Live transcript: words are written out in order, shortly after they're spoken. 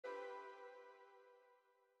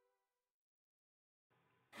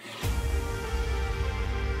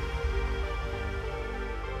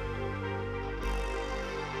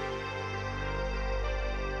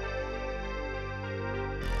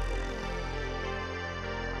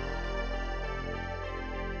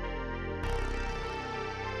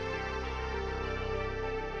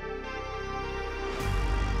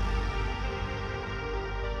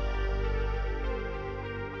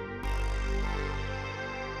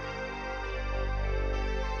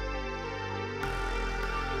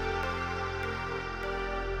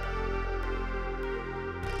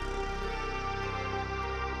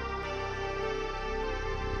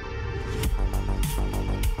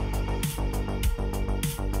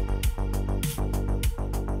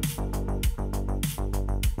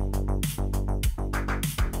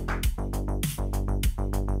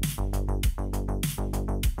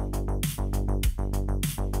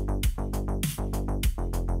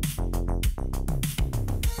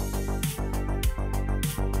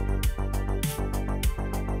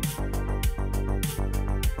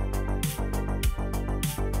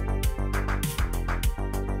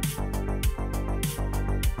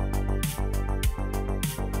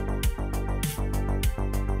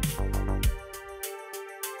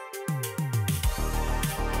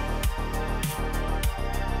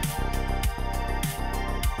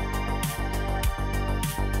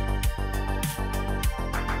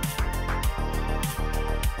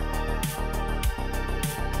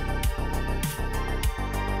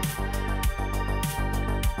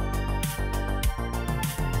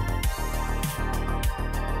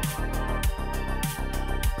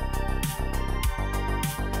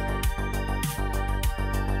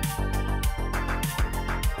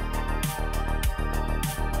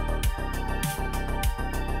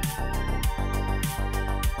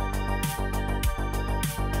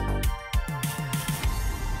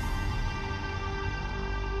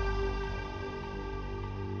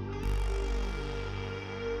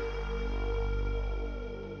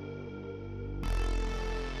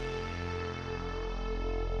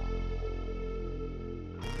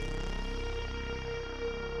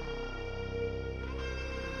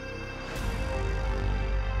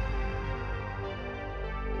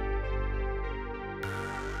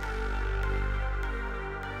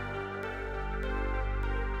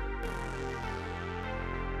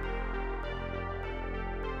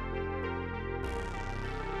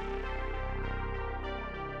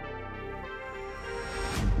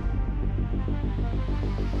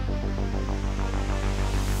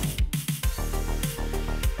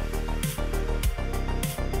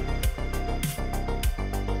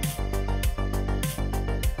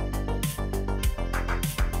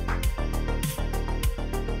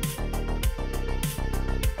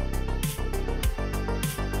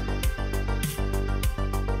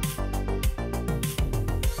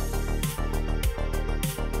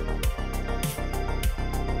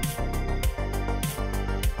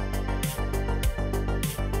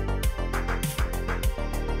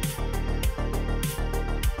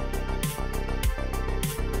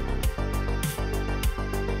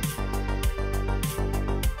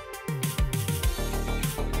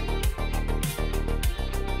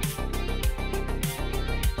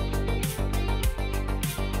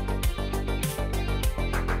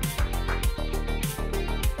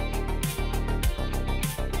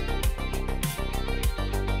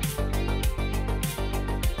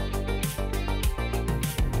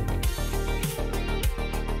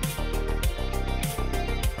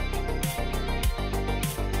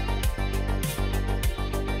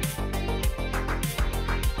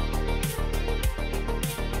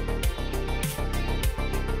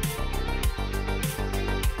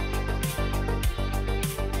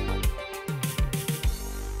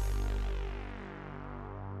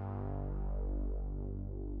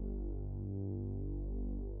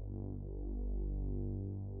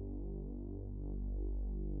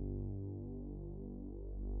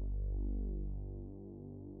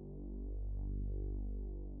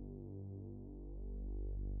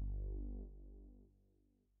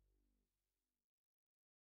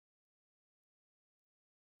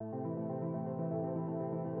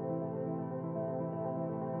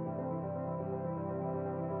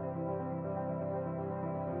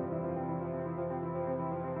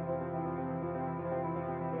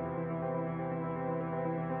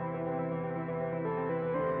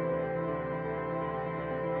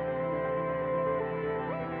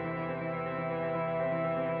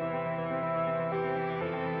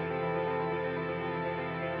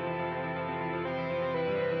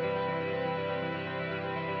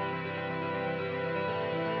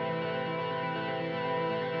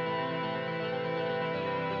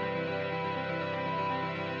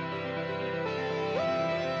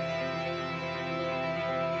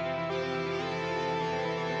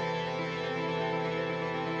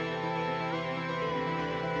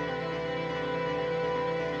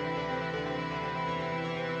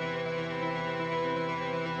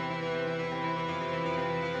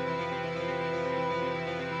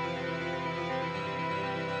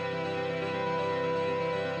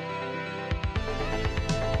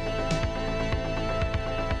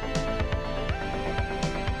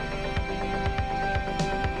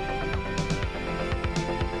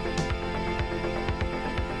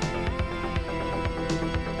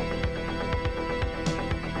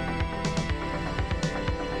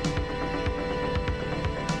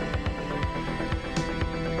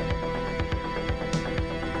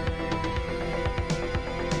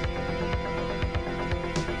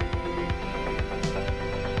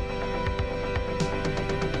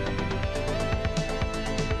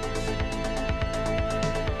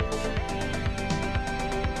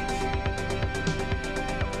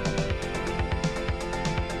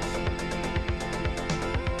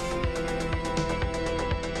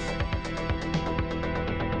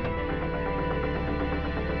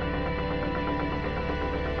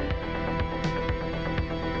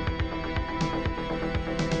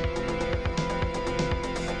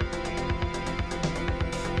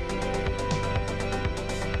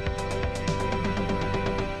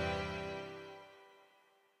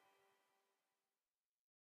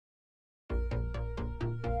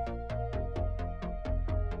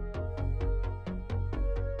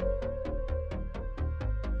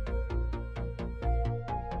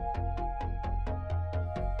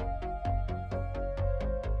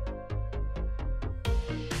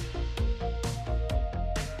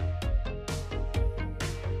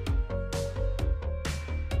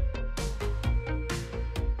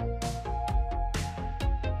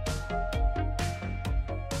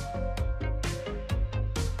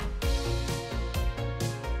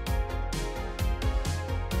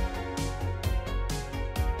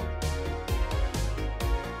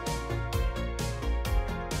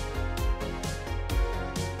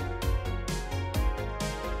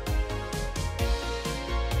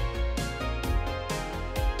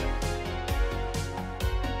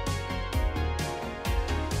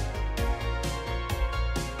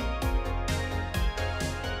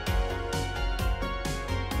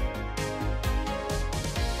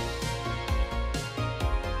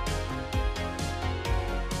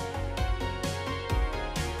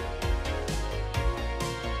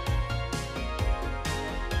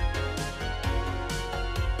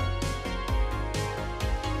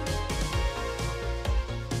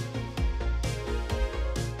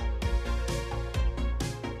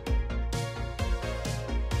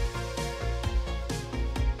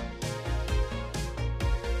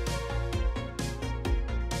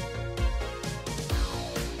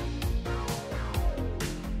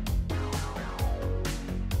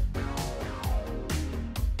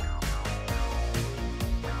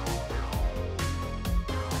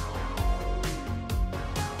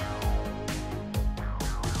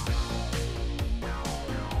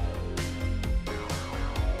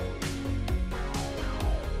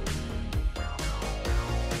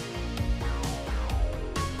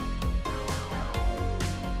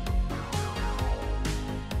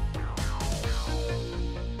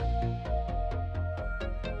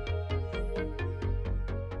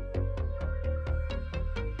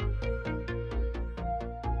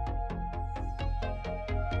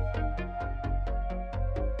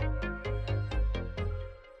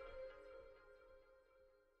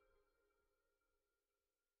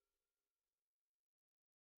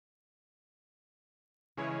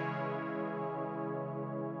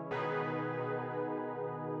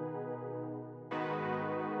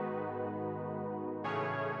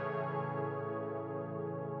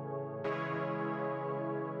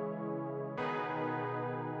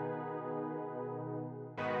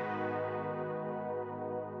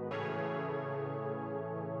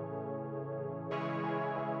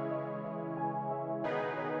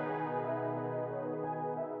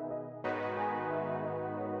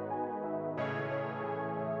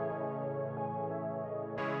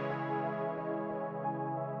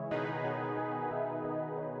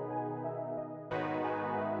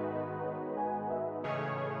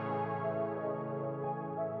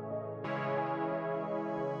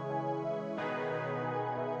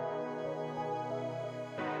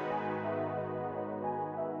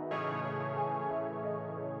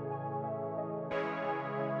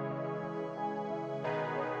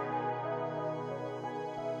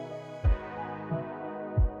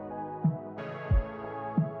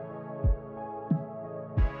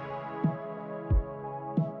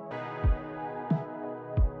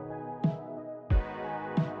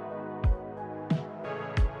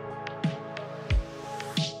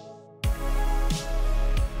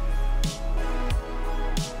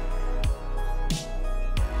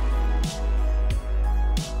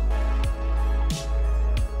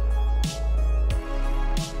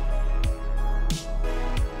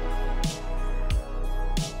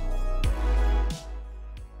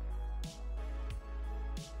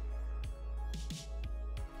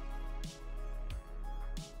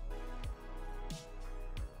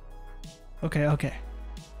Okay.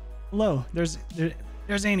 Hello. There's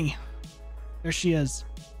Annie. There she is.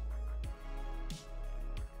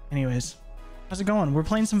 Anyways, how's it going? We're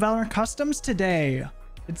playing some Valorant Customs today.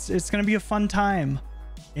 It's gonna be a fun time.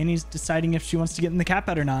 Annie's deciding if she wants to get in the cat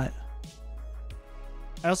bed or not.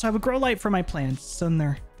 I also have a grow light for my plants, so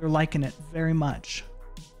they're liking it very much.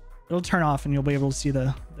 It'll turn off and you'll be able to see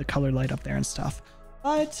the color light up there and stuff.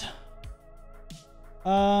 But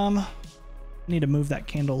I need to move that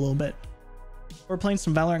candle a little bit. We're playing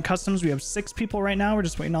some Valorant Customs. We have 6 people right now. We're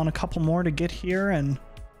just waiting on a couple more to get here and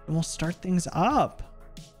we'll start things up.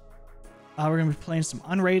 We're gonna be playing some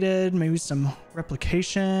unrated, maybe some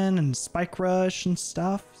replication and spike rush and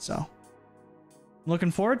stuff. So I'm looking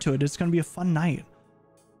forward to it. It's gonna be a fun night.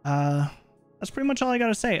 That's pretty much all I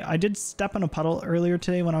gotta say. I did step in a puddle earlier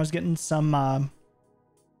today when I was getting some I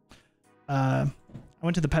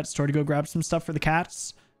went to the pet store to go grab some stuff for the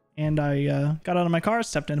cats, and I got out of my car,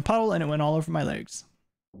 stepped in a puddle, and it went all over my legs.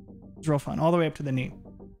 It was real fun, all the way up to the knee.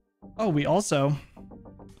 Oh, we also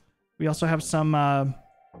have some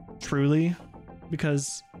Truly,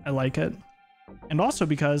 because I like it, and also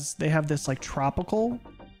because they have this like tropical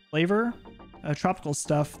flavor, tropical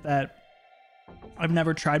stuff that I've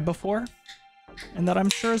never tried before, and that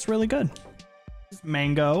I'm sure is really good. This is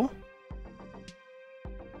mango.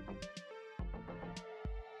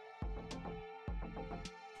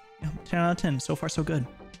 Yeah, 10 out of 10. So far, so good.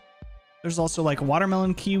 There's also like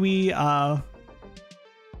watermelon, kiwi,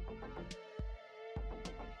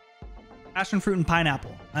 passion fruit, and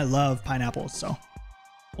pineapple. I love pineapples, so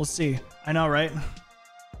we'll see. I know, right?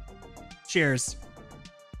 Cheers.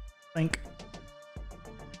 Think.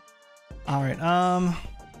 All right.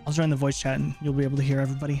 I'll join the voice chat and you'll be able to hear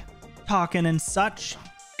everybody talking and such.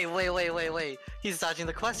 Hey, wait. He's dodging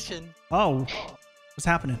the question. Oh, what's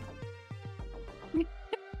happening?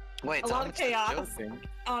 Wait, A lot of chaos,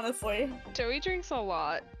 honestly. Joey drinks a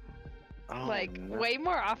lot. Oh, Like, no. way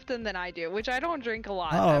more often than I do, which I don't drink a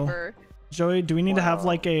lot Uh-oh. ever. Joey, do we need to have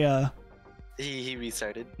like a He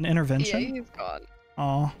restarted. an Yeah, intervention? he's gone.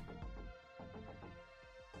 Oh.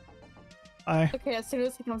 Hi. Okay, as soon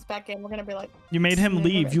as he comes back in, we're gonna be like, You made him An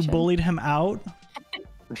leave. You intervention. bullied him out.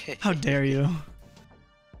 How dare you?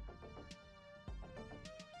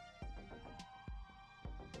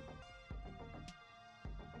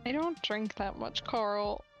 I don't drink that much,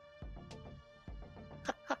 Carl.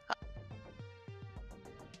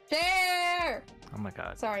 Share! Oh my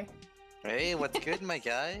god. Sorry. Hey, what's good, my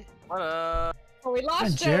guy? What up? Oh, we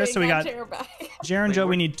lost Jer, Jerry, so we got- Jer back. Jaren, Wait, Joe, we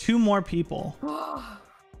we're- need 2 more people.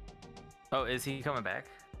 Oh, is he coming back?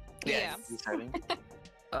 Yeah. He's restarting.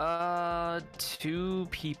 2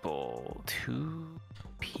 people. 2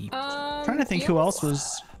 people. Trying to think who else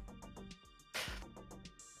was.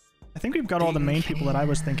 I think we've got all the main people that I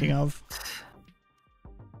was thinking of.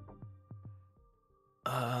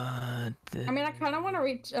 I mean, I kind of want to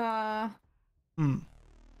reach, I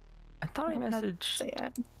thought I don't know how to messaged say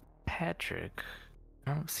it. Patrick.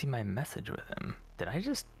 I don't see my message with him. Did I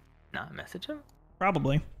just not message him?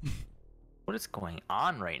 Probably. What is going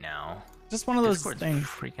on right now? Just one of those Discord's things.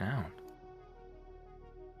 freaking out.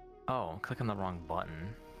 Oh, click on the wrong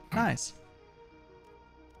button. Nice.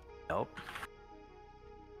 Nope.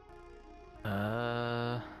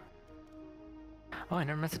 Oh, I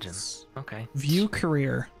never messaged him. Okay. View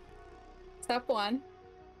career. Step 1.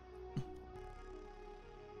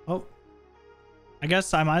 Oh. I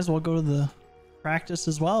guess I might as well go to the practice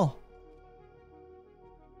as well.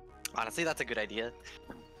 Honestly, that's a good idea.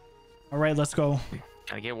 All right, let's go.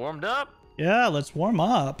 Gotta get warmed up. Yeah, let's warm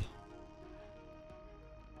up.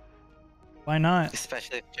 Why not?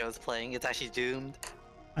 Especially if Joe's playing. It's actually doomed.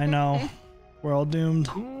 I know. We're all doomed.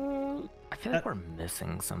 Ooh, I feel like we're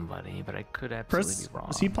missing somebody, but I could absolutely Chris, be wrong.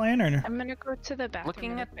 is he playing or? I'm gonna go to the bathroom.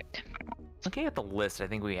 Looking real at- quick. Looking at the list, I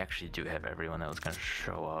think we actually do have everyone that was going to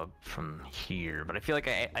show up from here, but I feel like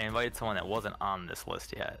I invited someone that wasn't on this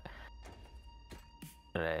list yet.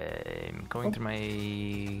 But I'm going through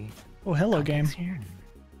my Oh, hello, game. contacts here.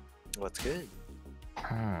 What's good?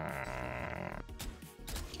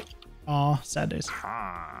 Aw, sad days.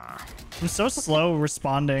 Huh. I'm so slow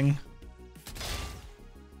responding.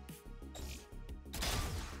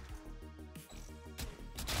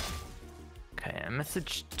 Okay, I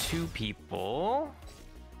messaged 2 people.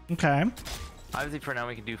 Okay. Obviously, for now,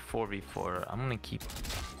 we can do 4v4. I'm gonna keep.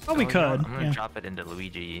 Oh, we you know what? could. I'm gonna Yeah. drop it into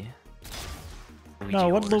Luigi. No,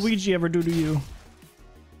 what did horse. Luigi ever do to you?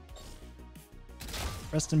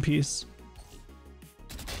 Rest in peace.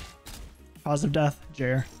 Cause of death,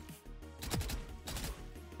 Jer.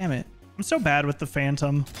 Damn it. I'm so bad with the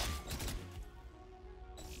Phantom.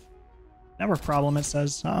 Network problem, it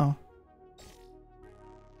says. Oh.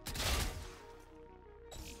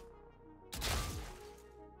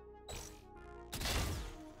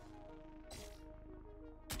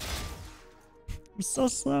 I'm so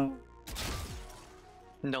slow.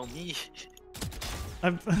 No me.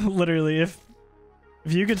 I'm literally, if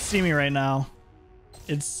you could see me right now,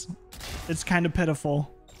 it's kind of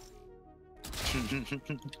pitiful.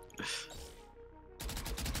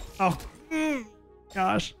 Oh,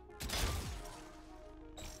 gosh.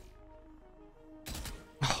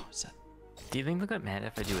 Oh, is that? Do you think they'll get mad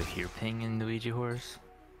if I do a here ping in Luigi Horse?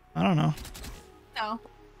 I don't know. No.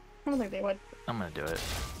 I don't think they would. I'm gonna do it.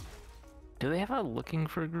 Do they have a looking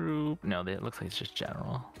for group? No, it looks like it's just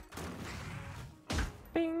general.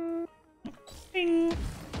 Bing. Bing.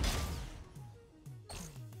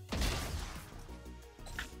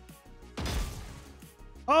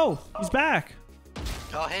 Oh, he's back.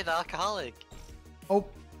 Oh, hey, the alcoholic. Oh.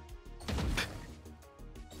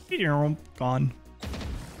 Gone.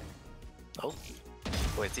 Oh.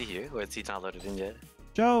 Wait, is he here? Or is he not loaded in yet?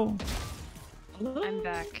 Joe. I'm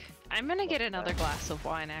back. I'm gonna get another glass of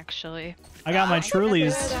wine, actually. I got my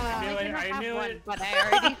Trulies. I knew it. But I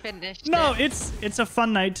already finished No, it. it's a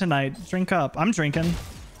fun night tonight. Drink up. I'm drinking.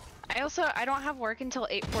 I don't have work until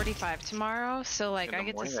 8:45 tomorrow, so like I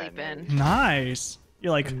get to sleep in. Nice.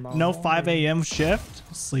 You're like, no 5 a.m. shift?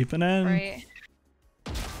 Sleeping in? Right.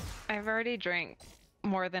 I've already drank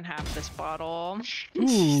more than half this bottle. Ooh.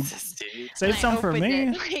 Jesus, dude. Save I some for opened me.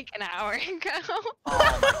 it, like an hour ago.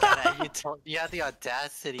 Oh my god, you had the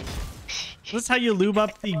audacity. That's how you lube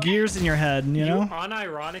up the gears in your head, you know?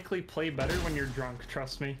 unironically play better when you're drunk,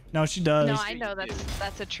 trust me. No, she does. No, I know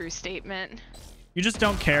that's a true statement. You just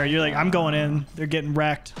don't care. You're like, I'm going in. They're getting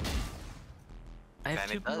wrecked. I have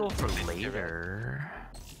Kinda 2 does. people for Makes it later.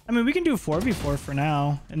 I mean, we can do 4v4 for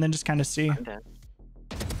now, and then just kind of see. I'm down.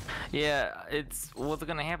 Yeah, what's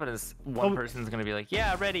gonna happen is one Oh. person's gonna be like,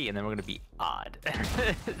 yeah, ready, and then we're gonna be odd.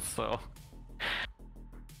 So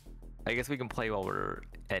I guess we can play while we're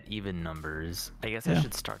at even numbers. I guess I Yeah.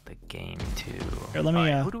 should start the game too. Here, let me,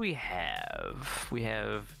 Alright, who do we have? We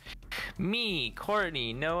have me,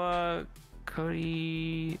 Courtney, Noah,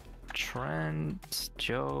 Cody, Trent,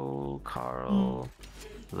 Joe, Carl,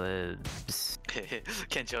 Libs.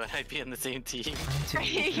 Can Joe and I be in the same team?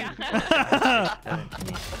 Yeah.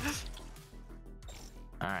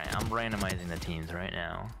 Alright, I'm randomizing the teams right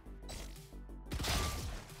now.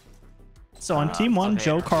 So on team 1, Okay,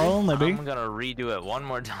 Joe, Carl, and Libby. I'm gonna redo it one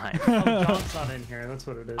more time. Oh, John's not in here, that's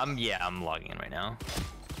what it is. I'm logging in right now.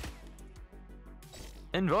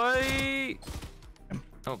 Invite!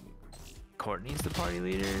 Oh, Courtney's the party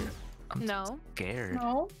leader? I'm No. scared.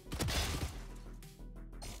 No.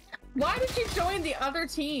 Why did you join the other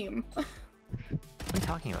team? What are you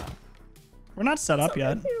talking about? We're not set up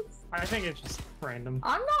yet. I think it's just random.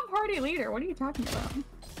 I'm not party leader. What are you talking about?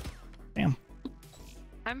 Damn.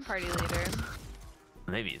 I'm party leader.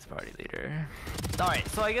 Maybe he's party leader. Alright,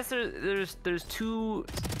 so I guess there's 2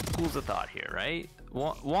 schools of thought here, right?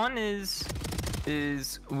 One is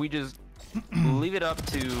we just leave it up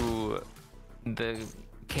to the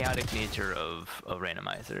chaotic nature of a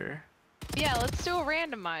randomizer. Yeah, let's do a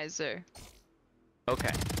randomizer.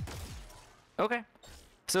 Okay. Okay.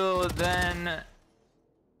 So then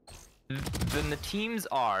the teams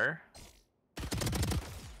are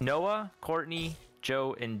Noah, Courtney,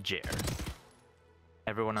 Joe, and Jer.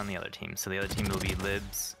 Everyone on the other team. So the other team will be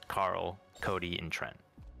Libs, Carl, Cody, and Trent.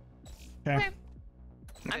 Okay.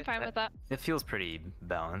 I'm fine with that. It feels pretty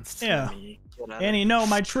balanced. Yeah. Me, get out of Annie, no,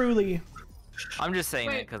 my Truly. I'm just saying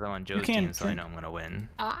that Wait. because I'm on Joe's can't team, so I drink. know I'm gonna win.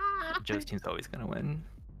 Ah. Joe's team's always gonna win.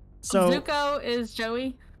 So, Zuko is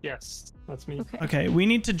Joey. Yes, that's me. Okay. okay, we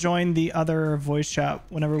need to join the other voice chat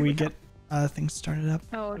whenever we get things started up.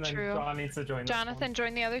 Oh, And then true. John needs to join this Jonathan,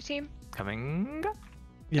 join the other team. Coming up.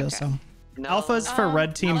 Yeah, Okay. so. No. Alpha's for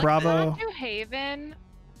red team, let's Bravo. not do Haven.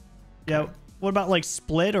 Yeah. What about like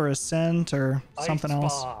Split or Ascent or one. something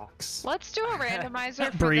else? Icebox. Let's do a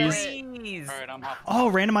randomizer for Breeze. the... Please. Alright, I'm hopping.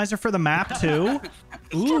 Oh, randomizer for the map too?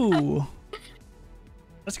 Ooh.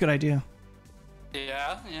 That's a good idea.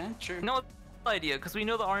 Yeah, true. No idea, because we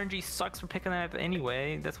know the RNG sucks for picking that up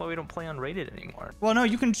anyway. That's why we don't play unrated anymore. Well, no,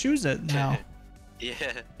 you can choose it now. Yeah.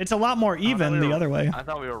 It's a lot more even the other way. I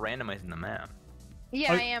thought we were randomizing the map.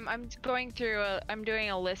 Yeah, Oh. I am. I'm going through I'm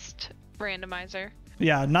doing a list randomizer.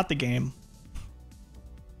 Yeah, not the game.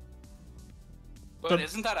 But But-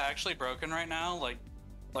 isn't that actually broken right now? Like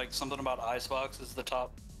something about Icebox is the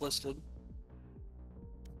top listed.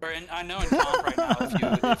 Or I know in comp right now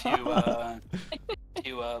if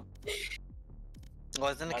you Well,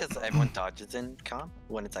 isn't it because everyone dodges in comp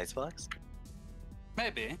when it's Icebox?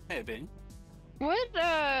 maybe.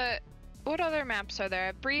 What other maps are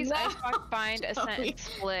there? Breeze, No, Icebox, Bind, Ascent, Joey. and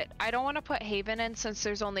Split. I don't want to put Haven in since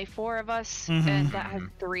there's only 4 of us, Mhm. and that has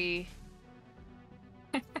 3.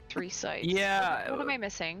 3 sites. Yeah. What am I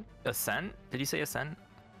missing? Ascent? Did you say Ascent?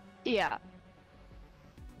 Yeah.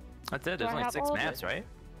 That's it. Do There's I only have 6 all of maps, right?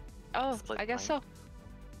 Oh, Split I guess line. so.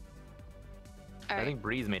 I Alright, think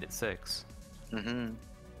Breeze made it 6. Mm-hmm.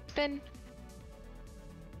 spin.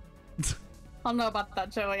 I don't know about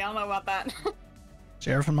that, Joey. I don't know about that.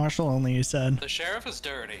 Sheriff and Marshal only, you said. The sheriff is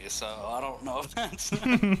dirty, so I don't know if that's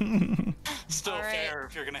still Alright. fair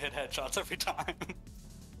if you're gonna hit headshots every time.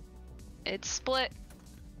 It's split.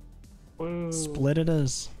 Whoa. Split it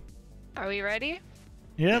is. Are we ready?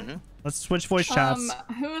 Yep. Mhm. Let's switch voice chats.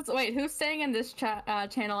 Who's staying in this chat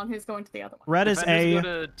channel and who's going to the other one? Red is Defenders A, go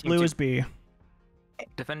to team blue 2. is B.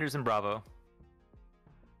 Defenders and Bravo.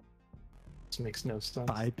 This makes no sense.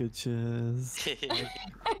 Bye, bitches.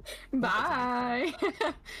 Bye.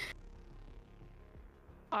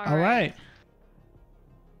 All right.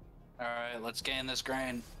 Alright, let's gain this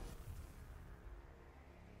grain.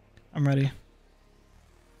 I'm ready.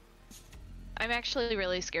 I'm actually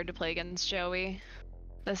really scared to play against Joey.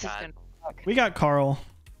 This is God. gonna. We got Carl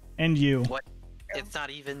and you. What? It's not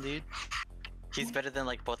even, dude. He's better than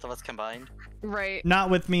like both of us combined. Right. Not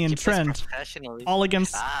with me and He plays Trent. professionally. All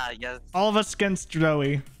against Ah, yes. all of us against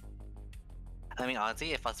Joey. I mean,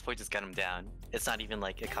 honestly, if us four just got him down, it's not even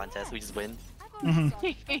like a contest. We just win.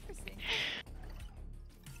 Mhm.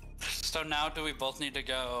 So now do we both need to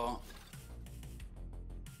go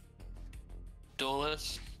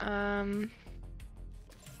duelist? Or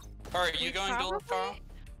are you We going duelist, Carl?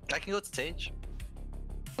 I can go to stage.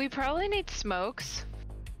 We probably need smokes.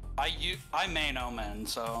 I main Omen,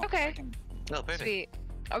 so Okay. No, perfect. Sweet.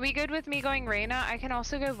 Are we good with me going Reyna? I can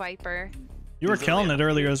also go Viper. You were Easily killing it up to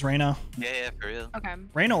earlier you. as Reyna. Yeah, for real. Okay.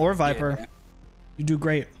 Reyna or Viper. Yeah. You do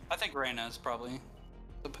great. I think Reyna is probably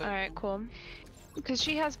the pick. Alright, cool. Because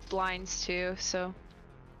she has blinds too, so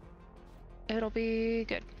it'll be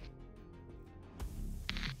good.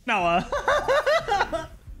 Noah.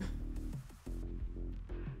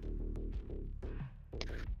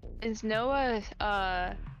 Is Noah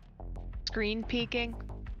screen peeking?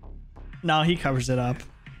 No, he covers it up.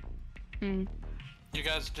 Hmm. You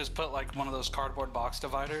guys just put like one of those cardboard box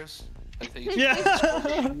dividers. Like they Yeah.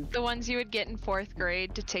 The ones you would get in 4th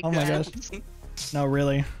grade to take Oh my notes. No,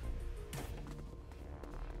 really.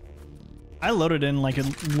 I loaded in like a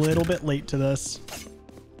little bit late to this.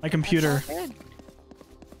 My computer. Good.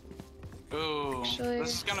 Ooh, Actually-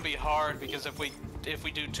 this is gonna be hard because if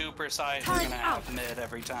we do 2 per site, we're gonna have mid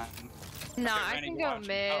every time. Nah, Okay, I Rainy, can you go watch-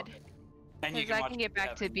 mid. oh, and you Because I watch can get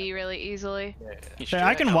back to Kevin. B really easily. You Okay, should I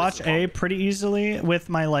have can done watch this A long. pretty easily with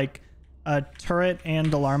my like turret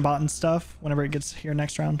and alarm bot and stuff whenever it gets here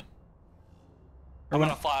next round. I'm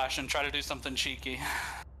gonna flash and try to do something cheeky.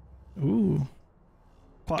 Ooh.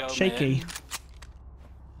 Quite Go shaky. mid.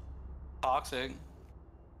 Toxic.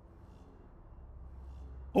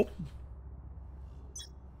 Oh.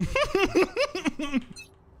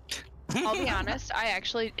 I'll be honest, I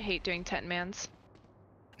actually hate doing 10-mans.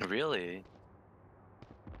 Really?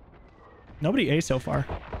 Nobody A so far.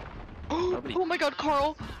 Nobody. Oh my god,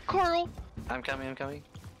 Carl! Carl! I'm coming, I'm coming.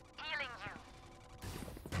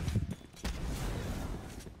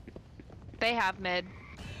 They have mid.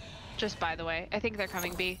 Just by the way. I think they're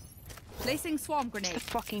coming B. Placing swarm The grenade.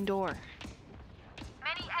 fucking door.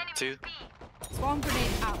 2. Swarm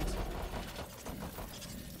grenade out.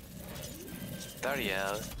 30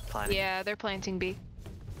 out. Planning. Yeah, they're planting B.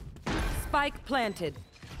 Spike planted.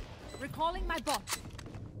 Recalling my bot.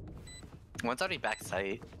 One's already back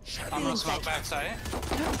site. I'm gonna smoke backside.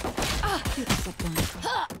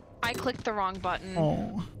 I clicked the wrong button.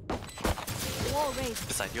 Oh. Wall raised.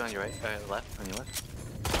 Beside you on your right, left, on your left.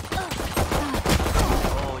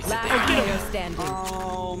 Oh, he's Last there. player standing.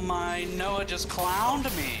 Oh my, Noah just clowned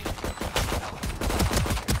me.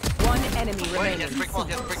 One enemy Wait, he remaining. has a brick wall,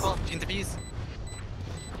 he has a brick wall. Interviews.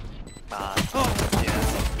 Yeah.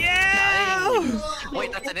 Yeah! Nice.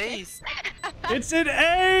 Wait, that's an ace. It's an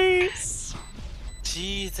ace!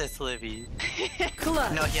 Jesus, Livy.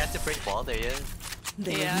 Clutch. No, he has to break wall there, yeah.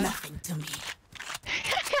 They Yeah. are nothing to me.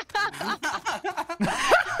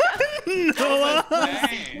 Noah!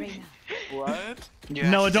 Dang. Reyna. What? You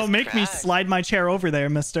Noah, actually don't just make me cracked. slide my chair over there,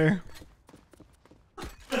 mister.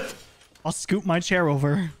 I'll scoop my chair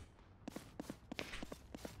over.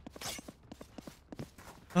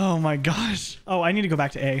 Oh my gosh. Oh, I need to go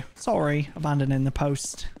back to A. Sorry, abandoning the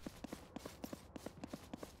post.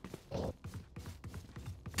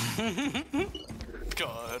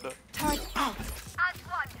 God. Target out.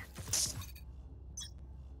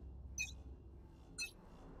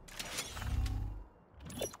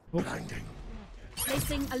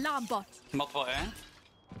 Placing alarm bot. Multiple A?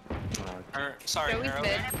 Or, sorry, Joey's arrow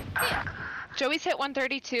mid. A? Joey's hit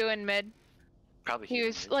 132 in mid. Probably. He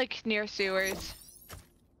was like near sewers.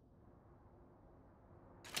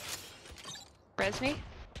 Resme?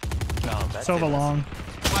 Oh, that's Sova it. long.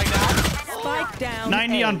 Spike down.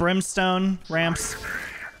 90 A. on Brimstone. Ramps.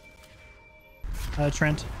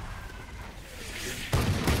 Trent.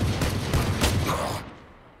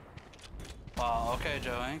 Wow. Okay,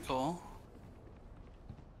 Joey. Cool.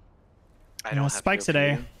 I don't have spikes POP.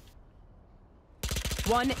 today.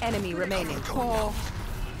 One enemy remaining. Oh.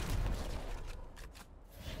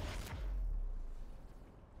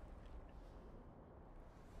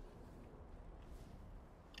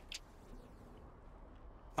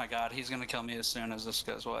 My God, he's gonna kill me as soon as this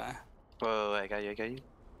goes away. Whoa, I got you. I got you.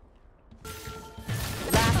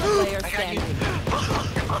 Last player I got you.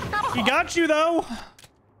 standing. He got you though.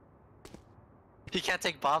 He can't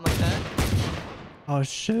take bomb like that. Oh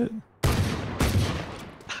shit.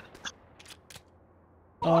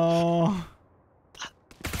 Oh.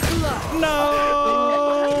 No.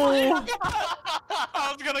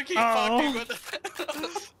 I was gonna keep Oh. fucking with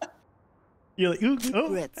it. You're like, ooh, oh,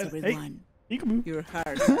 Regrets, hey, everyone. you can move. You're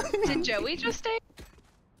hard. Did Joey just stay?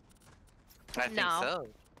 I think No.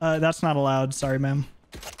 so. That's not allowed. Sorry, ma'am.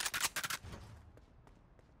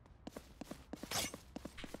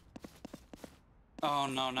 Oh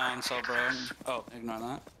no, no, I'm so broke. Oh, ignore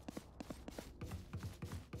that.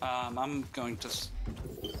 I'm going to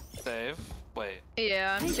save. Wait.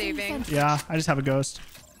 Yeah, I'm saving. Yeah, I just have a ghost.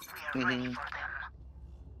 Mhm.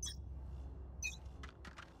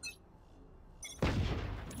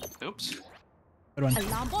 Oops. Good one.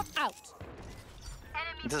 Alarm bot out.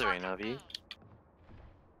 This is right now, V.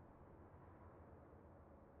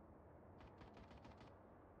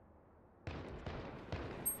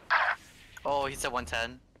 Oh, he's at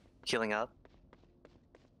 110. Healing up.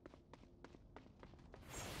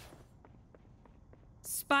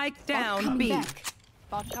 Spike down. B.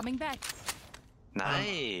 Bot coming back.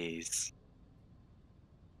 Nice.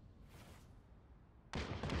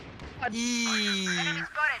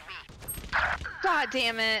 God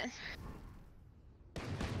damn it.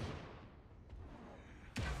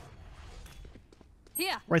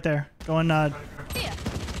 Here. Right there. Going, Here.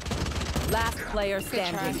 Last player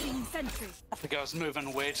standing. I think I was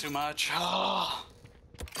moving way too much. Oh.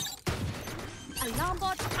 Alarm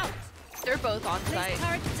bot out. They're both on site.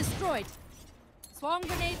 turret destroyed. Swarm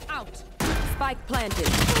grenade out. Spike planted.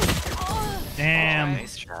 damn.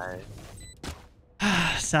 Nice try.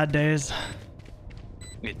 Sad days.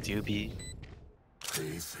 It do be.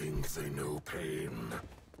 They think they know pain.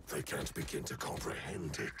 They can't begin to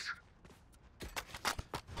comprehend it.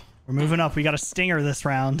 We're moving up. We got a stinger this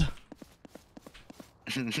round.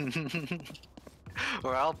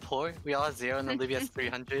 We're all poor. We all have 0 and then Libby has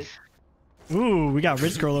 300. Ooh, we got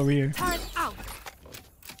rich girl over here. Turret out.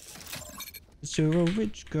 You're a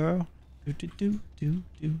rich girl. Do do do do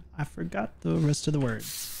do. I forgot the rest of the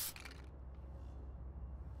words.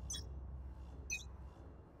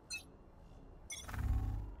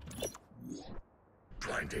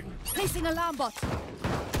 Blinding. Placing alarm bot.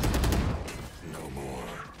 No more.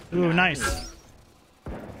 Ooh, nice.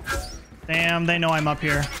 Damn, they know I'm up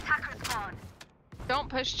here. Don't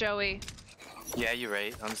push Joey. Yeah, you're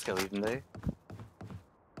right. I'm just gonna leave him there.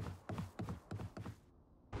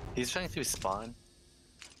 He's trying to spawn.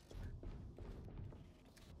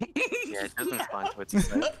 Yeah, it doesn't spawn towards the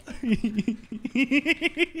side.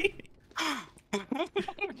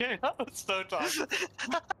 Okay, that was so tough.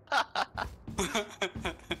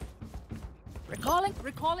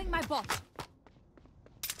 Recalling my bot.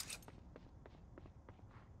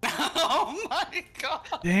 Oh my God.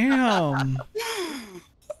 Damn.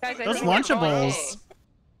 Guys, I Those think they're going Lunchables.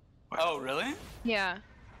 Oh, really? A. Yeah.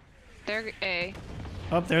 They're A.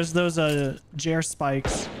 Oh, there's those Jer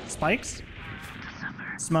spikes. Spikes?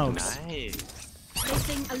 Smokes. Nice.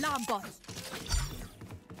 Placing alarm bot.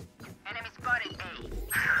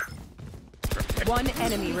 One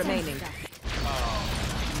enemy remaining. Oh,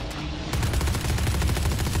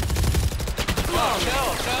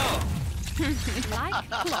 Like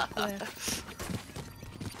clockwork.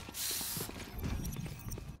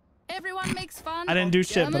 Everyone makes fun. I didn't of do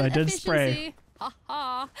shit, but German I did spray. efficiency. Ha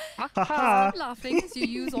ha. Ha ha. Stop laughing as you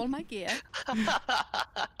use all my gear.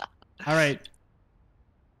 All right.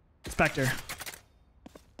 Spectre.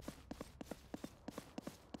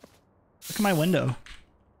 Look at my window.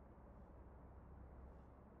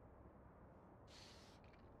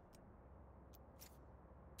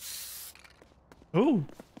 Ooh.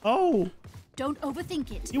 Oh. Don't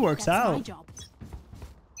overthink it. He works That's my out. job.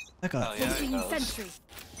 Like a Oh, yeah, it Placing does. sentry.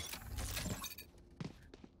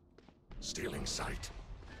 Stealing sight.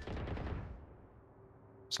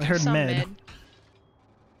 I heard Some mid. mid.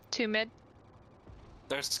 2 mid.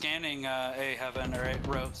 They're scanning A heaven or A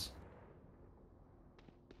rows.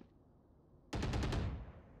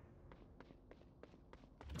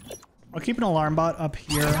 I'll keep an alarm bot up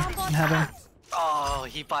here in heaven. Oh,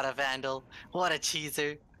 he bought a vandal. What a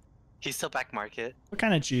cheeser. He's still back market. What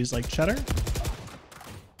kind of cheese? Like cheddar?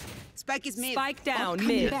 Spike is mid. Spike down Bot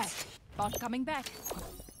mid. coming back. Bot coming back.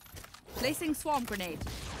 Placing swarm grenade.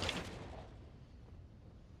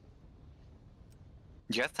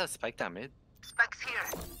 You guys have spike down mid?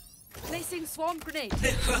 Placing swarm grenade.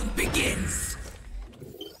 The hunt begins.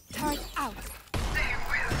 Turret out.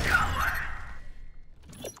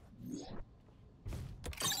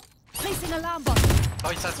 Placing alarm bot. Oh,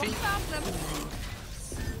 he saw me. Found them.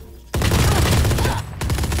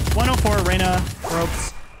 104 Reyna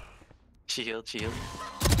ropes. She healed, she healed.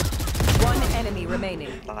 One enemy remaining.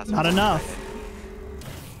 Not enough.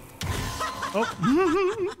 Oh.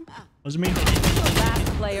 Was me. Last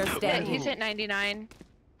player Yeah, standing. he's at 99.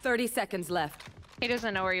 30 seconds left. He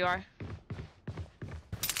doesn't know where you are.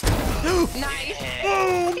 Nice.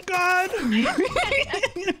 Oh God.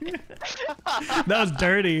 That was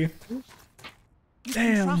dirty.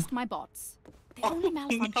 Damn. Trust my bots. They only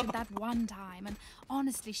malfunctioned that one time, and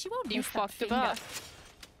honestly, she won't You miss that fucked him finger. up.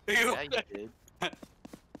 Yeah, you did.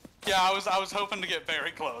 Yeah, I was hoping to get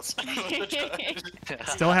very close.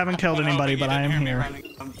 Still haven't killed anybody, but I am here.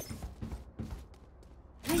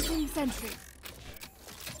 Placing sentry.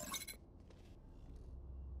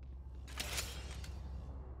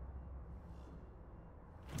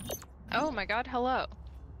 Oh my god, hello.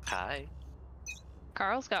 Hi.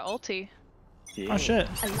 Carl's got ulti. Yeah. Oh shit.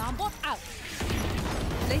 Alarm bot out.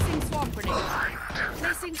 Placing swarm grenade.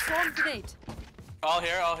 Placing swarm grenade. All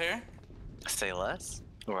here, all here. Say less.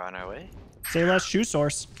 We're on our way. Say less shoe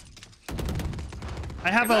source. I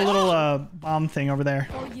have a little bomb thing over there.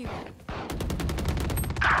 For you.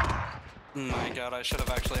 Oh my god, I should have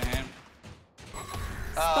actually aimed.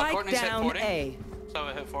 Spike Courtney's hit down 40. A. So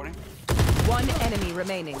it hit 40. One enemy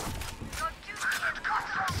remaining.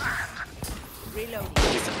 Reloading.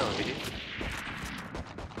 He's a Philly.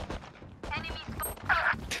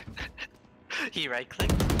 He right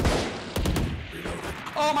clicked.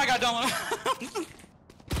 Oh my god, don't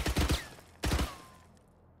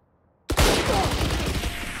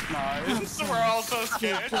Nice. We're all so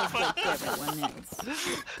scared.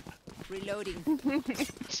 Reloading.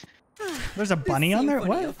 There's a bunny on there?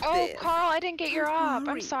 What? Oh, Carl, I didn't get your op.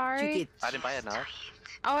 I'm sorry. I didn't buy enough.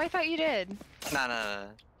 Oh, I thought you did. Nah.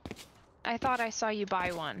 I thought I saw you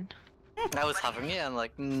buy one. I was hovering it. I'm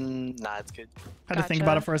like, nah, it's good. Had to think Gotcha.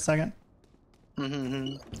 about it for a second.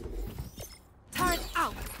 Mm-hmm. Turret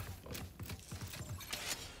out.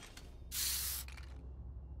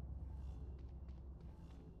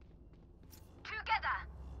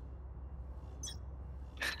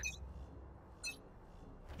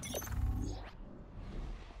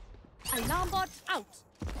 Alarm bot out.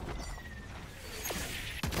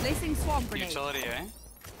 Placing swarm grenade. Utility, eh?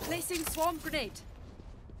 Placing swarm grenade.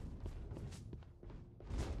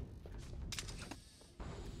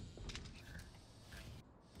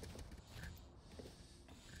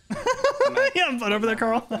 Yeah, I'm fun over there,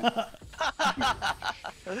 Carl.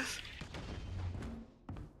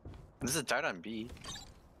 This is a dart on B.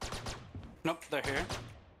 Nope, they're here.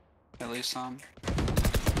 At least some.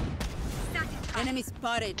 Enemy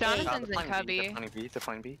spotted. Jonathan's in They're cubby. playing B. They're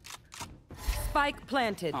playing B. Spike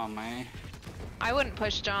planted. Oh man. I wouldn't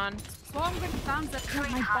push John. Swarm grenade found that killed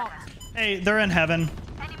my bot. Hey, they're in heaven.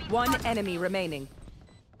 One enemy remaining.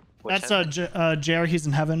 Which That's Jer. He's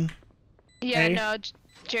in heaven. Yeah, Hey. no,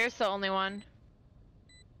 Jared's the only one.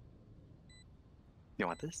 You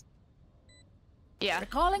want this? Yeah,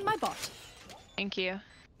 Recalling my bot. thank you.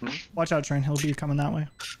 Watch out, Train. He'll be coming that way.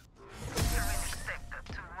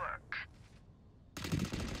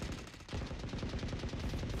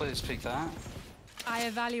 Please pick that. I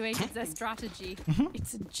evaluated their strategy.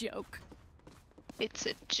 It's a joke. It's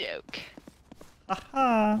a joke.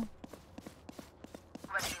 Aha.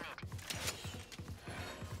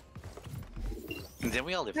 Didn't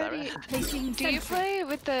we all live that, right? Placing Do you sentry. play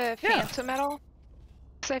with the Yeah. Phantom at all?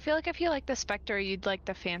 Because I feel like if you like the Spectre, you'd like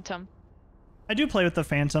the Phantom. I do play with the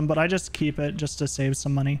Phantom, but I just keep it just to save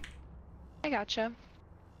some money. I gotcha.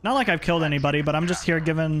 Not like I've killed anybody, but I'm just here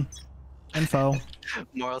giving info.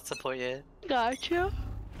 Moral support, yeah. Gotcha.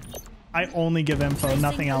 I only give info, Placing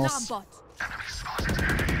nothing alarm else. bot.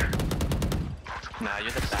 Nah,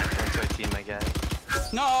 you're the backbone to a team, I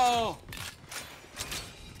guess. No!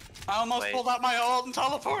 I almost Wait. pulled out my ult and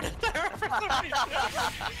teleported there for 30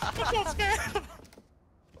 I'm so scared.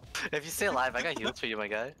 If you stay alive, I got healed for you, my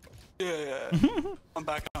guy. Yeah. I'm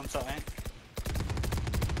back on site.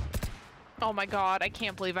 Oh my god, I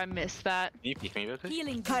can't believe I missed that. Can you peek me real quick?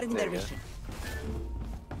 Healing. Cutting There their you go. vision.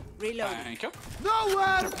 Reloading. Thank you.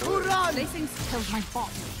 Nowhere to run! Placing kills my bot.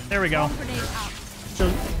 There we go. Swarm grenade out.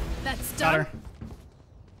 So, That's got done. her.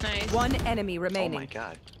 Nice. One enemy Oh remaining. my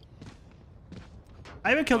god. I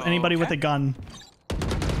haven't killed anybody with Okay. a gun.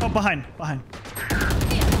 Oh, behind.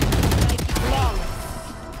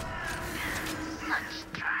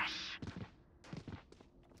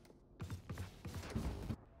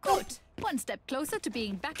 Good. One step closer to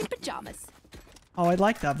being back in pajamas. Oh, I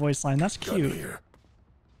like that voice line. That's Gun cute. here.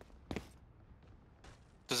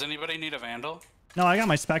 Does anybody need a vandal? No, I got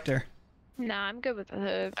my Spectre. Nah, I'm good with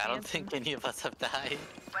the. I don't think any of us have died.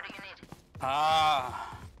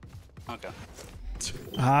 Ah. Okay.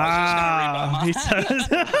 Ah, he says.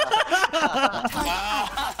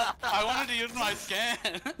 I wanted to use my scan.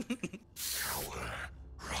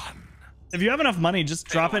 Run. If you have enough money, just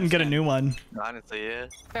drop it and get a new one. Honestly, yeah.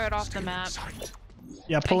 Throw it off the Stay in map. sight.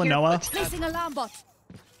 Yeah, pull a hear Noah. footsteps. Placing alarm bot.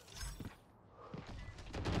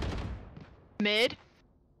 Mid.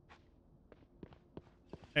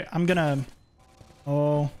 Okay, I'm gonna.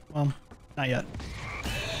 Oh, well, not yet.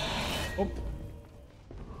 Oh.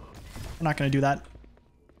 We're not gonna do that.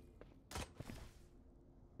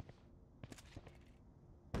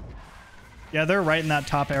 Yeah, they're right in that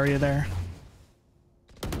top area there.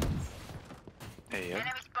 Hey, yo.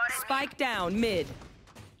 Spike down mid.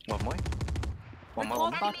 One more. One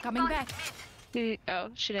more. Bot coming back. Oh,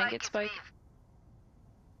 she didn't get spiked.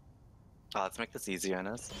 Oh, let's make this easier on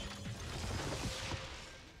us.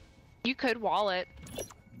 You could wall it.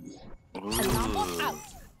 Alarm bot Ooh. out.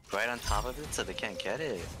 Right on top of it so they can't get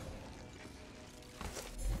it.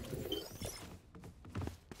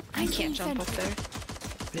 I can't jump up there.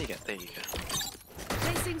 There you go, there you go.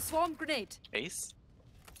 Placing swarm grenade. Ace?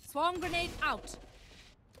 Swarm grenade out.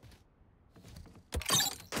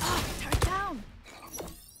 Ah, turn down.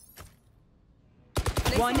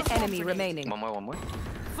 One Placing swarm enemy grenade. remaining. One more.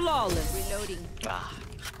 Flawless. Reloading. Ah.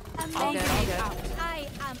 Swarm good, all grenade good. out. I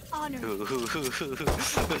am honored. Ooh.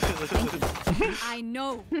 I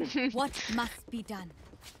know what must be done.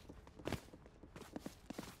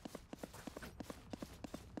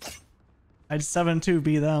 I'd 7-2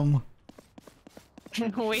 be them.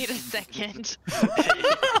 Wait a second.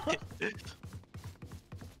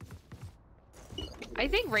 I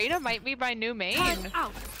think Reyna might be my new main. Turn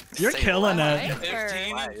out. You're Say killing what? it.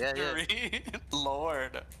 15 Why? and Yeah. 3.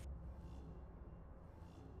 Lord.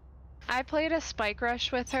 I played a spike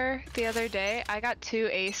rush with her the other day. I got 2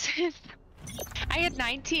 aces. I had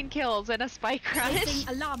 19 kills in a spike rush. Placing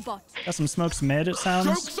alarm bot. Got some smokes mid, it sounds.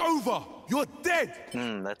 Joke's over! You're dead!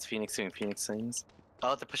 That's Phoenix doing Phoenix things.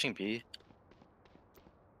 Oh, they're pushing B.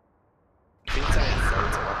 Phoenix are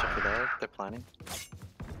inside, so watch out for that. They're planning.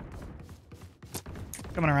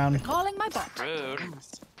 Coming around. Calling my bot. Rude.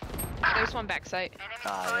 There's one backside.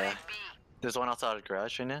 Ah, yeah. There's one outside of the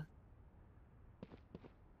garage right now.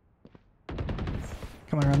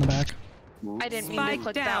 Coming around the back. I didn't mean to Spike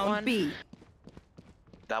click that down one. B.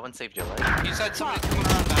 That one saved your life. You said somebody coming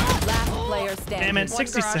around now. Last player standing. Damn it, One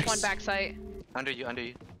 66. garage, one backside. Under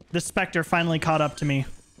you. The Spectre finally caught up to me.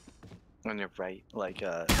 On your right, like,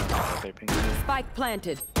 vaping. Spike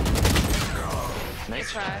planted.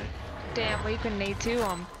 Nice Try. try. Damn, we can nade to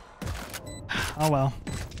him. Oh well.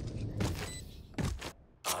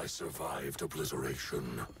 I survived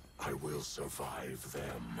obliteration. I will survive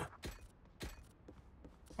them.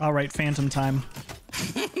 All right, Phantom time.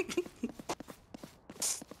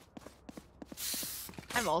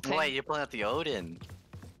 I'm ulting. Wait, you're pulling out the Odin.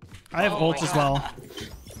 I have Oh ult my as well.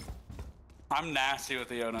 I'm nasty with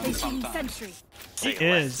the Odin Placing sometimes. sentry. Say He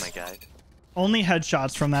less, is. my guy. Only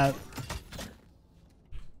headshots from that.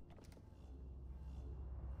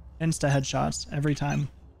 Insta headshots every time.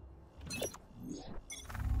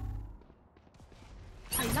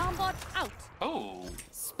 Alarm bot out. Oh.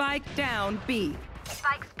 Spike down B.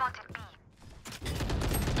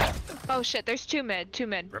 Oh shit, there's 2 mid, 2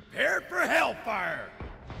 mid. Prepare for hellfire!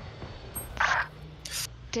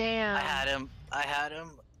 Damn. I had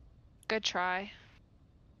him. Good try.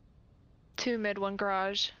 2 mid, 1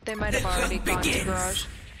 garage. They might have already gone to garage.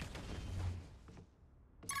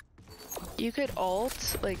 You could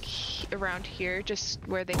ult, like, around here, just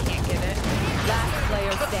where they can't get it. Last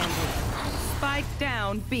player standing. Spike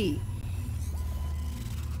down B.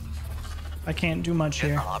 I can't do much He's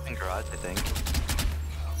here. hopping garage, I think.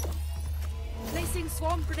 Placing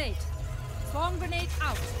swarm grenade. Swarm grenade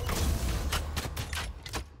out.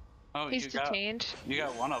 Oh, He's you got detained.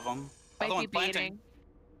 one of them. Might Other be one planting.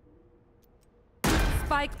 beating.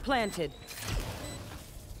 Spike planted.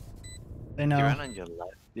 They You know. ran on your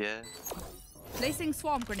left. Yeah. Placing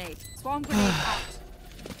swarm grenade. Swarm grenade out.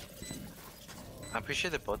 I'm pretty sure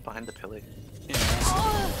they're both behind the pillar.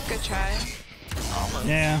 Yeah. Good try. Almost.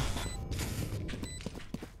 Yeah.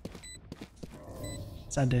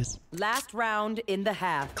 Sad days. Last round in the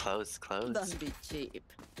half. Close, close. Don't be cheap.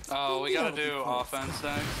 Oh, we gotta do offense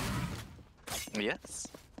next. Yes.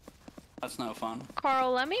 That's no fun.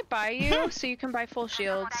 Carl, let me buy you so you can buy full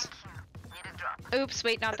shields. Oops,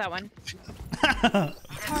 wait, not that one.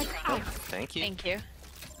 Thank you. Thank you.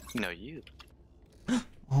 No, you.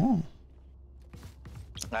 Oh.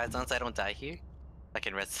 As long as I don't die here, I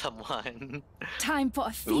can res someone. Time for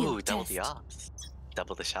a field Ooh, double test. the ops.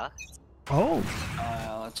 Double the shots. Oh.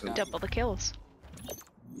 Let's go. Double the kills.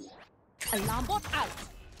 Alarm bot out.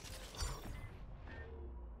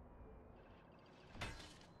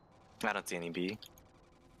 I don't see any B.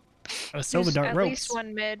 A silver There's dart at ropes. least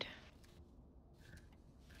one mid.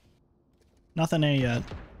 Nothing A yet.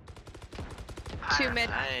 2 mid.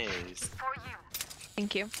 Nice.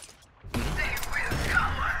 Thank you.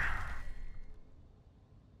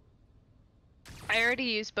 I already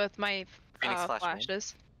used both my Phoenix flash, man.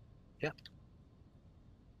 flashes. Yep.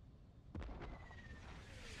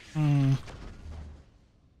 Hmm.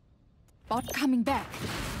 Bot coming back.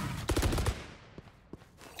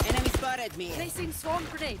 Enemy spotted me. Placing swarm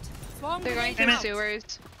grenade. Swarm They're going grenade through out.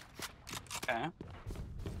 sewers. Okay.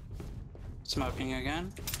 Smoking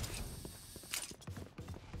again.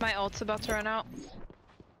 My ult's about to run out.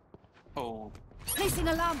 Oh. Placing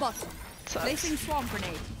alarm bot. Sucks. Placing swarm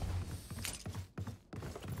grenade.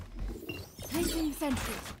 Placing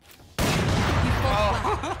sentry.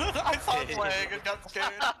 I thought flag and got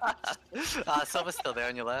scared. Silva's still there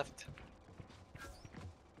on your left.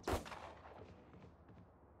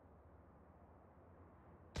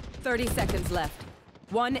 Thirty seconds left.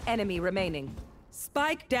 One enemy remaining.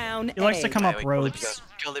 Spike down. He likes A. to come up Alright, wait, go, ropes.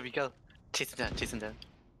 Go, there we go. Chase him down, chase him down.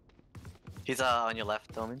 He's on your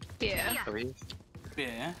left, Omen. Yeah. Over here.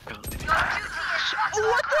 Yeah. Go. What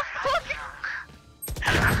the fuck?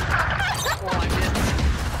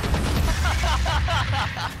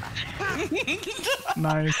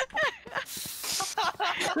 Nice.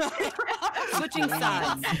 Switching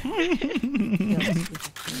sides.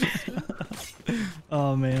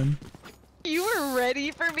 Oh man. You were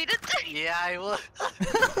ready for me to Yeah, I will.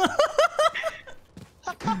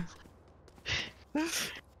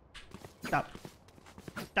 Stop.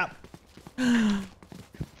 Stop.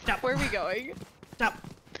 Stop. Where are we going? Stop.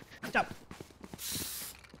 Stop.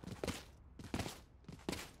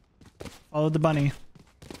 Follow the bunny.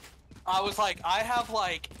 I was like, I have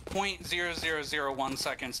like 0.0001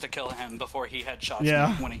 seconds to kill him before he headshots Yeah.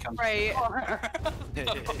 me when he comes. Right.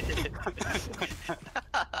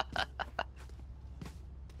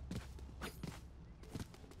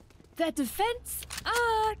 Their defense,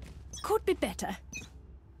 could be better.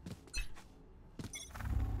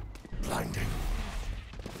 Blinding.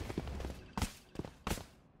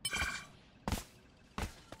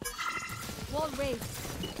 Wall raised.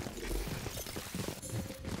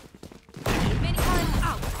 Many arms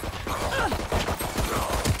out.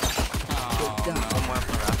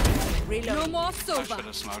 No more I should Sova.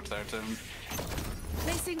 have smoked there too.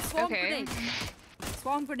 Placing swarm Okay. grenade.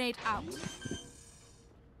 Swarm grenade out.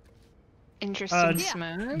 Interesting Yeah.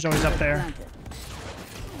 smoke. Joey's up there.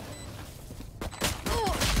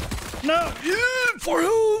 No! Yeah, for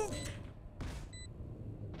who?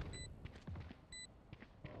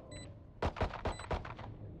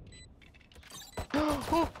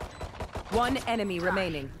 One enemy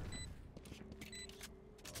remaining.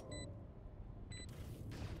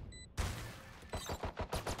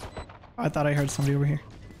 I thought I heard somebody over here.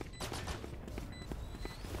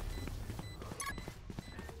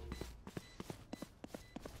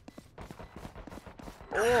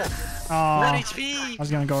 Oh, Oh, 1 I HP.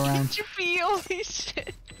 was gonna go around. Holy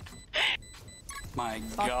shit. My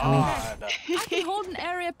God. I can hold an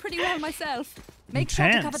area pretty well myself. Make sure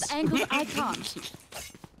to cover Intense. the angles I can't.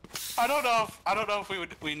 I don't know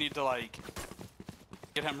if we need to like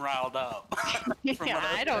get him riled up. Yeah,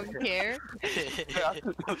 I don't care.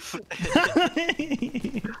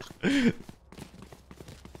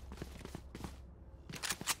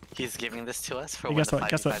 He's giving this to us for Hey, when guess the what,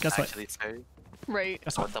 guess what, fighting guess what? actually started. Right.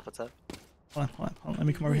 Guess what? What's up? What's up? Hold on. Let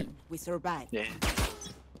me come over here. We survived. Yeah.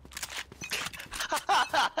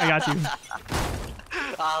 I got you.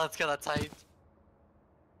 Let's get that tight.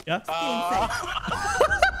 Yeah.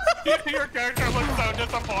 Your character looks so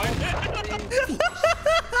disappointed.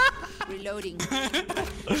 Reloading.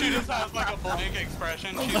 She just has like a blank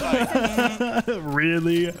expression. She's like,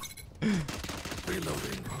 Really?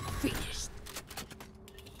 Reloading. Finished.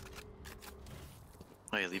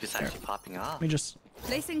 Wait, believe it's actually popping off. Let me just...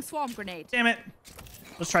 Placing swarm grenade. Damn it.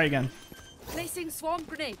 Let's try again. Placing swarm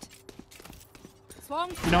grenade.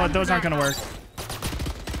 Swarm. You know what? Those aren't going to work. Yeah.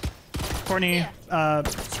 Courtney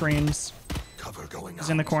screams. Cover going He's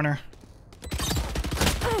in the corner.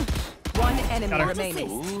 One enemy Got her. remaining.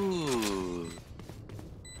 Ooh.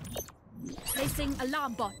 Placing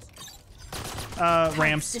alarm bot.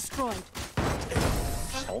 Ramps. Destroyed.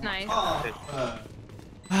 Nice. Oh,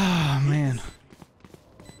 man.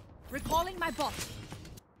 Recalling my bot.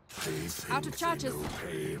 They think Out of charges. they know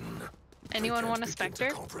pain. Anyone They want a can't begin to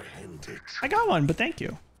Spectre? comprehend it. I got one, but thank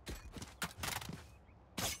you.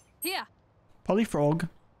 Here. Polyfrog.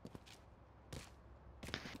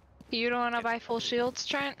 You don't want to buy full shields,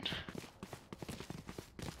 Trent?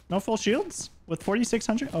 No full shields? With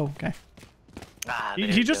 4,600? Oh, okay. Ah, He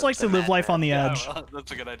there you just go, likes the to live life madman. on the Yeah, edge. well,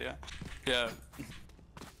 that's a good idea. Yeah.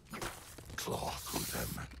 Claw through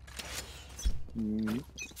them.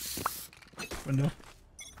 Window.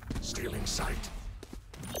 Stealing sight.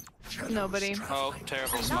 Shadows Nobody. Oh, traveling.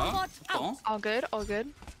 terrible Alarm smoke. bot out. Oh. All good, all good.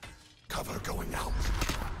 Cover going out.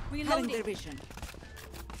 Reloading their vision.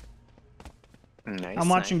 Nice, I'm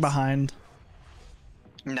watching nice. behind.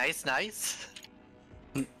 Nice, nice.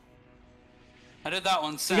 I did that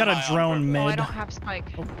one. You got a drone Oh, I mid. don't have spike.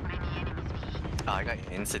 Oh, I got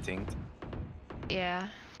instinct. Yeah.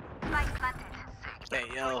 Hey,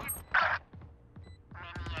 yo.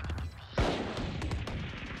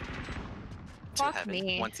 Two Fuck heaven,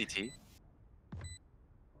 me. one CT.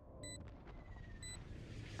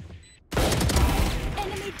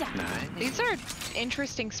 Enemy down. Nice. These are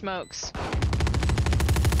interesting smokes.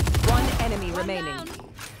 One enemy One remaining. down.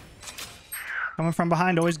 Coming from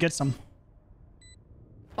behind always gets them.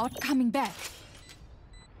 Bot coming back.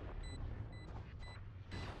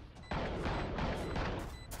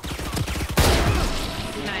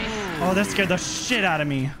 Nice. Oh, that scared the shit out of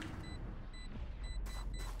me.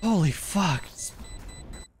 Holy fuck.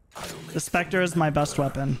 The Spectre is my best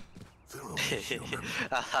weapon.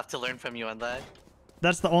 I'll have to learn from you on that.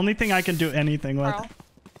 That's the only thing I can do anything with. Carl.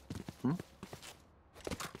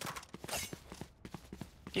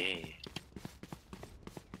 Yeah.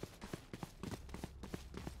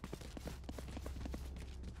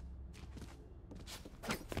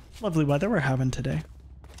 Lovely weather we're having today.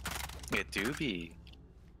 It do be.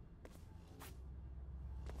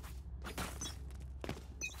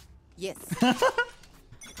 Yes.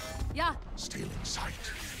 Yeah. Stealing sight.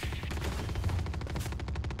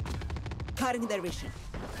 Cutting their vision.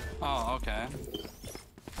 Oh, okay.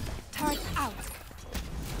 Turret out.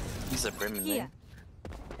 He's a brim in Here.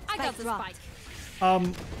 I got the Spike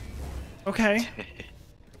spike. Okay.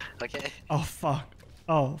 Okay. Oh, fuck.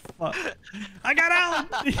 Oh, fuck. I got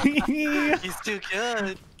out! He's too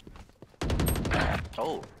good.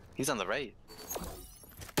 Oh, he's on the right.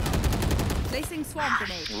 Placing swarm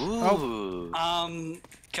grenade. Ooh.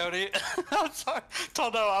 Cody, I'm sorry.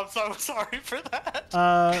 Tondo, I'm so sorry for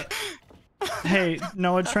that. Hey,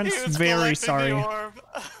 Noah, Trent's He was very collecting the sorry. orb.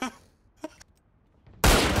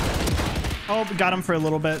 Oh, got him for a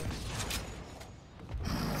little bit.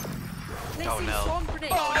 Placing no. swarm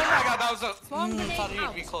grenade. Oh my god, that was a. Swarm grenade Thought he'd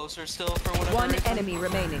out. be closer still for whatever One reason. enemy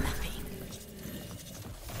remaining.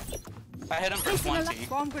 I hit him for Placing a 20.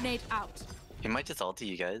 swarm grenade out. He might just ulti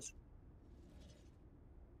you guys.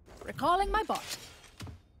 Recalling my bot.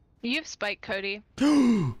 You have spike, Cody.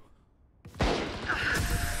 Ooh.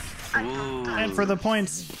 Plan for the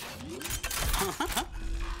points.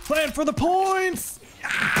 Plan for the points!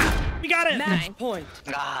 Ah, we got it! Match point.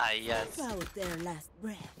 Ah, yes. Out their last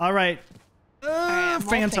breath. All right. Alright, I'm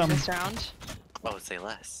Phantom. ulting this round. Oh, say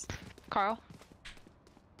less. Carl.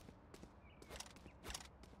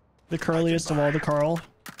 The curliest of all the Carl.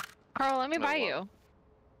 Carl, let me Oh, buy wow. you.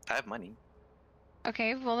 I have money.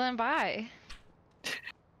 Okay, well then buy.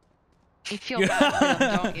 You feel bad for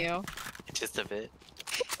them, don't you? Just a bit.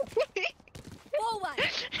 Forward.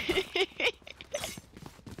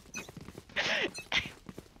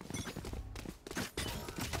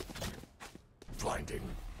 Blinding.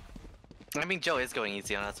 I mean, Joe is going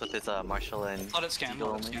easy on us with his Marshall and Let it scan,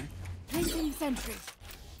 Eagle let it only. scan. Placing sentry.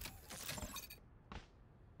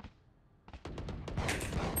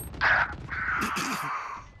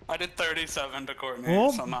 I did 37 to Courtney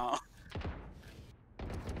Oh. somehow.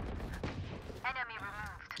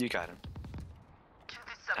 You got him.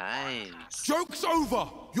 Nice. Joke's over!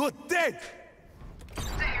 You're dead!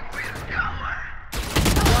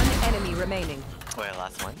 One enemy remaining. Wait,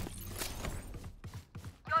 last one.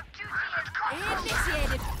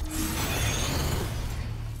 Initiated.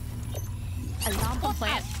 Alarm bot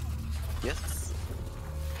Plant. Yes.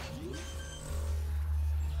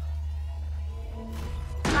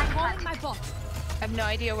 have no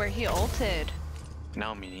idea where he ulted.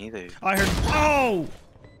 No, me neither. I heard. Oh!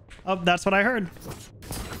 Oh, that's what I heard.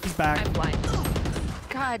 He's back. I'm blind.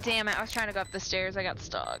 God damn it! I was trying to go up the stairs. I got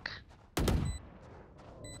stuck.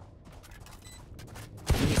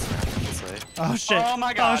 This way. Oh shit. Oh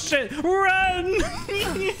my god. Oh shit. Run!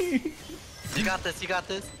 You got this. You got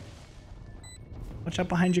this. Watch out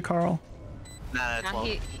behind you, Carl. Nah, it's Nah,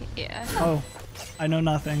 well. yeah. Oh, I know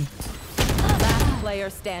nothing. Last player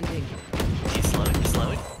standing. He's slowing. He's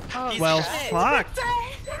slowing. Oh, He's Well, shit. fuck.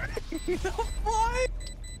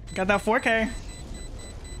 Got that 4K.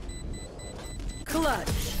 Clutch.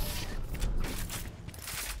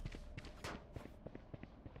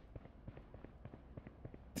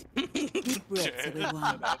 Deep breaths,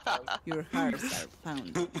 everyone. Your hearts are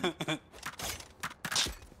pounding.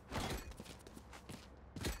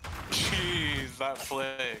 Jeez, that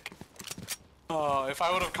flick. Oh, if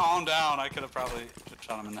I would have calmed down, I could have probably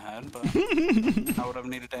shot him in the head, but I would have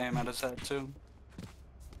needed to aim at his head too.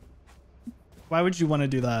 Why would you want to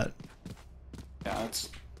do that? Yeah, it's.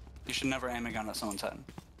 You should never aim a gun at someone's head.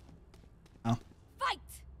 Oh, Fight.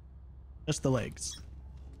 just the legs.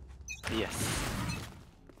 Yes.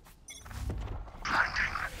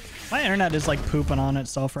 My internet is like pooping on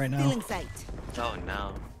itself right now. Feeling sight. Oh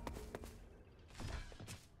no.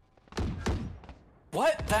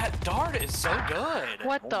 What? That dart is so good.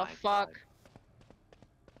 What Oh the my fuck?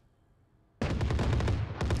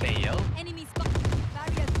 Hey yo. Enemy spot.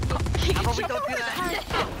 How about we don't do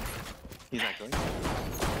that? He's not going.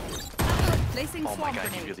 Placing Oh my swarm god, he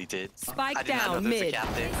grenade. really did. Spike I did not know down, there's a mid.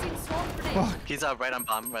 cap there. Placing swarm grenade. Fuck. He's right on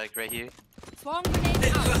bomb, like right here. Swarm grenade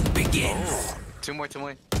out. Oh. Two more.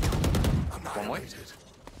 One more.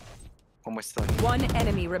 One more still. One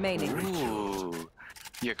enemy remaining. Ooh.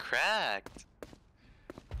 You're cracked.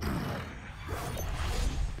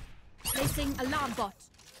 Placing alarm bot.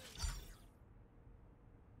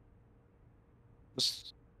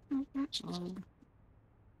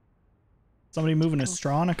 Somebody moving a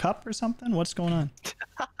straw in a cup or something? What's going on?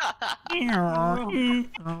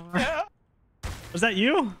 Was that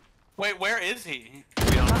you? Wait, where is he?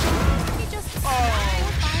 We don't.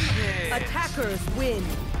 Attackers win.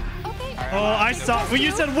 Okay. Oh, I saw. Well,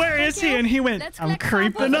 you said, "Where is he?" And he went, Let's "I'm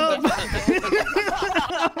collect creeping up."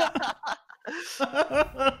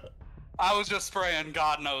 I was just spraying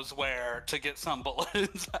God knows where to get some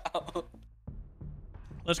bullets out.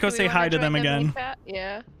 Let's go Do we say wanna hi to join them like again. that?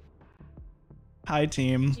 Yeah. Hi,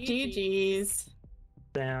 team. GG's.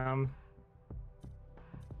 Damn.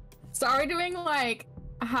 So are we doing like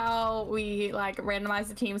how we like randomize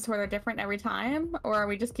the teams to where they're different every time, or are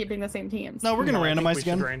we just keeping the same teams? No, we're gonna No, I think randomize we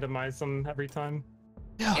again. should randomize them every time.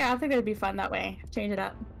 Yeah, I think that'd be fun that way. Change it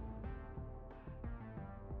up.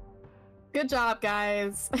 Good job,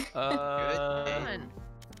 guys. That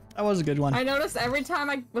was a good one. I noticed every time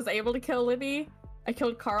I was able to kill Libby, I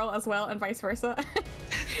killed Carl as well, and vice versa.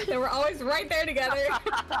 They were always right there together.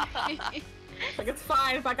 Like, it's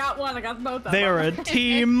fine. If I got one, I got both of them. They are a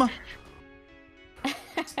team.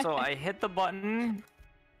 So I hit the button,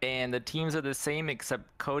 and the teams are the same except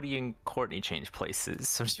Cody and Courtney changed places.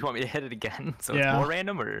 So do you want me to hit it again? So Yeah. it's more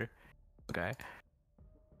random, or okay?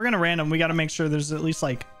 We're gonna random. We got to make sure there's at least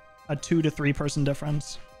like a 2 to 3 person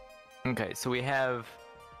difference. Okay, so we have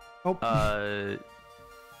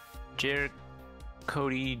Jared,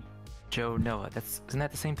 Cody, Joe, Noah. Isn't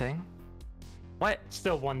that the same thing? What?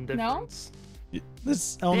 Still one difference.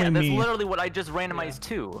 This only Yeah, that's me. literally what I just randomized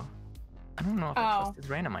to. I don't know if Oh. it's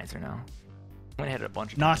listed randomizer now. I'm gonna hit it a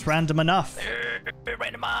bunch of Not times. random enough.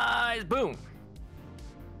 Randomize! Boom!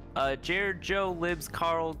 Jared, Joe, Libs,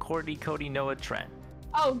 Carl, Courtney, Cody, Noah, Trent.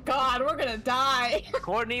 Oh God, we're gonna die.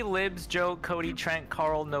 Courtney, Libs, Joe, Cody, Trent,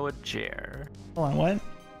 Carl, Noah, Jer. Hold on, what?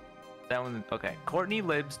 That one, okay. Courtney,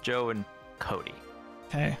 Libs, Joe, and Cody.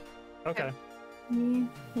 Okay. Okay. Me,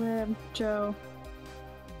 Lib, Joe.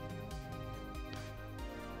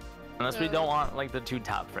 Unless we don't want like the 2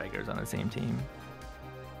 top fraggers on the same team.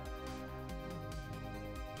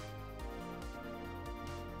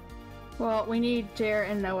 Well, we need Jer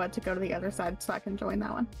and Noah to go to the other side so I can join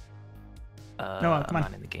that one. Noah, come I'm on.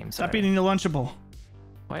 not in the game. Stop Sorry. eating the Lunchable.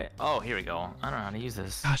 Wait. Oh, here we go. I don't know how to use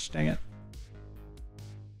this. Gosh, dang it.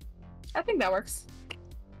 I think that works.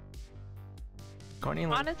 Courtney,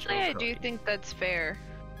 Libs, Honestly, Joe, I do Cody. think that's fair.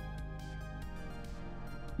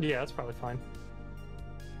 Yeah, that's probably fine.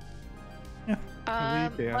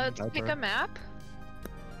 Can we ban Let's pick Viper? a map.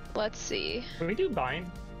 Let's see. Can we do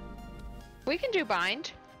bind? We can do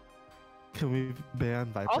bind. Can we ban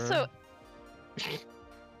Viper? Also,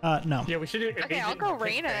 No. Yeah, we should do. Okay, I'll go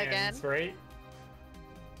Reyna bans, again. Right?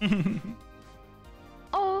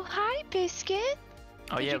 oh hi, Biscuit.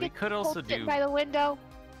 Oh Did yeah, you we get could also cold sitting do. by the window.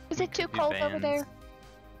 Is we it too could do cold over bans. there?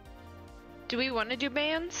 Do we want to do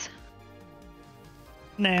bans?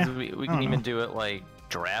 Nah. 'Cause we I can don't even know. do it like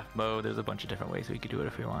draft mode. There's a bunch of different ways we could do it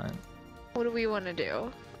if we want. What do we want to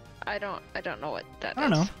do? I don't know what that is. I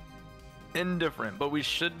don't know. Indifferent, but we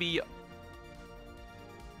should be.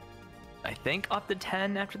 I think up to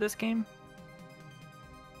 10 after this game.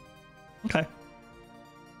 Okay.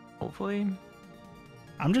 Hopefully.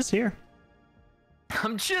 I'm just here.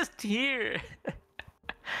 I'm just here.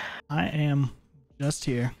 I am just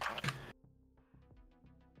here.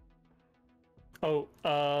 Oh,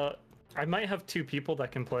 I might have 2 people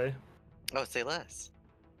that can play. Oh, say less.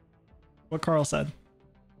 What Carl said.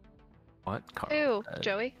 What? Ooh,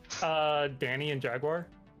 Joey. Danny and Jaguar.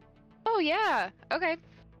 Oh yeah. Okay.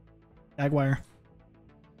 Jaguar.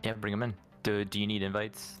 Yeah, bring them in. Do you need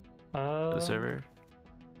invites to the server?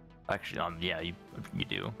 Actually, yeah, you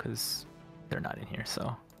do, because they're not in here,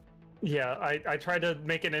 so. Yeah, I tried to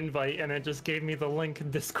make an invite and it just gave me the link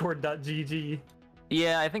discord.gg.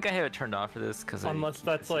 Yeah, I think I have it turned off for this, because Unless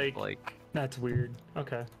that's like that's weird.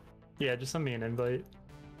 Okay. Yeah, just send me an invite.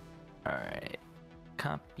 Alright.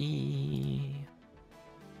 Copy.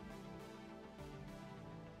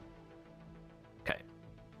 Okay.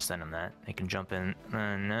 Send them that. They can jump in.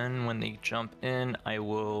 And then when they jump in, I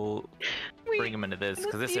will bring them into this,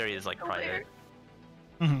 because this area is like private.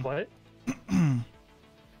 What?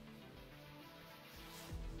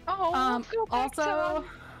 Oh, let's go back to Also,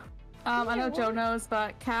 I know Joe knows,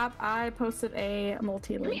 but Cap, I posted a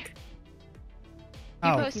multi-link.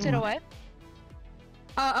 You posted a what?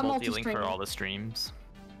 A Multi-link multi-stream. for all the streams,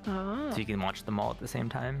 Oh. so you can watch them all at the same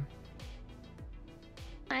time.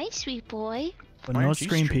 Hi, sweet boy. But Why no aren't you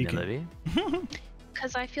screen streaming, peeking. Libby?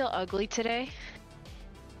 Cause I feel ugly today.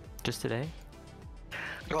 Just today?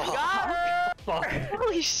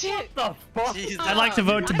 Holy shit! The fuck? I'd like to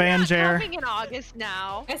vote to ban Jer. Coming in August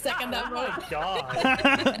now. I second that vote.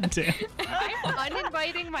 God. Damn. I'm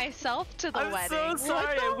uninviting myself to the I'm wedding. so What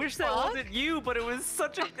sorry. the I wish that fuck? wasn't you, but it was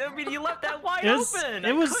such a. I mean, you left that wide It was, open.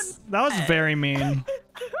 it was that was very mean.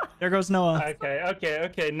 There goes Noah.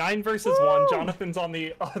 Okay. 9 versus 1. Jonathan's on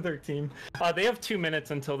the other team. They have 2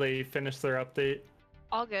 minutes until they finish their update.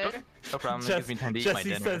 All good. No problem. It gives me time to eat my Jesse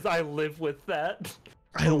dinner. says, "I live with that."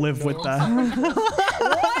 I live with that.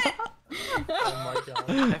 Oh my god.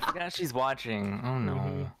 I forgot she's watching. Oh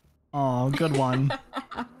no. Oh, good one.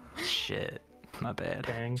 Shit. My bad.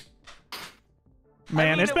 Dang. Man,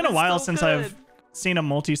 I mean, it's it been a was while so since good. I've seen a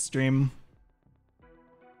multi-stream,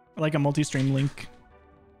 like a multi-stream link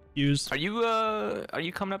used. Are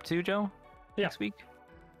you coming up too, Joe? Yeah. Next week?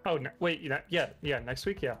 Oh no, wait. Yeah. Next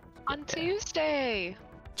week, yeah. On Tuesday.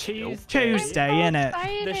 Tuesday. Tuesday, innit?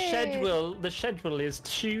 The schedule is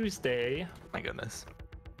Tuesday. My goodness.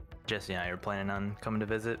 Jesse and I are planning on coming to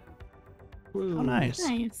visit. Oh, nice.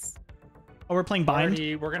 Nice. Oh, we're playing Bind?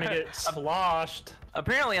 We're gonna get sloshed.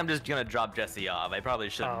 Apparently, I'm just gonna drop Jesse off. I probably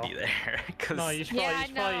shouldn't Oh. be there. Cause No, you should Yeah,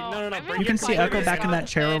 probably, no. no. I'm Bring You your can see computer. Echo back in that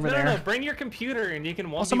chair over No, there. bring your computer and you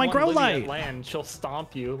can Also, my 1v1 grow Libby light. at land. She'll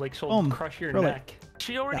stomp you, like she'll Boom. crush your Grow light. neck.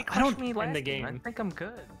 she already Yeah, I crushed don't- me last in the game. I game. think I'm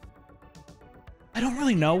good. I don't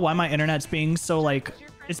really know why my internet's being so, like,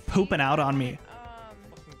 it's pooping out on me.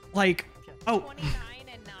 Like, oh, 29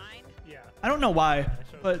 and 9. Yeah. I don't know why, I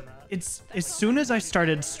showed but them that. it's as soon as I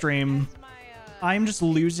started stream, I'm just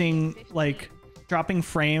losing, like, dropping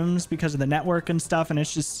frames because of the network and stuff, and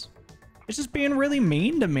it's just being really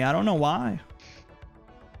mean to me. I don't know why.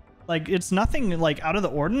 Like, it's nothing, like, out of the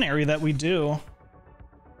ordinary that we do.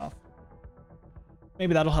 Oh.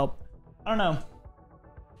 Maybe that'll help. I don't know.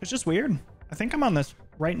 It's just weird. I think I'm on this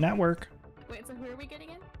right network. Wait, so who are we getting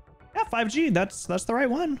in? Yeah, 5G. That's the right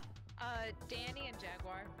one. Danny and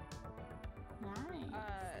Jaguar. Nice.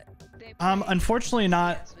 They Unfortunately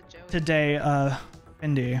not PS with Joey. today,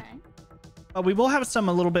 Indy. Okay. But we will have some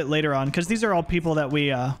a little bit later on, because these are all people that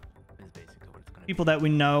we Is basically what it's gonna be.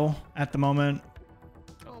 know at the moment.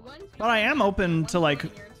 Well, one But I am open to, like,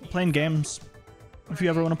 on your team. playing games. If you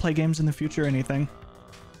ever want to play games in the future or anything.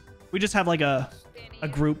 We just have, like, a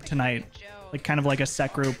group tonight. Like, kind of like a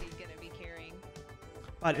set group.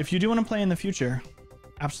 But if you do want to play in the future,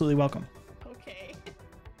 absolutely welcome. Okay.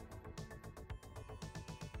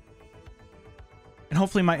 And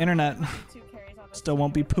hopefully my internet 2 carries on this still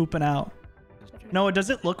won't be pooping out. Noah, does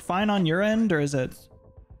it look fine on your end, or is it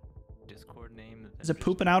Discord name.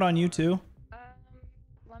 pooping out on you too?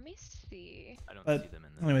 Let me see. I don't But see them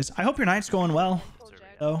in this. anyways, I hope your night's going well,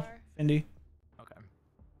 though, Indy. Okay.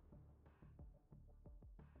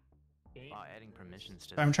 Wow, adding permissions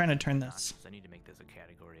to. Sorry, I'm this trying to is turn obnoxious. this I need to make this a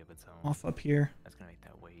category of its own. off up here. That's gonna make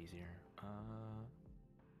that way easier.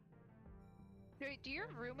 Wait, do your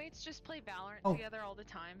roommates just play Valorant Oh. together all the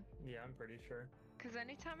time? Yeah, I'm pretty sure. Because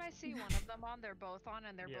anytime I see one of them on, they're both on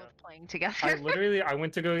and they're Yeah. both playing together. I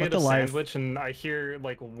went to go What get the a life? sandwich and I hear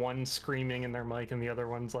like one screaming in their mic and the other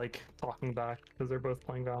one's like talking back because they're both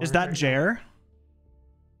playing Valorant. Is that right now. Jer?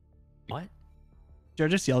 What? Jer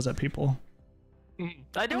just yells at people.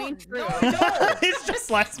 I don't. mean, true. It's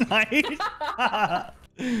just last night.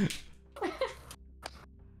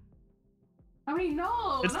 I mean,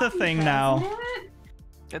 no. It's not the you thing guys, now. damn it.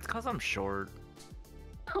 It's cause I'm short.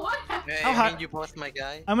 What? Hey, How I high- mean, you both my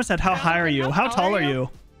guy. I almost said, how high are you? How tall are you?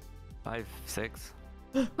 5'6".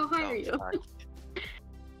 How high are you?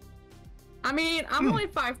 I mean, I'm only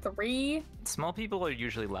 5'3". Small people are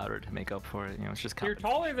usually louder to make up for it. You know, it's just You're competition.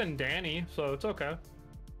 taller than Danny, so it's okay.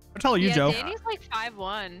 How tall are you, yeah, Joe? Danny's like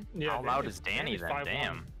 5'1". Yeah, How loud is Danny Danny's then? 5'1".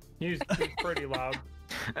 Damn. He's pretty loud.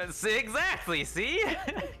 See, exactly. See,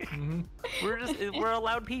 we're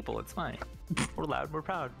loud people. It's fine. We're loud. We're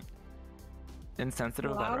proud.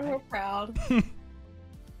 Insensitive about Loud, it. we're proud.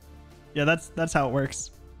 Yeah, that's how it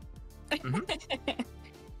works.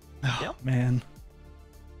 Oh, Yep. man.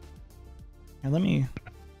 Here, let me.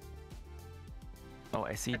 Oh,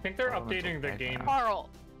 I see. I think they're elemental updating the tag game. now. Carl.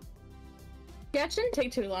 Yeah, it shouldn't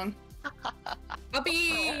take too long. I'll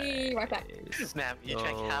be right back. Snap, you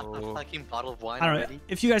drank half a So- fucking bottle of wine I don't know. already?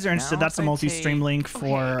 If you guys are interested, Now that's a if I multi-stream take- link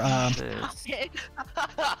for This.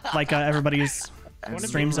 like everybody's Wanna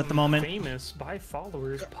streams be at the moment. Famous by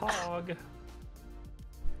followers, Pog.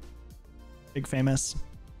 Big famous.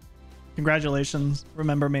 Congratulations.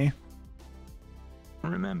 Remember me.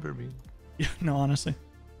 Remember me. Yeah, no, honestly.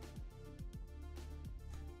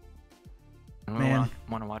 Man.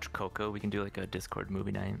 Want to watch Coco? We can do like a Discord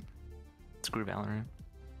movie night. Screw Valorant.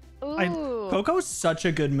 Ooh. Coco's such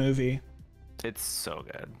a good movie. It's so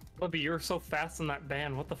good. Libby, you were so fast in that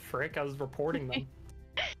ban. What the frick? I was reporting them.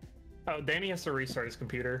 Oh, Danny has to restart his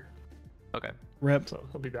computer, Okay. Rip. so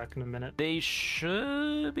he'll be back in a minute. They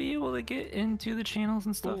should be able to get into the channels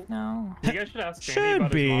and stuff now. You guys should ask Danny Should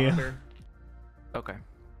about be. his monitor. Okay.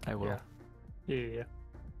 I will. Yeah.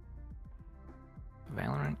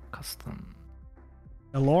 Valorant custom.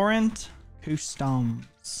 Laurent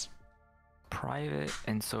Customs. Private,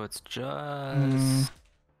 and so it's just Mm.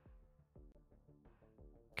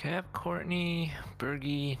 Kev, Courtney,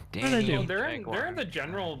 Bergie, do they Danny. do? Well, they're Jaguar, in the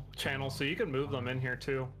general channel, so you can move them in here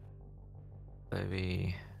too.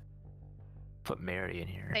 Maybe put Mary in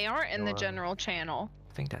here. They aren't in the Or- general channel.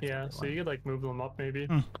 I think that's Yeah, what they so you could like move them up maybe.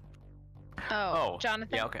 Hmm. Oh,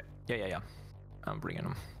 Jonathan. Yeah, okay. Yeah. I'm bringing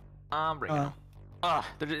them. I'm bringing Uh, them. Ugh,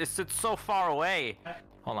 it's so far away.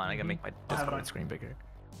 Hold on, I gotta make my I have it on. Discord screen bigger.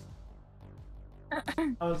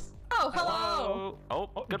 Oh, hello. Oh,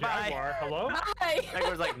 goodbye. Jaguar, hello? Hi.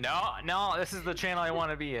 Jaguar's like, no, this is the channel I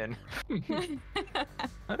want to be in.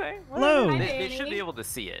 Okay. Hello. They, Hi, they should Danny. be able to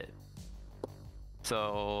see it.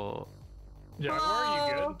 So, Jaguar,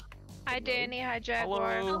 you good? Hi, Danny. Hi,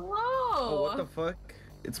 Jaguar. hello. Hello. Oh, what the fuck?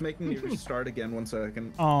 It's making me restart again. 1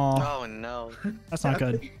 second. Aw, Oh no. that's not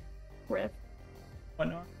good. Rip. What,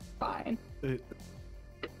 no? Fine.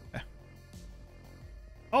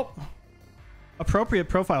 Oh, appropriate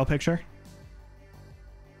profile picture.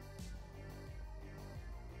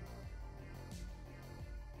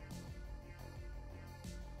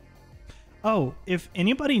 Oh, if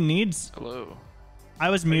anybody needs, Hello. I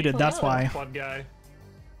was muted. That's Hello. why. Flood guy.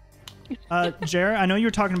 Jer, I know you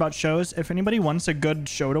were talking about shows. If anybody wants a good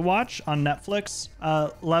show to watch on Netflix,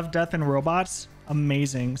 Love, Death, and Robots,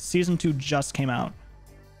 amazing. Season 2 just came out.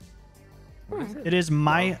 It is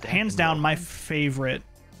my, Love, Death, hands and down, my Robots? favorite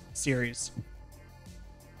series.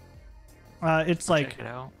 It's like Check it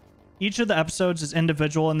out. each of the episodes is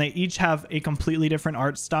individual and they each have a completely different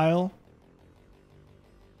art style.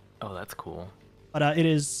 Oh, that's cool. But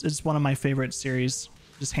it's one of my favorite series,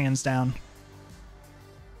 just hands down.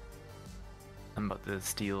 I'm about to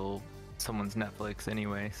steal someone's Netflix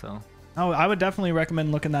anyway, so. Oh, I would definitely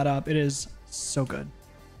recommend looking that up. It is so good.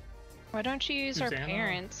 Why don't you use our Susanna?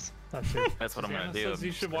 parents? That's it. That's what I'm Susanna gonna do. says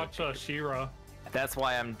you should watch She-Ra. That's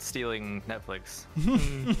why I'm stealing Netflix.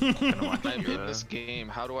 Mm. Watch I'm in She-Ra. this game.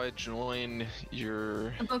 How do I join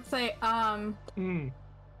your? Let's say, Mm.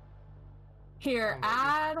 here,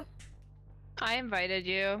 add. I invited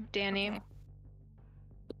you, Danny.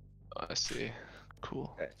 Oh, I see.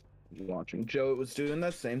 Cool. Watching Joe, it was doing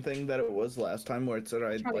that same thing that it was last time, where it said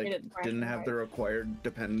I Trying to get like it right, didn't have the required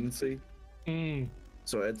dependency, Mm.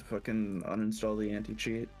 so I had to fucking uninstall the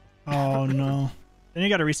anti-cheat. Oh no. Then you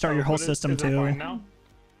got to restart your whole But system is it too. fine now?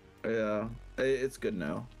 Yeah, it's good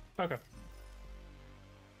now. Okay.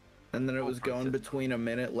 And then it was going between a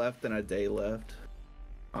minute left and a day left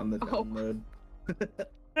on the Oh. download.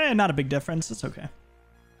 Not a big difference. It's okay.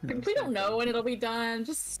 We don't know when it'll be done.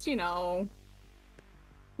 Just, you know,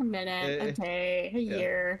 a minute, a day, a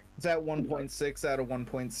year. It's at 1.6 out of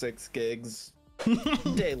 1.6 gigs.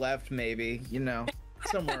 Day left, maybe. You know,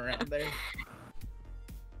 somewhere around there.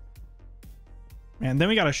 And then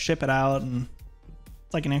we gotta ship it out, and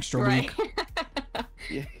it's like an extra week.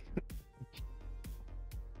 Yeah.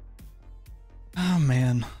 Oh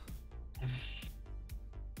man.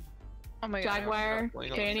 Oh my Jaguar, God.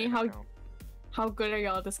 Danny, how good are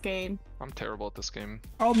y'all at this game? I'm terrible at this game.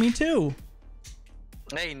 Oh, me too.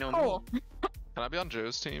 Hey, no Cool. me. Can I be on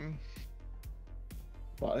Joe's team?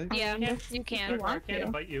 What? Yeah, you can. I can't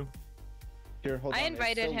invite you. Here, hold on. I it's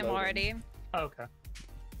invited still him loading. already. Oh, okay.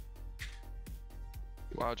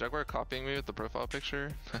 Wow, Jaguar copying me with the profile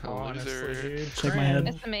picture. Honestly, Loser. dude. Shake my head.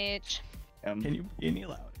 SMH. Can you be any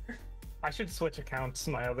louder? I should switch accounts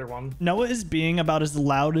to my other one. Noah is being about as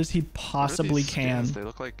loud as he What are possibly these can. skins? They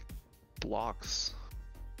look like blocks.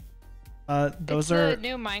 Those it's are. the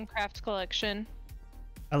new Minecraft collection.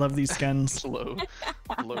 I love these skins. low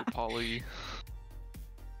poly.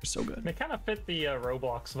 They're so good. They kind of fit the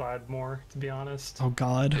Roblox vibe more, to be honest. Oh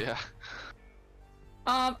God. Yeah.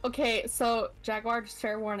 Okay, so Jaguar, just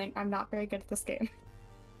fair warning, I'm not very good at this game.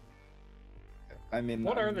 I mean,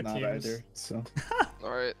 What are I'm the not teams? either, so.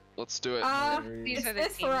 Alright, let's do it. These It's are the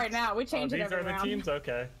this for teams. right now. We change it These every are the round. teams?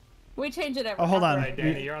 Okay. We change it every Oh, hold round. on. Alright,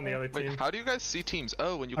 Danny, you're on the other Wait, team. how do you guys see teams?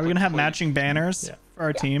 Oh, when you Are we gonna have play- matching banners Yeah. for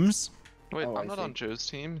our teams? Wait, Oh, I'm I not see. on Joe's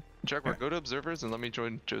team. Jaguar, go to observers and let me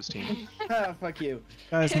join Joe's team. Ah, fuck you.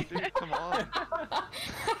 Guys, Dude, come on.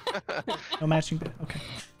 no matching. Okay.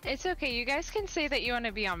 It's okay. You guys can say that you want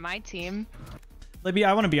to be on my team. Libby,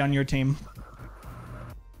 I want to be on your team.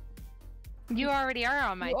 You already are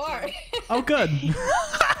on my You are. team. Oh, good.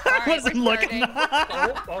 I wasn't we're looking.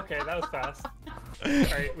 Oh, okay, that was fast.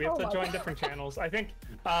 Alright, we have to join different channels. I think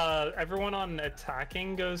everyone on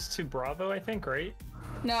attacking goes to Bravo, I think, right?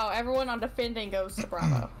 No, everyone on defending goes to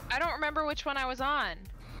Bravo. I don't remember which one I was on.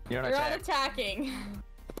 You're on You're on attack. attacking.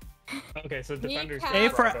 Okay, so defenders. Cat- A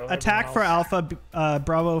go for Bravo, attack everyone for else- alpha,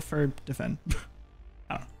 Bravo for defend.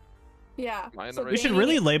 Yeah. Am I in So the We should Danny-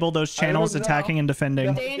 really label those channels don't know. attacking and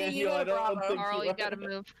defending. Danny, you I and don't Bravo. think Carl, so. you gotta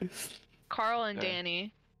move. Carl and Okay.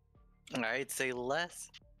 Danny. I'd say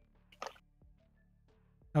less.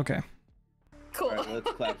 Okay. Cool. Alright,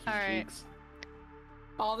 let's clap some Alright. cheeks.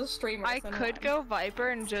 All the streamers. I in could one. go Viper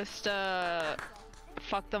and just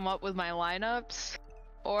fuck them up with my lineups.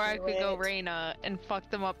 Or I could go Do it. Reyna and fuck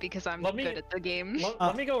them up because I'm Let me- good at the game.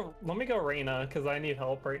 Let me go Reyna, because I need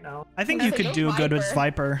help right now. I think I you said could go do good with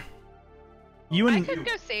Viper. Viper. You I and could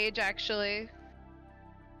go Sage actually.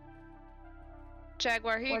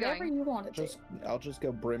 Jaguar, who you Whatever going? you want to do. I'll just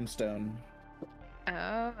go Brimstone.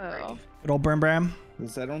 Oh. good old Brim Bram.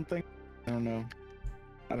 'Cause I don't know.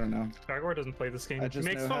 I don't know. Jaguar doesn't play this game. I He just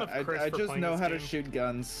makes know fun how, of Chris I for just playing know this how to game. shoot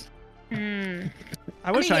guns. Hmm.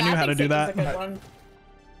 I wish I knew how to do that. I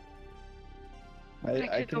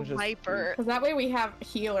I could go can just. Viper. Because that way we have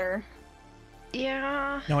healer.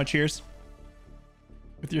 Yeah. No, cheers.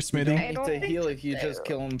 With your You smoothie. don't I need don't to think heal if you so. just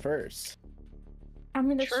kill him first. I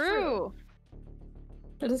mean, it's true. True.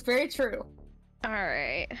 It is very true.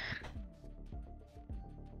 Alright.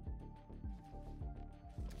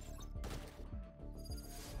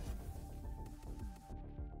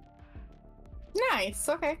 Nice.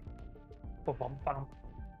 Okay. Ba-bum-bum.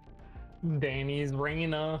 Danny's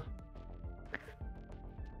Reyna.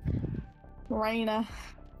 Reyna.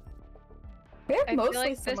 They're I feel mostly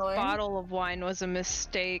like similar. this bottle of wine was a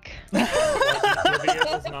mistake. Olivia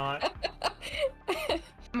was not.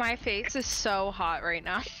 My face is so hot right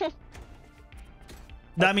now.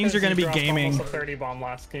 That means you're gonna be Dropped gaming. almost a 30 bomb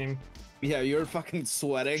last game. Yeah, you're fucking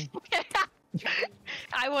sweating.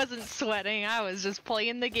 I wasn't sweating, I was just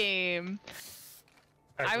playing the game.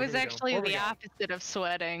 Alright, I where was do we go? actually Where we the go? opposite of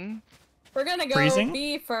sweating. We're gonna go Freezing?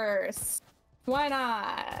 B first. Why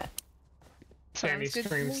not? Danny's Sounds good to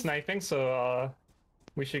stream me. sniping, so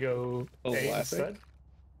we should go Oh, A classic.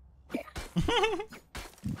 instead.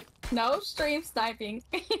 No stream sniping.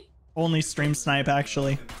 Only stream snipe,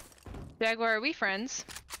 actually. Jaguar, are we friends?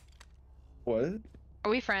 What?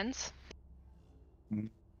 Are we friends?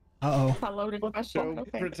 Uh-oh. A loaded question. Joe,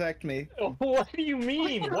 Okay. protect me. Oh, what do you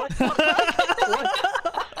mean? What?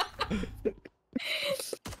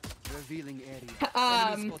 Revealing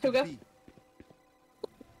area. Who go?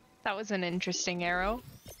 That was an interesting arrow.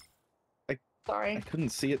 Sorry. I couldn't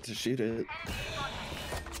see it to shoot it.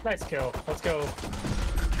 Nice kill. Let's go.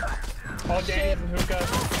 All Danny and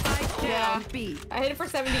Hookah. Yeah. I hit it for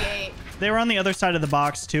 78. They were on the other side of the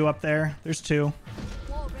box, too, up there. There's two.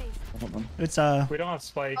 Hold on. It's, We don't have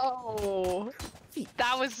spike. Oh.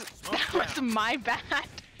 That was my bad.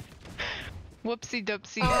 Whoopsie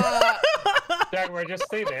doopsie. Jaguar, just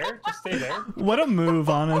stay there. Just stay there. What a move,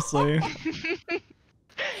 honestly.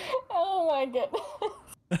 Oh my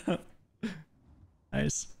goodness.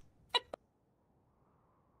 Nice.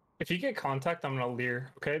 If you get contact, I'm gonna leer.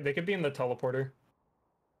 Okay, they could be in the teleporter.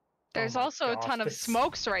 There's also a ton of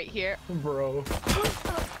smokes right here. Bro.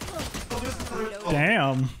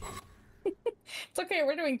 Damn. It's okay,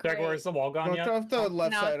 we're doing great. Jaguar, is the wall gone yet? Smoked off the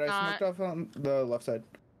left No, side. it's I smoked off on the left side.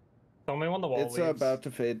 Tell me when the wall It's leaves. about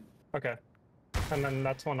to fade. Okay. And then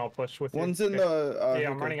that's when I'll push with you. One's in Okay. the. Yeah,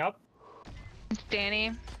 I'm running up.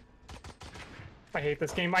 Danny. I hate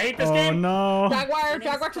this game. I hate this Oh game. no.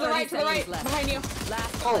 Jaguar to the right, behind you.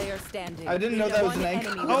 Last player standing. I didn't know that was an One anchor.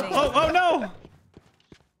 enemy Oh, remaining. oh, oh no.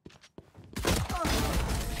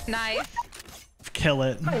 Nice. Kill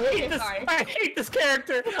it. I hate this. Sorry. I hate this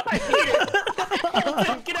character. I hate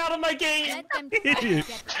it. Get out of my game.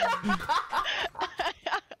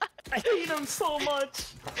 I hate him so much.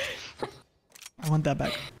 I want that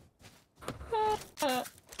back.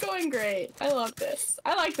 Going great. I love this.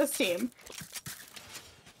 I like this team.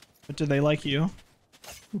 But do they like you?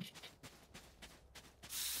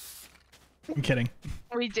 I'm kidding.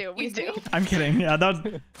 We do. I'm kidding. Yeah,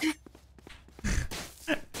 that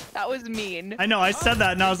That was mean. I know. I said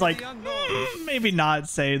that and I was like, maybe not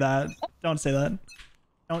say that. Don't say that.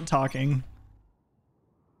 Don't talking.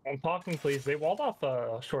 I'm talking, please. They walled off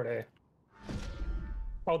short A.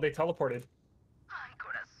 Oh, they teleported.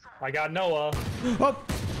 I got Noah. Oh,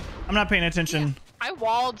 I'm not paying attention. I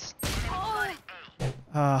walled.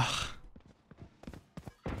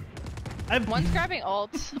 One's grabbing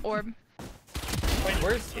ult or. Wait,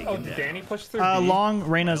 where's? Oh, did Danny push through? B? Long.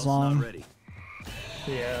 Reyna's long.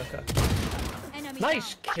 Yeah. Okay.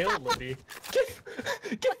 Nice kill, Libby.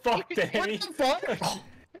 Get fucked, Danny. What the fuck?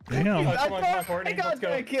 Damn. Oh, come on, come on, Courtney. I got Let's go.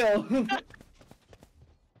 that kill.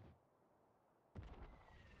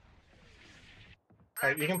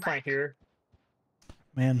 Alright, you can plant here.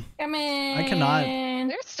 Man, Come in. I cannot.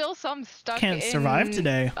 There's still some stuck. Can't survive in,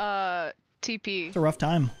 today. TP. It's a rough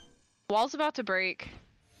time. Wall's about to break.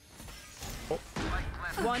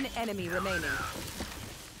 One enemy remaining.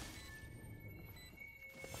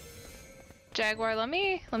 Jaguar, let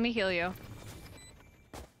me heal you.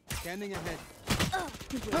 Standing ahead.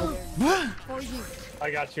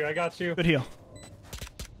 I got you. I got you. Good heal.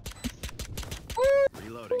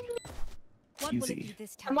 Reloading. Easy.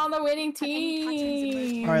 I'm on the winning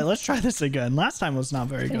team. All right, let's try this again. Last time was not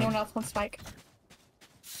very good. Anyone else want spike?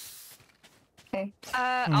 Okay.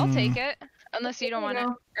 I'll take it unless you don't want it,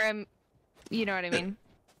 No. or you know what I mean.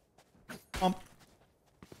 I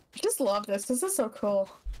just love this. This is so cool.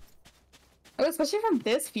 Oh, especially from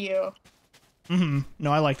this view.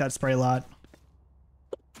 No, I like that spray a lot.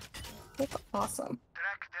 That's awesome.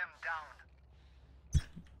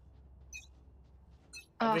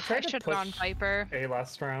 Oh, They I tried to should have gone push Viper. A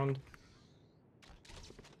last round.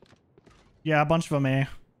 Yeah, a bunch of them, eh?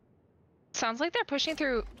 Sounds like they're pushing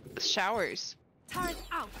through showers. Turret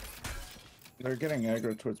out. They're getting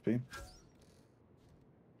aggro towards B.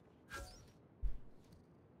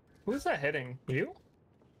 Who's that hitting? You?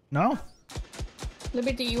 No.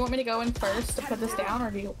 Libby, do you want me to go in first to put this down,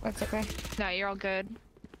 or do you? That's okay. No, you're all good.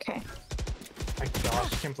 Okay. My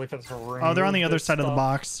gosh, I can't believe that's a ring. Oh, they're on the other side of the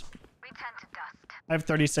box. I have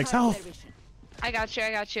 36 health. I got you.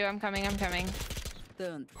 I got you. I'm coming. I'm coming.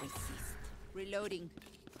 Don't resist. Reloading.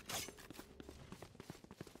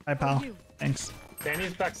 Hi, pal. Thanks.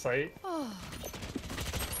 Danny's back sight. Oh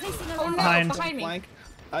no, Behind. behind me. Flank.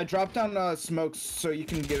 I dropped down smokes so you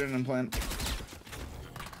can get an implant.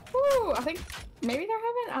 Ooh, I think maybe they're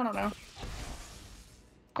having. I don't know.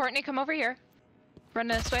 Courtney, come over here. Run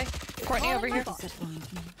this way. Courtney, over here.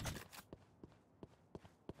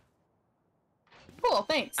 Cool,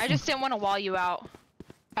 thanks. I just didn't want to wall you out.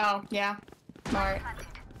 Oh yeah. All right.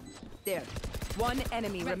 There. One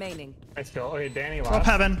enemy remaining. Nice kill. Okay, Danny Oh, last.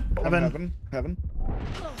 heaven. Heaven. Heaven.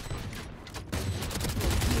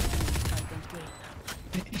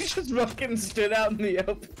 He just fucking stood out in the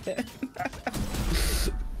open.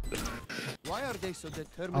 Why are they so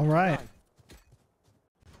determined? All right. to die?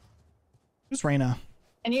 Who's Reyna?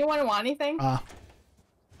 Anyone want anything?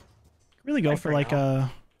 Really go for like some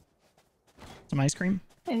ice cream?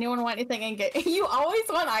 Anyone want anything and get? You always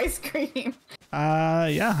want ice cream.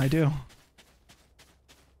 Yeah, I do.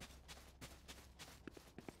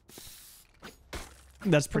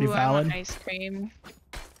 That's pretty Ooh, I valid. want ice cream.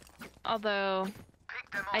 Although,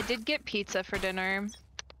 I did get pizza for dinner.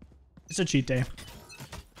 It's a cheat day.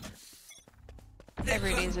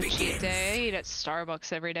 Every day's a cheat day. I eat at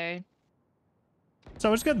Starbucks every day.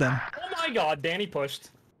 So it's good then. Oh my god, Danny pushed.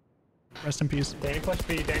 Rest in peace. Danny pushed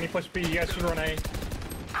B, Danny pushed B, you guys should run A.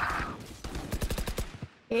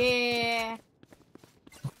 Yeah.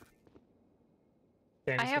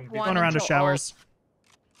 Danny's I have gonna be- one Going around to until showers.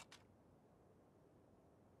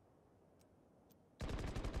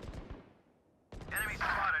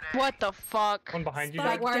 What the fuck? One behind you.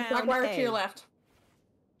 Black Dad. wire, black wire to your left.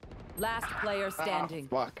 Last player standing.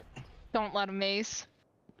 Fuck. Don't let him ace.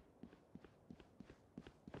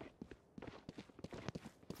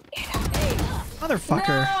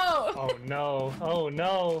 Motherfucker. No! Oh no, oh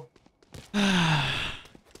no.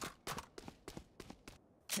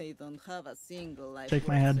 They don't have a single life Shake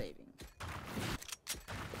my worth head. saving.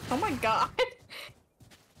 Oh my god.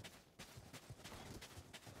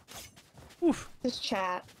 Oof. This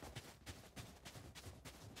chat.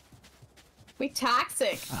 We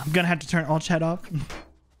toxic. I'm gonna have to turn all chat off.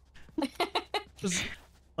 Just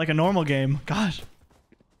like a normal game. Gosh.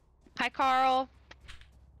 Hi, Carl.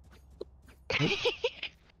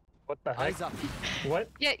 What the heck? What?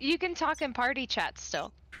 Yeah, you can talk in party chat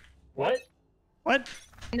still. What? What?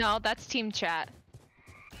 No, that's team chat.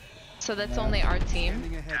 So that's only our team.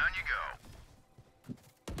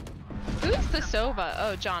 Who's the Sova?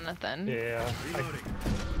 Oh, Jonathan. Yeah.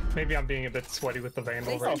 Maybe I'm being a bit sweaty with the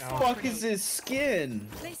Vandal right now. What the fuck is his skin?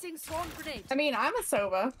 Placing swarm grenade. I mean, I'm a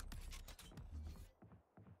Sova.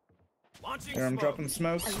 Here, I'm dropping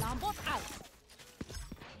smokes. Alarm bot out.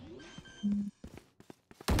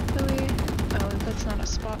 Really? Oh, that's not a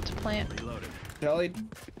spot to plant. Telly?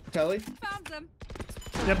 Telly? Found them.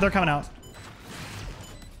 Yep, they're coming out.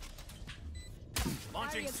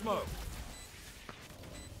 Launching smoke.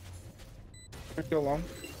 Go long.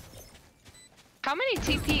 How many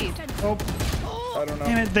TP? Oh, I don't know.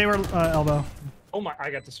 damn it. They were elbow. Oh my,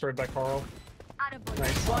 I got destroyed by Carl.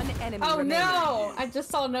 Nice. One enemy Oh remaining. no! I just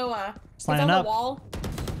saw Noah. He's Lining on up. the wall.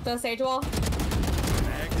 The sage wall.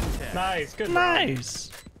 Nice, good round.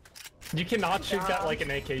 Nice. You cannot shoot that like an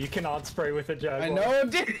AK. You cannot spray with a Jaguar. I know,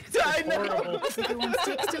 dude. I know. Horrible. Everyone's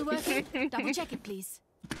stick still working. Double check it, please.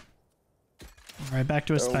 All right, back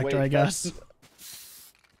to a Spectre, wait, I guess.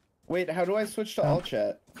 Wait, how do I switch to all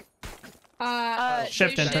chat?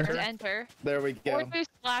 Shift do enter. Shift enter. There we Or go. do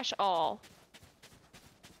 /all.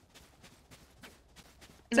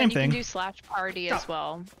 And Same then thing. You can do /party as Chop.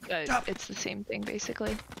 well. Chop. It's the same thing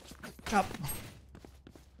basically. Drop.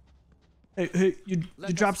 Hey, you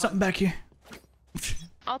dropped something back here.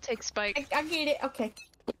 I'll take Spike. I get it. Okay.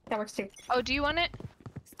 That works too. Oh, do you want it?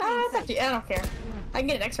 It's up to you. I don't care. I can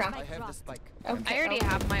get it next round. I have the spike. Okay. I already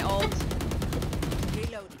have my ult.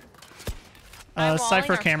 Reloading. I'm walling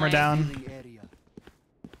Cypher our camera flank. down. Healing area.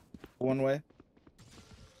 One way.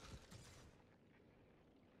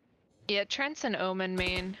 Yeah, Trent's an Omen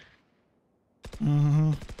main.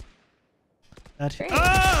 Mm-hmm.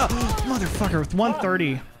 Ah! Motherfucker with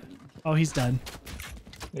 130. Oh, he's dead.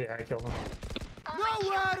 Yeah, I killed him.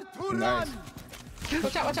 Nowhere to Nice. run.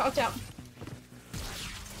 Watch out! Watch out! Watch out!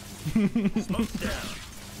 Smoke's down.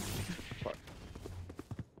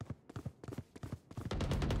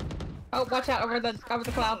 Oh, watch out over the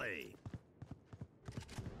cloud.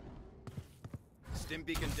 Stim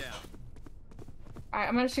beacon down. All right,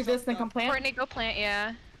 I'm gonna shoot this and then come plant. Courtney, go plant,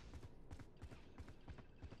 yeah.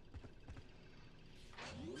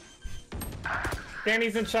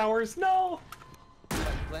 Danny's in showers. No.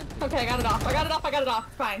 Okay, I got it off. I got it off. I got it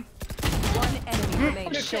off. Fine. One enemy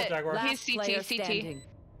remaining. Just kill Shit. Jaguar. Last He's CT, player CT. standing.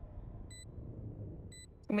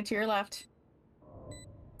 Coming to your left.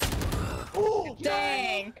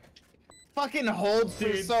 Dang. Fucking hold for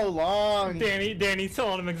Dude. so long. Danny's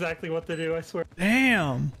telling him exactly what to do. I swear.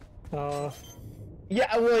 Damn.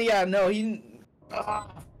 Yeah, well, yeah, no, he.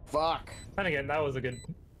 Fuck. And again, that was a good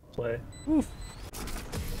play. Oof.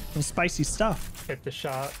 Some spicy stuff. Hit the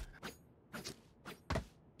shot.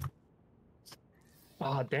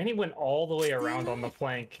 Danny went all the way around on the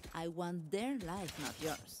flank. I want their life, not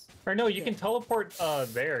yours. Or no, you can teleport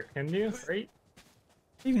there, can you? Right?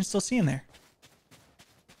 You can still see in there.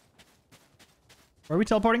 Where are we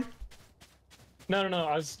teleporting? No.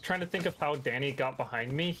 I was trying to think of how Danny got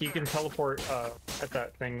behind me. He can teleport at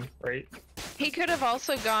that thing, right? He could have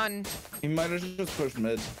also gone. He might have just pushed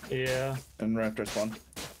mid. Yeah. And Raptor spawn.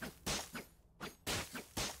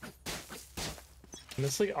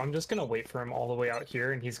 Honestly, I'm just gonna wait for him all the way out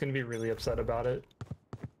here, and he's gonna be really upset about it.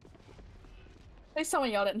 At least some of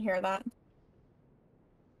y'all didn't hear that.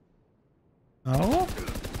 Oh?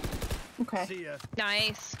 Okay. See ya.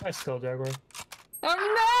 Nice. I still Jaguar.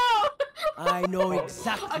 Oh no! I know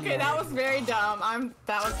exactly. Okay, that was very dumb.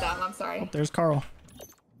 That was dumb. I'm sorry. There's Carl.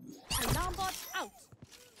 Alarm bot out.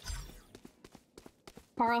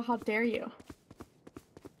 Carl, how dare you?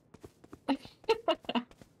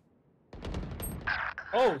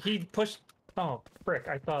 Oh, he pushed. Oh, frick!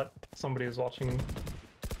 I thought somebody was watching. Enemy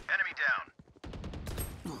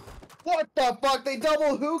down. What the fuck? They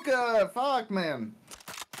double hookah! Fuck, man.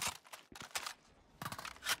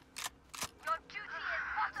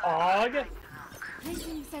 Og.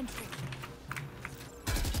 Placing sentry.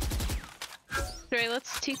 Joy,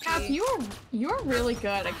 let's TP. Cap, you're really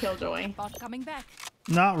good at Killjoy. Bot coming back.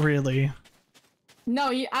 Not really.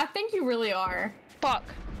 No, I think you really are. Fuck.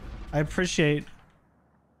 I appreciate.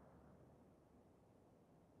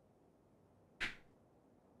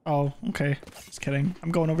 Oh, okay. Just kidding.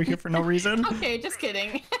 I'm going over here for no reason. Okay, just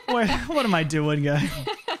kidding. What am I doing, guys?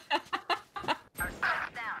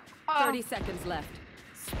 30 seconds left.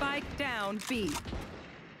 Spike down B.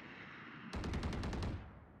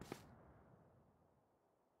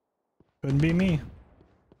 Couldn't be me.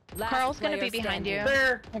 Carl's gonna be behind you.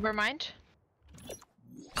 There. Never mind.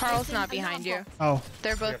 Carl's not behind you. Oh.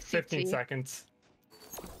 They're We have both 15 CT. seconds.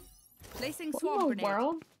 Placing What swarm in the grenade.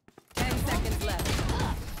 world? 10 seconds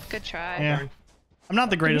left. Good try. Yeah. I'm not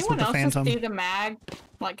the greatest with Anyone the else Phantom. just see the mag,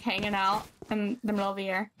 like, hanging out in the middle of the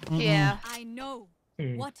air? Yeah. I know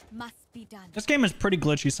Hmm. what must be done. This game is pretty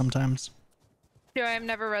glitchy sometimes. Joy, I'm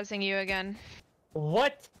never rezzing you again.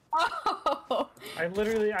 What? Oh,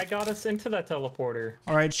 I got us into that teleporter.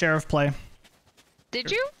 All right, Sheriff play.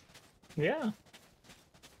 Did you? Yeah,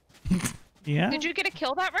 Yeah. Did you get a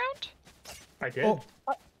kill that round? I did. Oh.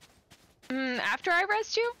 After I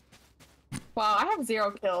rezzed you? wow, I have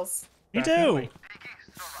 0 kills. Me Definitely. too.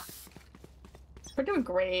 We're doing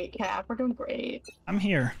great, Cap. We're doing great. I'm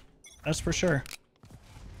here. That's for sure.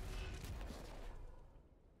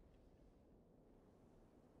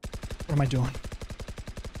 What am I doing?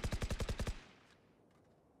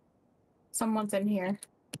 Someone's in here.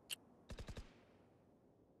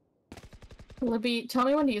 Libby, tell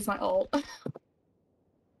me when to use my ult.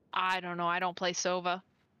 I don't know. I don't play Sova.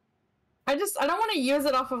 I don't want to use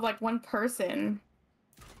it off of like one person.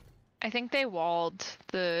 I think they walled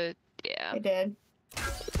the. Yeah. I did.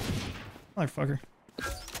 Motherfucker.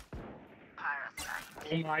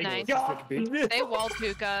 Oh my Nice. god. They walled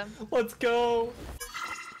Hookah. Let's go.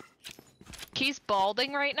 He's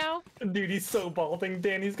balding right now. Dude, he's so balding.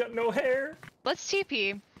 Danny's got no hair. Let's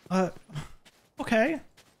TP. Okay.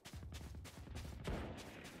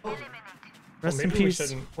 Well, Rest in maybe we peace.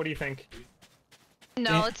 shouldn't. What do you think?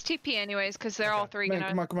 No, Yeah. let's TP anyways, because they're all three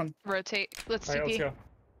gonna Come on. rotate. Let's All right, let's TP. go.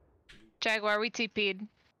 Jaguar, we TP'd.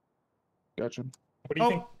 Gotcha. What do you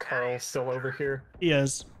think? Carl's still over here. He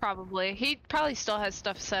is. Probably. He probably still has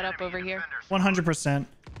stuff set up over here. 100%.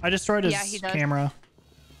 I destroyed his Yeah, he does. camera.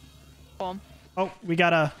 Cool. Oh, we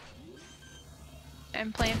got a.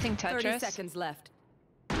 I'm planting 30 Tetris. seconds left.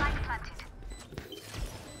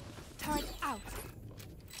 Turret out.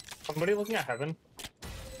 Somebody looking at heaven?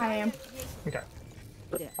 I am. Okay.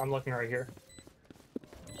 I'm looking right here.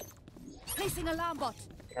 Placing alarm bot.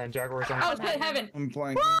 And Jaguar's on. Oh, shit, heaven. I'm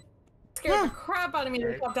flanking. Scared the crap out of me that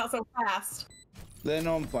Right. he popped out so fast. They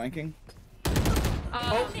know I'm flanking.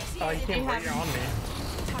 Oh, you came right on me.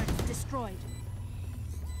 Turret destroyed.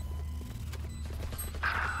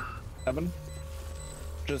 Heaven.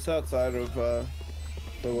 Just outside of the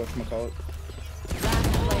whatchamacallit.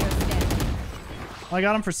 Last player standing. I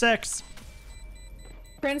got him for 6.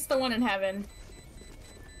 Prince the one in heaven.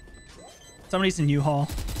 Somebody's in U-Haul.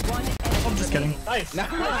 One I'm just kidding. Nice.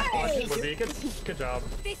 Nice. Libby, good job.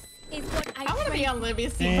 This is what I want to be on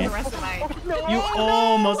Libby's team for the rest of the night. You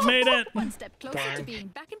almost made it. One step closer to Darn. being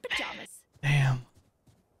back in pajamas. Damn.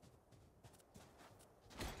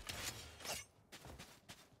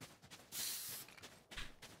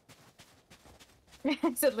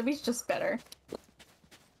 I said Libby's just better.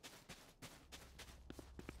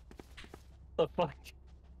 The fuck?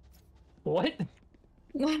 What?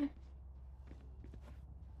 I'm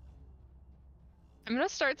gonna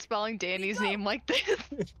start spelling Danny's name like this.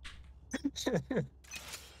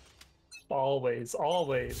 Always.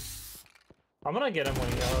 I'm gonna get him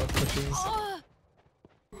when he pushes.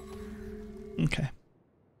 Okay.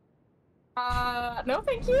 No,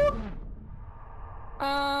 thank you.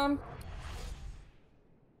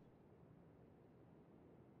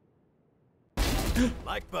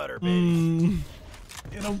 Like butter, baby.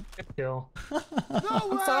 You know. Good kill.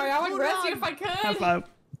 I'm sorry, I would rest you if I High could. five.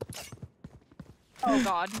 Oh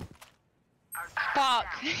god. Fuck.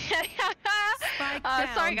 Spike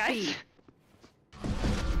Sorry down guys. B.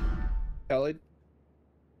 Kelly.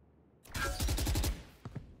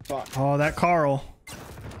 Fuck. Oh, that Carl.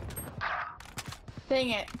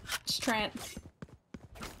 Dang it. It's Trent.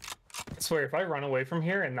 I swear, if I run away from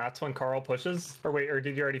here and that's when Carl pushes, or wait, or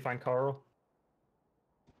did you already find Carl?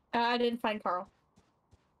 I didn't find Carl.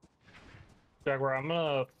 Jaguar, I'm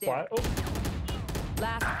gonna fly. Oh,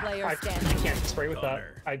 Last player I standing. can't spray with that.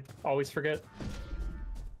 I always forget.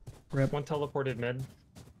 Rip. One teleported mid.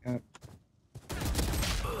 Good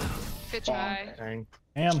try. Dang.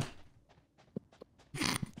 Damn.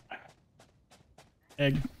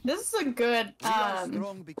 Egg. This is a good We are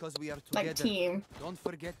strong because we are together. like team, Don't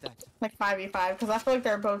forget that. like 5v5, because I feel like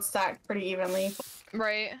they're both stacked pretty evenly.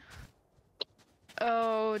 Right.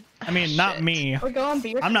 Oh. I mean, not shit. me. We're going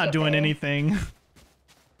B. I'm not doing okay. anything.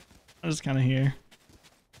 I'm just kind of here.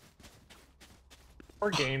 We're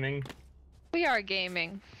gaming. We are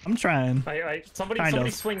gaming. I'm trying. Somebody Kind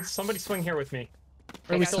of. swing here with me.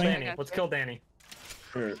 Where Let's we kill swing? Danny. Let's kill Danny.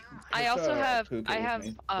 Sure. I Let's, also have. hookah I with have.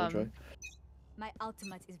 me. We'll try. My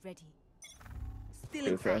ultimate is ready. Still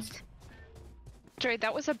Go in front. fast. Dre,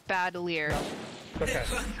 that was a bad leer. Okay.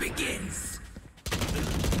 Begins.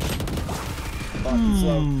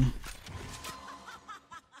 Slow.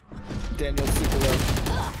 Daniel's super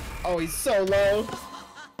low. Oh, he's so low.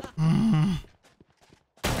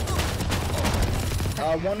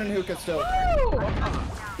 One in hookah still.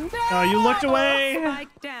 No! You looked away.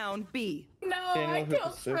 Spike down B. No, Daniel I hookah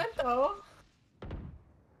killed still. Trent though.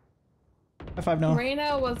 High five, no.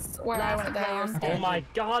 Reyna was where I Last went player down. standing. Oh my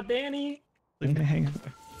god, Danny! Leave me hanging.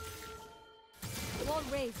 Wall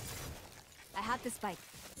raised. I had the spike.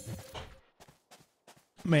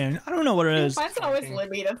 Man, I don't know what it is. Mine's always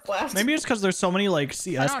Libby that's left. Maybe it's because there's so many like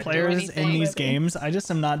CS don't do players in anything. these Libby. games. I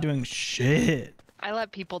just am not doing shit. I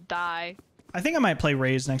let people die. I think I might play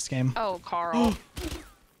Raze next game. Oh, Carl.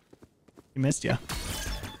 You missed ya.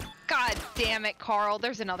 God damn it, Carl.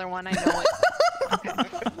 There's another one. I know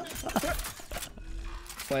it.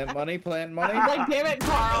 Plant money, plant money. I'm like, damn it,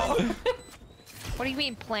 Carl. What do you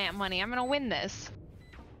mean plant money? I'm gonna win this.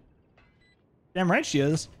 Damn right she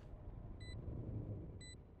is.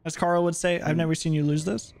 As Carl would say, I've never seen you lose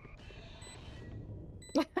this.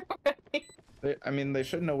 I mean, they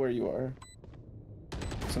should know where you are.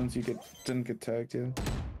 Since you didn't get tagged, yeah.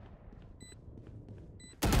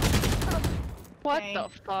 What Dang. the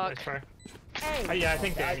fuck? Nice try. Yeah, I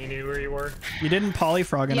think Danny knew where you were. You didn't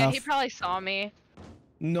polyfrog Yeah, enough. he probably saw me.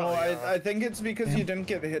 No, Oh, yeah. I think it's because you didn't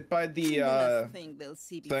get hit by the Thing they'll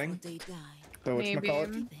see before thing. they die. The Maybe.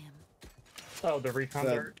 whatchamacallit? Oh, the recon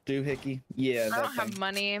The dart. doohickey. Yeah, I that don't have thing.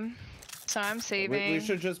 money, so I'm saving. We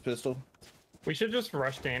should just pistol. We should just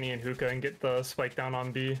rush Danny and Hookah and get the spike down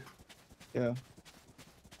on B. Yeah. Going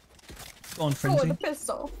Oh, with frenzy. a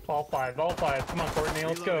pistol. All five. Come on, Courtney,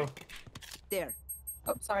 let's go. There.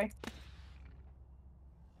 Oh, sorry.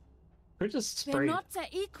 Who just They're sprayed? not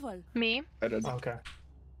equal. Me? I did. Okay.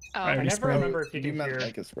 Oh, I I already never sprayed. remember if you You can meant hear.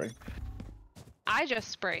 like a spray. I just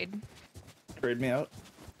sprayed. Sprayed me out.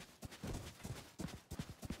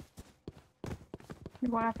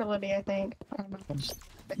 You're going after Libby, I think. I don't know.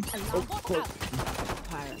 Oh, close.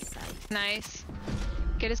 Parasite. Nice.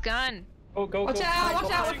 Get his gun. Oh, go, Watch go. out, go,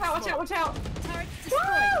 watch out, watch out, watch out, watch out. Turret Woo!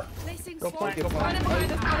 destroyed. Placing Go swarm. plant, go Behind plant. him,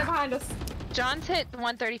 behind us, behind him, behind us. John's hit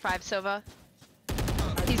 135, Sova.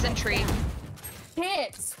 He's in tree.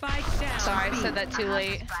 Hit. Spike down. Sorry, I said that too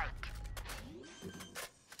late.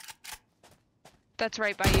 That's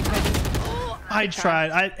right by you, Cody. I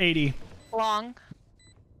tried. I 80. Long.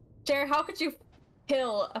 Jared, how could you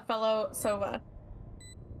kill a fellow Sova?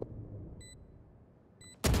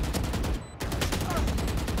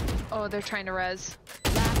 Oh, they're trying to res.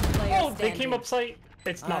 Last player Oh, they standing. came up sight.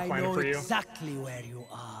 It's not planning for you. exactly where you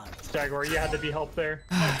are. Jaguar, you had to be helped there.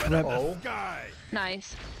 Rip. Oh.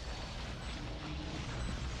 Nice.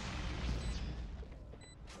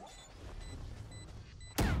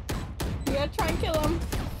 You gotta try and kill him.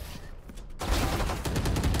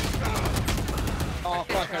 Oh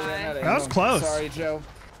fuck! I ran out of That was ammo. close. Sorry, Joe.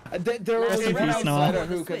 There was Rest in one peace, outside Noah. of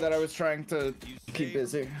hookah that I was trying to keep save,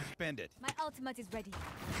 busy. Spend it. My ultimate is ready.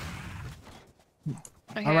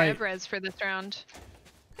 Okay, All I right. have res for this round.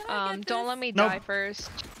 Can I get Don't this? let me Nope. die first.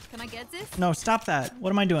 Can I get this? No, stop that. What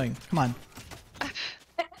am I doing? Come on.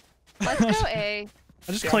 Let's go A.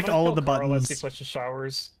 I just Yeah, I'm clicked gonna all kill of the Carl as he buttons. switches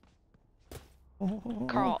showers.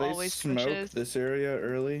 Carl They always smoked pushes. this area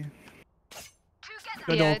early.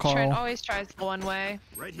 Good Yeah, old Carl. Trent always tries the one way.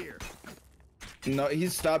 Right here. No, he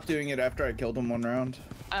stopped doing it after I killed him one round.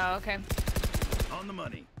 Oh, okay. On the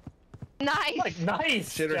money. Nice. Like,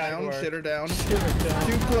 nice. Shit her down, Jaguar. shit her down. Shit her down.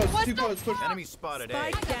 Too close, What too the close. Push. Enemy spotted A.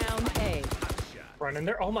 Spike down A. Run in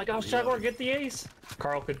there. Oh my gosh, Jaguar, get the ace.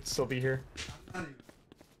 Carl could still be here.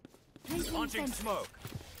 Launching smoke.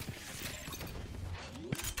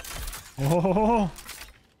 Oh,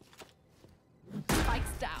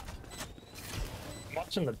 Spikes down. I'm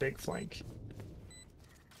watching the big flank.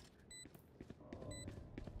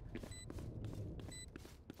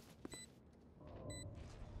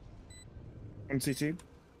 On CT.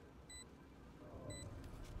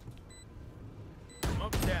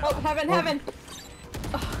 Oh, heaven.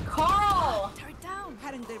 Oh, Carl! Turret down.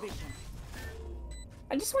 Cutting their vision.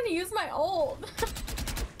 I just want to use my ult.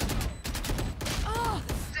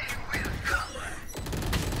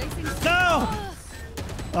 No!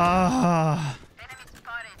 Ah.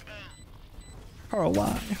 Carl,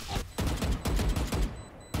 why?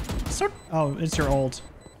 Oh, it's your ult.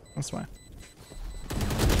 That's why.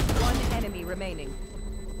 One enemy remaining.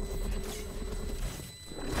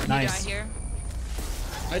 Nice. Here.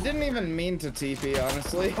 I didn't even mean to TP,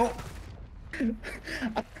 honestly. Oh.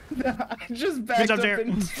 I just backed Good job, up Jared.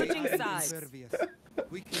 and Switching sides.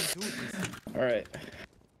 We can do this. All right.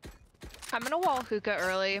 I'm gonna wall hookah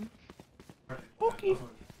early. Okay.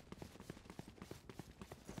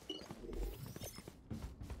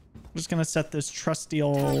 I'm just gonna set this trusty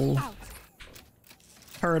old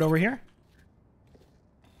turret over here.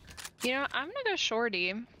 You know, I'm gonna go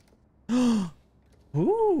shorty.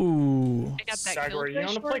 Ooh. I got that Jaguar, you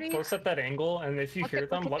want to play close at that angle, and if you hear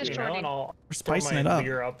them, let me know, and I'll We're spicing it throw my up.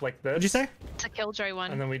 Lear up like this. What'd you say? It's a killjoy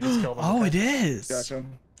one. And then we just kill them. Oh, okay? it is. Gotcha.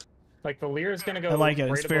 Like the Lear is gonna go I like it.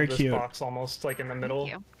 right It's very above cute. this box, almost like in the middle.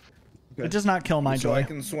 It does not kill my So joy. I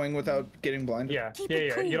can swing without getting blinded? Yeah.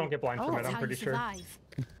 You don't get blind from it, I'm pretty sure.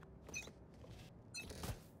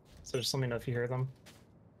 So just let me know if you hear them.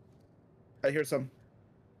 I hear some.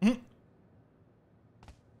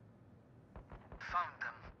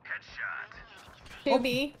 Two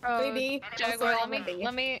B, Oh, 3B. Jaguar,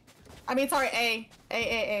 let me. I mean, sorry,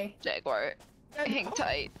 A. Jaguar, hang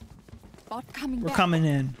tight. Bot coming We're back. coming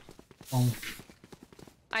in. Oh.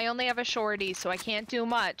 I only have a shorty, so I can't do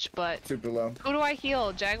much, but Super low. who do I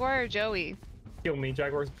heal, Jaguar or Joey? Heal me,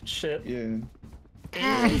 Jaguar's shit. Yeah.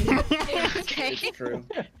 Okay. It's true.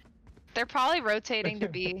 They're probably rotating to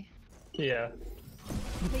B. Yeah.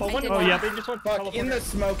 Oh, yeah. They just went Fuck, in the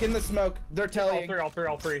smoke. They're telling.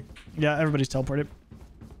 All three. Yeah, everybody's teleported.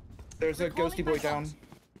 There's a ghosty boy down.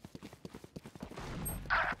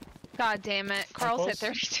 God damn it. Carl's hit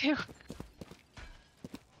close? 32.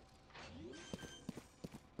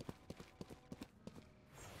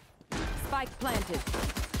 Spike planted.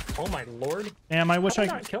 Oh my lord. Damn, I wish How I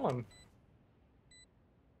did could. not kill him.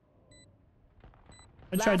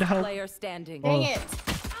 I tried to Last help. player standing. Dang it.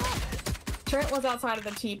 Trent was outside of the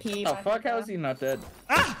TP. Oh but- fuck, how is he not dead?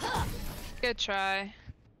 Good try.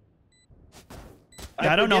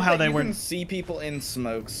 Yeah, I don't know forget how that they you were. can see people in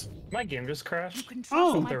smokes. My game just crashed.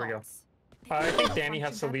 Oh. There we go. I think Danny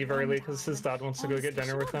has to leave early because his dad wants to go get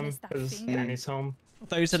dinner with him because Danny's home. I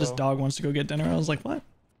thought you said his So- dog wants to go get dinner. I was like, what?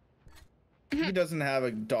 He doesn't have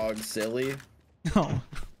a dog, silly. Oh,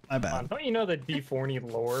 my bad. Don't you know the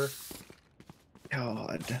D4 lore?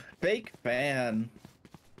 God. Fake fan.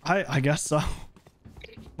 I guess so.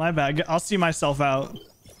 My bad. I'll see myself out.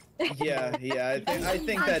 Yeah, I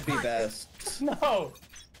think that'd be best. No!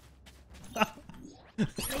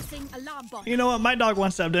 Placing alarm bot. You know what? My dog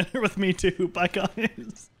wants to have dinner with me too. Bye,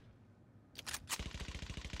 guys.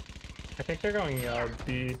 I think they're going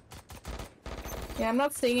B. Yeah, I'm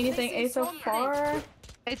not seeing anything A so far.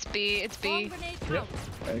 It's B. It's B. Yep.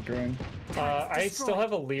 I agree. I still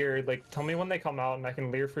have a Lear. Like, tell me when they come out and I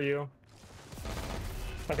can Lear for you.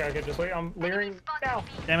 Okay, just wait. I'm Learing now.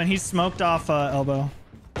 Damn it, he smoked off elbow.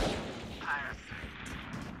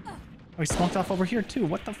 Oh, he smoked off over here too.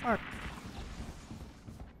 What the fuck?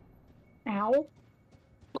 Ow.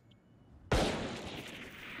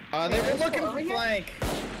 They were looking for flank.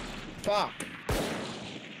 Fuck.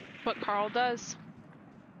 What Carl does.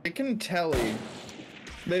 I can tell you.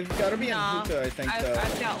 They've got to be in hookah, I think, though.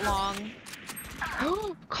 I've got long.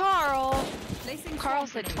 Carl!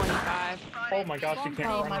 Carl's at 25. Oh my gosh, you can't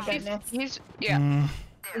Oh run. my goodness. He's yeah. Mm.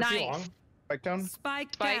 Nice. Spike down.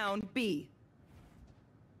 Spike Spike. down B.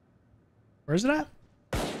 Where's it at?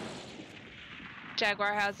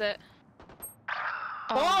 Jaguar has it.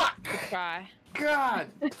 Oh, good try. God.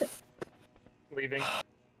 Leaving.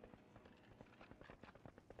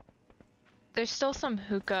 There's still some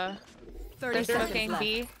hookah. 30 They're seconds smoking left.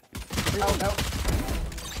 B.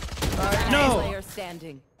 No! Player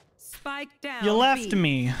standing. Spike down. You left B.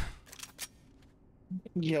 me.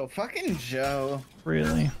 Yo, fucking Joe.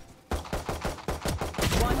 Really?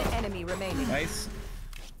 One enemy remaining. Nice.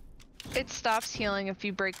 It stops healing if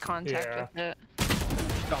you break contact Yeah. with it.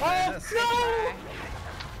 Dumbass.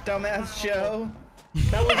 Dumbass Joe.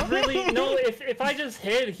 That was really no. If I just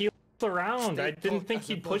hid, he looked around. I didn't think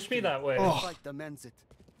he'd push me that way. Oh. Spike demands it.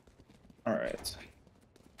 All right.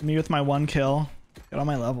 Me with my 1 kill. Get on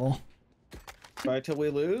my level. Bye till we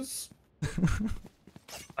lose.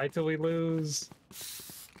 Bye till we lose.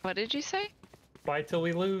 What did you say? Bye till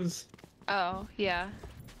we lose. Oh, yeah.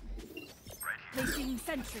 Placing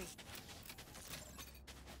sentry.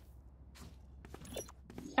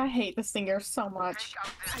 I hate the singer so much.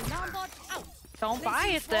 Alarm bot out. Don't buy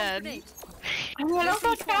it then. I mean, I don't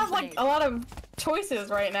feel like I have like a lot of choices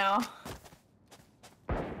right now.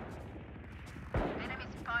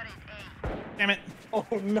 Damn it. Oh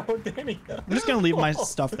no, Danny. I'm just gonna leave my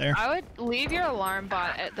stuff there. I would leave your alarm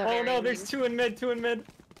bot at the Oh no, there's two in mid, two in mid.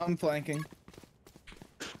 I'm flanking.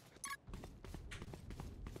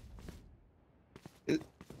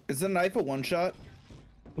 Is the knife a one shot?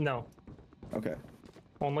 No. Okay.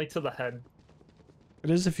 Only to the head. It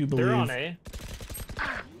is if you believe. They're on A.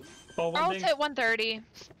 Oh, I'll hit 130.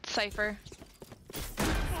 Cypher.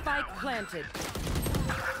 Spike planted.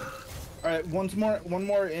 All right, one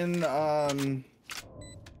more in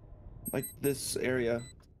like this area.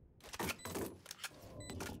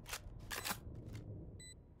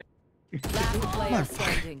 Last player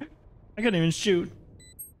standing. I couldn't even shoot.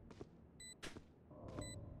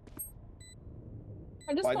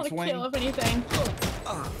 I just Wide want to swing. kill if anything.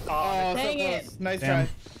 Oh, Dang so it. close. Nice Damn.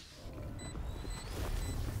 try.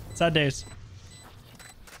 Sad days.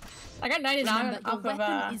 I got 99 Remember, your off of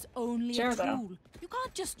weapon is only chair, a though. tool. You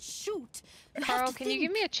can't just shoot. You have Carl, to can you think.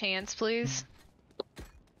 give me a chance, please?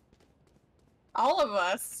 All of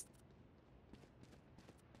us.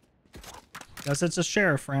 Guess it's a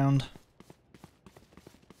sheriff round.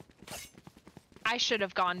 I should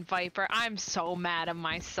have gone Viper. I'm so mad at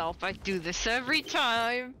myself. I do this every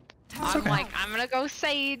time. I'm like, I'm gonna go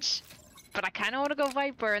Sage, but I kind of want to go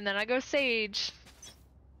Viper, and then I go Sage.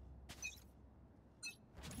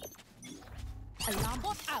 Alarm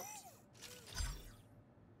bot out.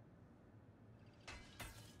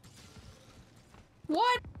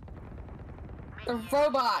 What? The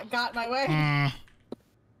robot got in my way.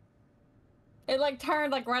 It like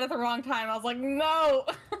turned like right at the wrong time. I was like, no.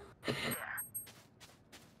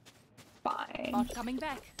 Fine. Bot coming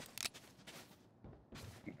back.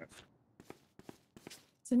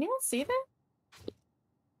 Does anyone see that?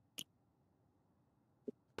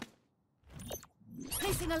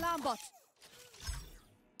 Placing alarm bot.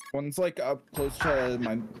 One's like up close to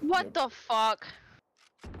my. What the fuck?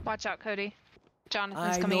 Watch out, Cody.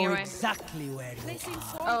 Jonathan's coming your way. exactly where you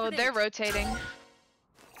Oh, they're rotating.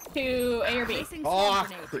 To A or B. Oh,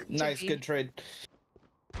 nice, good trade.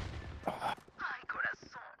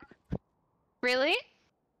 Really?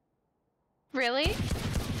 Really?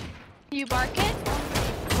 You barking?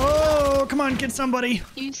 Oh, come on, get somebody.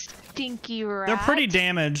 You stinky rat. They're pretty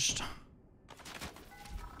damaged.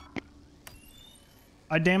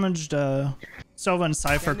 I damaged Sova and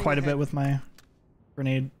Cypher quite a bit with my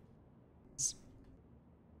grenade.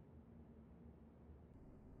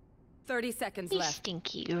 30 seconds You left.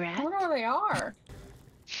 stinky I rat. don't know where they are.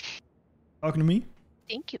 Talking to me?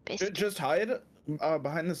 Thank you, biscuit. Just hide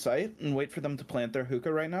behind the site and wait for them to plant their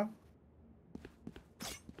hookah right now.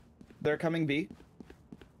 They're coming B.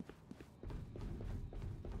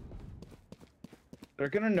 They're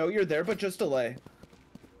gonna know you're there, but just delay.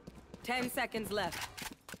 10 seconds left.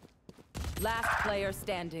 Last player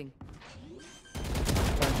standing.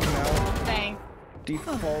 Planting now. Dang.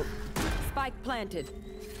 Default. Spike planted.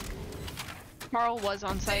 Carl was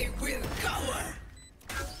on site.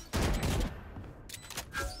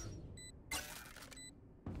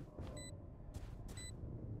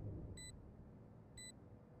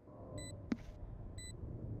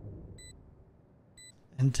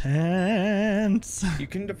 Intense. You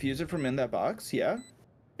can defuse it from in that box, yeah?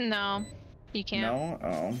 No, you can't. No?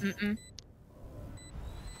 Oh. Mm-mm.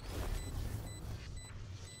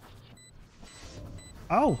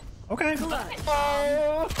 Oh, okay.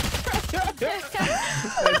 Oh!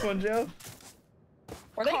 Nice one, Joe.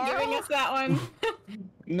 Were they giving us that one?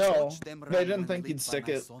 No, Watch them they run didn't when think lit you'd by stick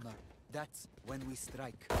my it. sonar. That's when we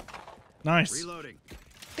strike. Nice. Reloading.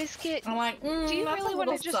 Biscuit, I'm like, do you that's really a want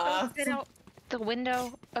to little just go sus. sit out the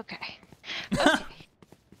window? Okay. Okay.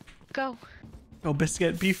 Go. Go,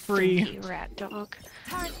 Biscuit, be free. Stinky rat dog.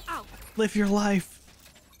 Turn out. Live your life.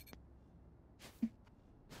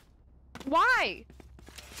 Why?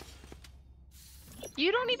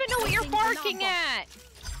 You don't even know what you're barking at.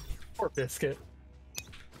 Poor biscuit.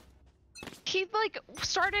 He like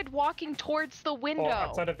started walking towards the window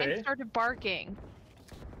outside of and A? started barking.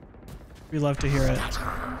 We love to hear it.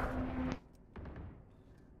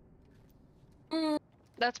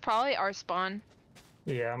 That's probably our spawn.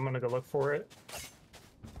 Yeah, I'm gonna go look for it.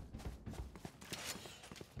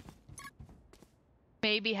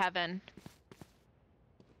 Maybe heaven.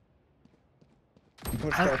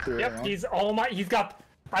 Push that through. Yep, he's oh my, he's got.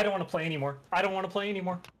 I don't want to play anymore. I don't want to play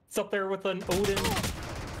anymore. It's up there with an Odin.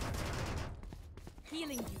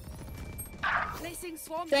 Healing you. Placing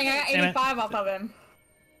swarm Dang, I got Damn it. 85 off of him.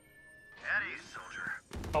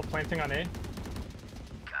 Oh, planting on A.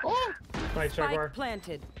 Oh, nice Jaguar.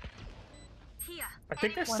 Planted. I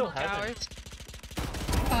think they're still heaven.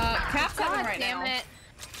 Cap's heaven God right damn now. it.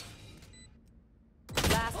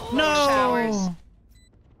 Last No. Showers.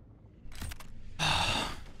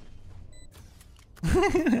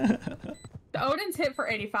 The Odin's hit for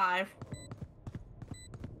 85.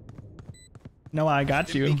 Noah, I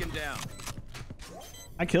got you.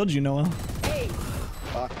 I killed you, Noah.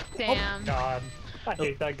 Damn. God, I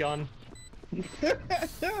hate that gun.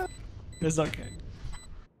 It's okay.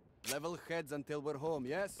 Level heads until we're home,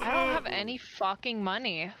 yes? I don't have any fucking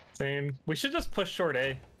money. Same. We should just push short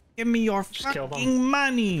A. Give me your Just kill them. fucking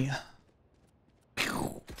money.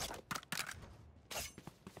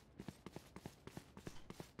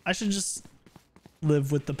 I should just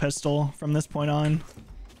live with the pistol from this point on.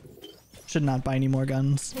 Should not buy any more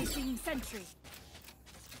guns. Placing sentry.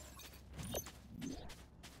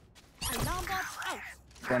 Alarm bot out.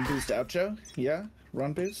 Run boost out, Joe? Yeah?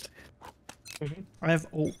 Run boost? I have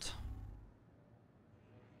ult.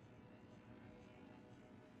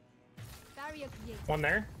 Barrier created. One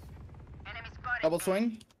there. Double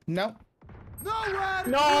swing? No. Nowhere!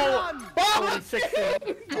 No! Run! 46.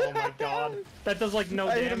 Oh my god. That does like no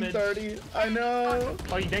I hit him damage. 30. I know.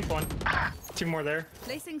 Oh, you dinked one. Two more there.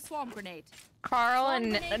 Placing swarm grenade. Carl Swarm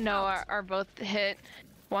and grenade Noah out. are both hit.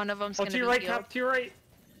 One of them's Oh, gonna to your be right, healed. Cap. To your right.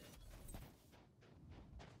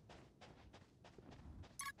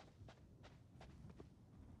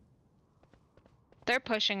 They're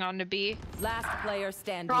pushing on to B. Last player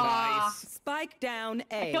standing. Nice. Spike down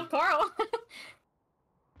I A. killed Carl.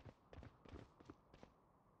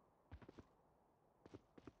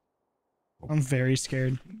 I'm very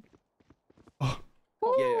scared.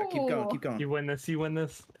 Yeah, keep going, keep going. You win this. You win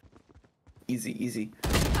this. Easy, easy.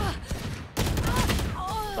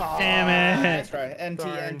 Damn it. Nice try. NT,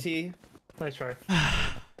 Darn. NT. Nice try.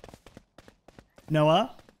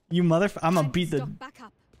 Noah, you I'm gonna Time to beat the. stock back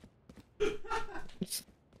up.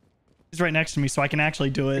 He's right next to me, so I can actually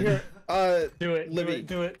do it. Here, Do it. Libby. Do it.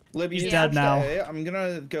 Do it. Libby, He's you dead touched now. A. I'm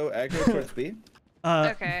gonna go aggro towards B.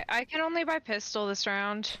 Okay, I can only buy pistol this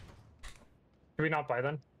round. Can we not buy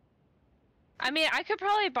then? I mean, I could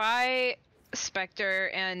probably buy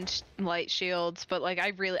Spectre and light shields, but like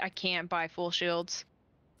I can't buy full shields.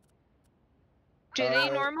 Do they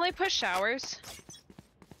normally push showers?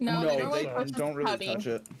 No, they normally push the don't really cubby. touch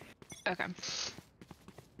it. Okay.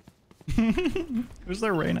 Who's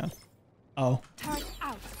their Reyna? Oh. Turret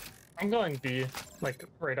out. I'm going B, like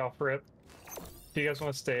right off rip. Do you guys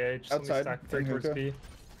want to stay A? Just let me Outside, stack three in towards hookah. B.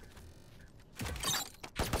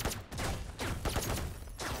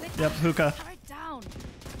 Yep, hookah. Turret down.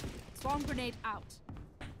 Swarm grenade out.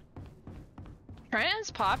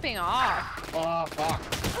 Trent's popping off. Oh, fuck.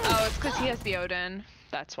 Oh, it's because he has the Odin.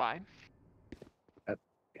 That's why.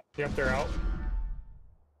 Yep, they're out.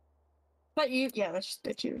 But you, yeah, that's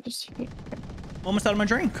you. Just Almost out of my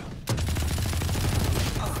drink.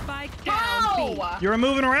 Spike down B. no! You're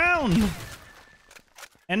moving around.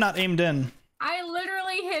 And not aimed in. I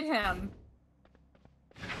literally hit him.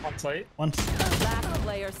 On site. Once. Last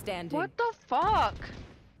player standing. What the fuck?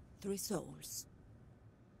 3 souls.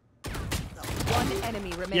 One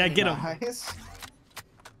enemy remaining. Yeah, get him. Nice.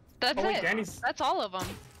 That's Oh, wait, it. Danny's- That's all of them.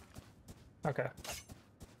 Okay.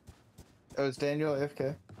 Oh, it's Daniel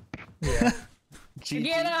AFK. Yeah.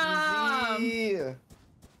 Get him! Easy.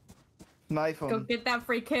 Knife Go him. get that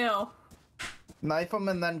free kill. Knife him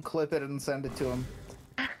and then clip it and send it to him.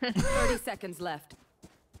 30 seconds left.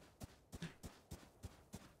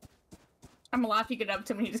 I'm alive. You get up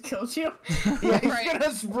to him and he just kills you. Yeah, he's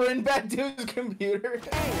gonna sprint back to his computer.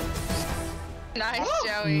 Nice,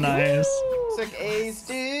 Joey. Nice. Sick ace,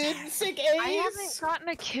 dude. Sick ace. I haven't gotten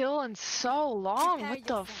a kill in so long. Prepare What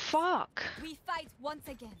the yourself. fuck? We fight once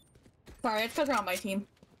again. Sorry, it's because you're on my team.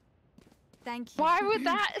 Thank you. Why would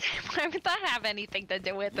that? Why would that have anything to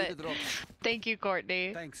do with Need it? a drop. Thank you,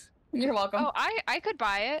 Courtney. Thanks. You're welcome. Oh, I could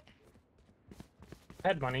buy it. I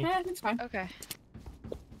had money. Yeah, it's fine. Okay.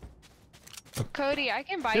 Cody, I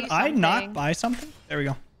can buy Did you I something. not buy something? There we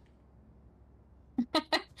go.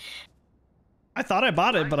 I thought I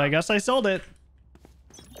bought it, but I guess I sold it.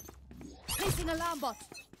 Placing alarm bot.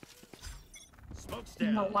 I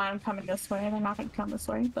don't know why I'm coming this way. They're not gonna come this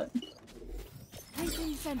way, but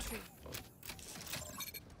Placing sentry.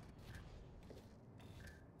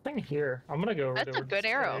 Thing here. I'm gonna go. That's a towards good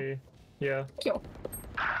arrow. A. Yeah. kill.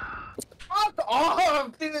 Fuck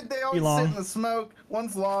off, dude. They always sit long. in the smoke.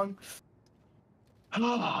 One's long.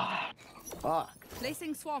 Fuck.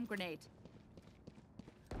 Placing swarm grenade.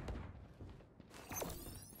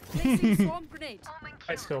 Placing swarm grenade.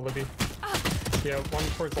 Nice kill, Libby. Yeah, one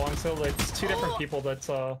towards long still. It's two different people that's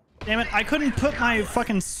Damn it, I couldn't put my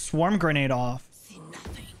fucking swarm grenade off.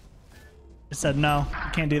 It said no,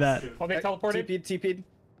 you can't do that. Oh, they teleported? TP'd.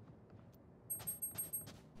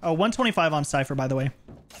 Oh, 125 on Cypher, by the way.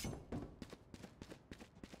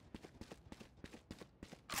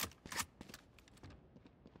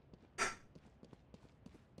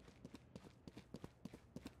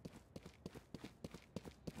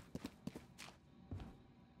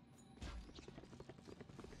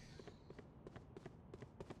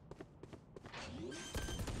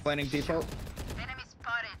 Planning default.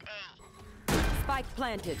 Spike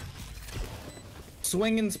planted.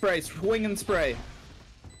 Swing and spray, swing and spray.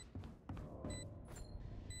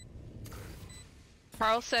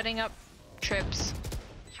 Carl setting up trips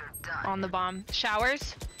on the bomb.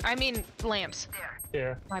 Showers? I mean, lamps.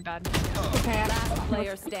 Yeah. My bad. Okay, last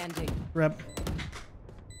player standing. Rep.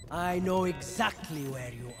 I know exactly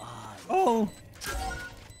where you are. Oh.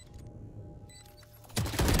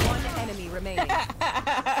 One enemy remaining.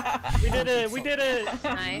 We did it! We did it!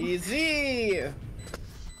 Nice. Easy.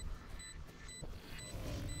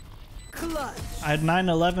 Clutch. I had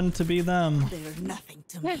 9/11 to be them. They're nothing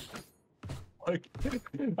to me. Like,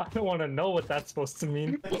 I don't want to know what that's supposed to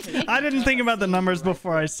mean. I didn't think about the numbers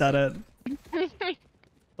before I said it.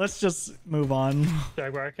 Let's just move on.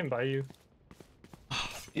 Jaguar, I can buy you.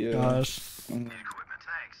 Yeah. Gosh.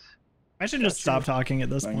 I should just stop talking at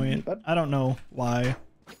this point. I don't know why.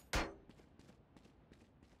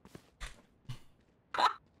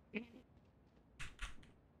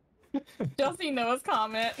 Chelsea Noah's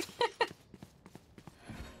comment.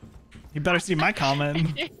 You better see my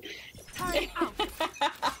comment.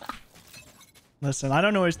 Listen, I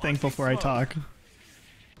don't always think before I talk.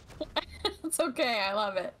 It's okay, I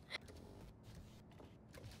love it.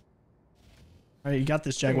 Alright, you got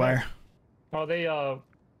this, Jaguar. Oh, they,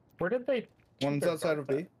 where did they... One's outside of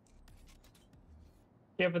B.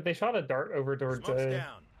 Yeah, but they shot a dart over towards A. I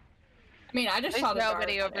mean, I just There's shot a dart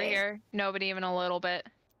nobody at over A. here. Nobody even a little bit.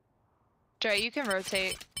 Joe, you can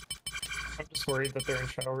rotate. I'm just worried that they're in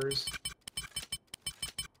showers.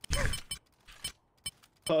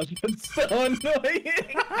 Oh, that's so annoying.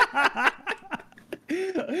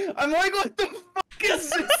 I'm like, what the fuck is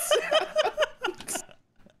this?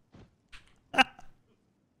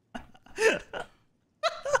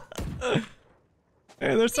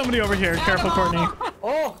 Hey, there's somebody over here. Careful, Courtney.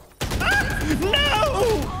 Oh! No!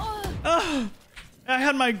 Oh, I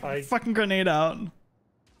had my fucking grenade out.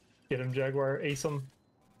 Get him, Jaguar. Ace him.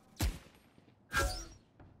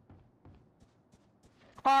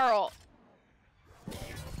 Carl.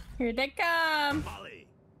 Here they come.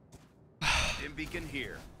 Dim beacon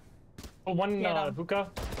here. Oh, one hookah.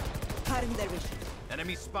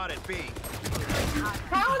 Enemy spotted B.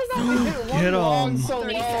 How does that Get him. So low,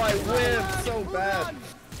 I whiffed so bad.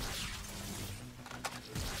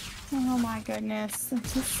 Oh my goodness. I'm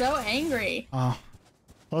just so angry. Oh,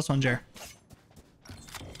 close one, Jer.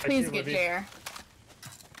 Please get Jer.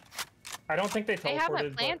 I don't think they teleported. They haven't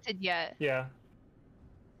but- planted yet. Yeah.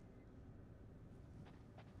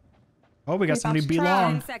 Oh, we got somebody B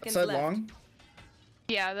long. Side long.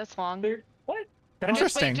 Yeah, that's long. What?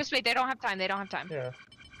 Interesting. Just wait. They don't have time. They don't have time. Yeah.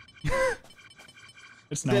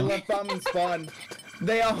 It's They no. left bomb and spawn.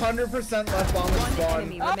 They 100% left bomb and spawn.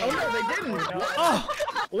 enemy Oh, remaining. no, they didn't. Oh,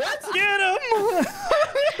 What? get him!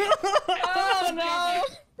 Oh no!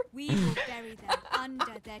 We will bury them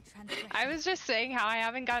under their transgression. I was just saying how I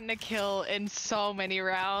haven't gotten a kill in so many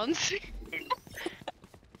rounds.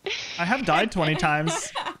 I have died 20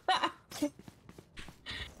 times. That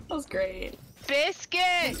was great. Biscuit!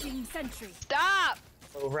 Placing sentry. Stop!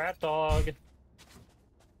 Oh, rat dog.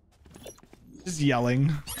 Just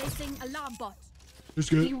yelling. Placing alarm bot.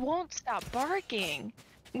 He won't stop barking.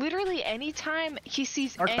 Literally anytime he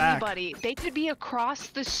sees Bark back. anybody, they could be across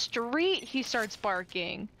the street, he starts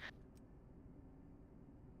barking.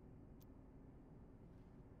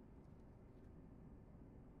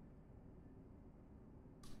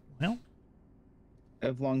 Well, I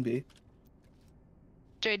have long B.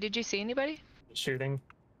 Jay, did you see anybody? Shooting.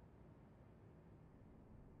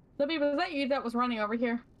 Libby, was that you that was running over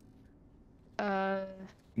here?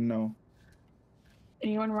 No.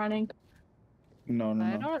 Anyone running? No, no,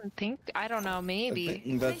 I no. I don't know, maybe. I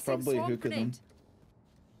think that's probably hookahs.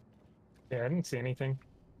 Yeah, I didn't see anything.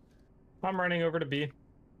 I'm running over to B.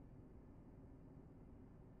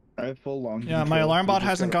 I have full long. yeah, my control. alarm We bot just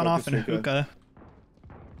hasn't gotta gone off in focus hookah.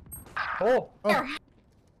 Oh! Here.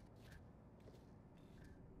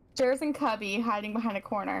 Jer's and Cubby hiding behind a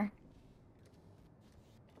corner.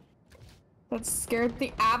 That scared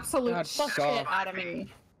the absolute God, shit stop. out of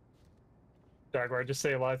me. Jaguar, just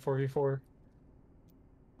stay alive 4v4.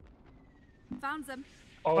 Found them.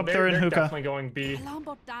 Oh, Up there in they're hookah. definitely going B. Alarm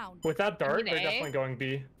bot down. With that dart, they're A? definitely going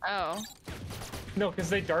B. Oh. No, because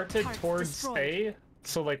they darted Target towards destroyed. A.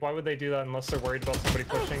 So like, why would they do that unless they're worried about somebody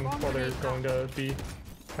pushing while they're going to B?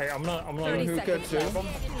 Hey, I'm not. 30 hookah seconds too.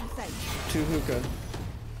 left. 2 hookah.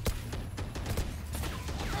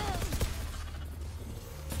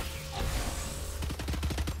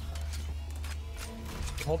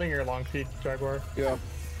 Holding your long peak, Jaguar. Yeah.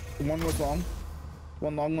 One was long.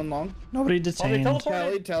 One long, one long. Nobody Oh, they detained.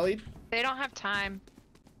 teleported. Tallied. They don't have time.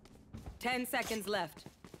 10 seconds left.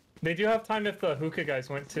 They do have time if the hookah guys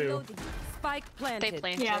went too. Loading. Spike planted. They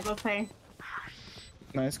planted. Yeah, they'll pay.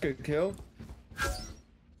 Nice, good kill.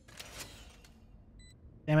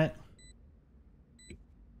 Damn it.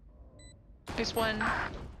 There's one.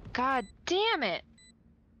 God damn it.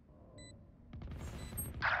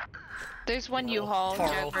 There's one U-Haul,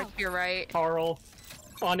 Carl. Jaguar, to your right. Carl,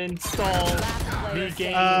 uninstall the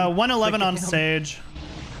game. 111 on The game. stage.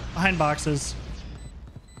 Behind boxes.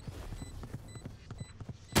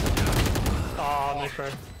 Aw, nice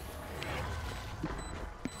try.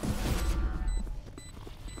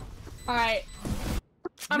 Alright.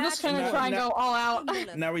 I'm just gonna try and go all out.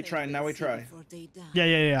 Now we try. Now we try.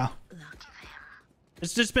 Yeah.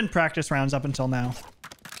 It's just been practice rounds up until now.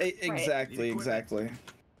 Exactly.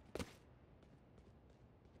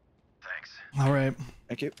 All right.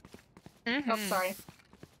 Thank you. Oh, sorry.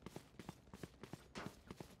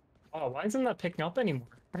 Oh, why isn't that picking up anymore?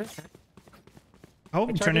 Oh, I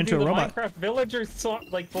tried turn to into do a the robot. Minecraft villager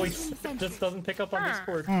like voice just doesn't pick up on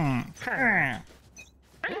Discord. Hmm. Here,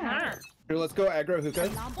 let's go aggro hookah.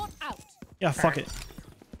 Alarm bot out. Yeah, fuck it.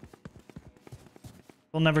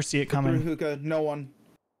 We'll never see it Through coming. hookah, no one.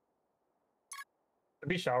 It'd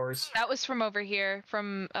be showers. That was from over here,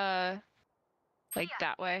 from like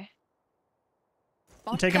that way.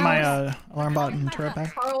 I'm taking my alarm bot and turret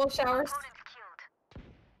back. Carl showers.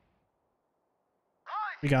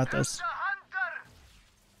 We got this.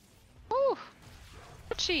 Ooh,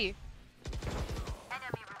 what's she?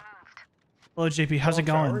 Hello, JP. How's it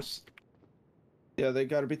going? Showers? Yeah, they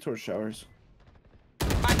gotta be towards showers.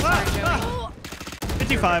 I'm sorry, Joey.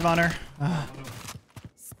 55 on her.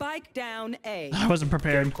 Spike down A. I wasn't Get him,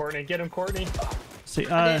 prepared. Courtney. Get him, Courtney. See,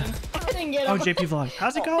 I didn't get oh, him. JP vlog.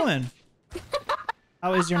 How's it going?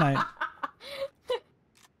 How is your night?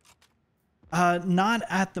 Not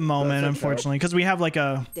at the moment, That's okay. unfortunately, because we have like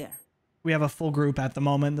a There. full group at the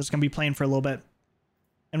moment that's gonna be playing for a little bit,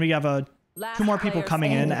 and we have Last 2 more people player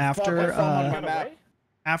coming in standing. after. Got away?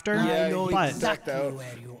 After, Yeah, I know but exactly out.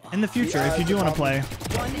 where you are. in the future, if you do want to play,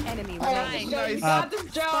 One enemy Alright, remaining. Joe, you Nice. got this,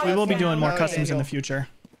 Joe. we will be doing more No, customs in Daniel. the future.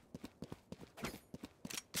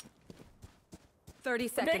 30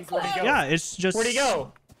 seconds Where'd he left. go? Yeah, it's just. Where'd he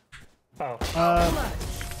go? Oh.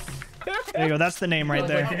 There you go. That's the name right Did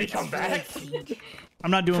there. he come back?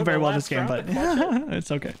 I'm not doing For the very well last this game, but round?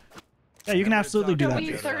 it's okay. Yeah, you can absolutely do that.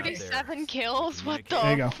 We 37 kills? What the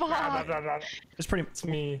There you go. fuck? It's pretty. It's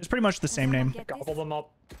me. It's pretty much the same name. Gobble them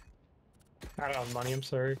up. I don't have money, I'm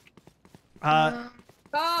sorry.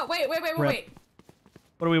 Wait. Rip.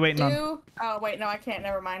 What are we waiting on? Oh, wait, no, I can't.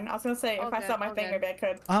 Never mind. I was gonna say, if I saw my thing, maybe I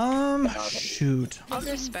could. Shoot. I'll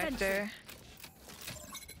go Spectre.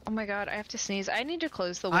 Oh my god, I have to sneeze. I need to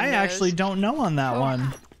close the I windows. actually don't know on that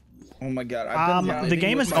one. Oh my god. I've been The living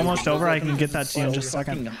game with is my almost windows over. I open can get and that it's to you in so just a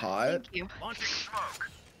second. fucking hot, Thank you.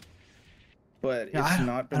 but Yeah, it's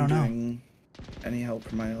not I been don't know. doing any help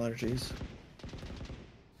for my allergies.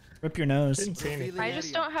 Rip your nose. Didn't see anything. I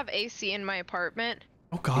just don't have AC in my apartment.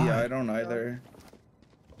 Oh god. Yeah, I don't either.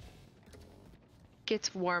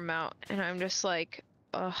 Gets warm out, and I'm just like,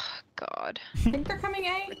 oh god. I think they're coming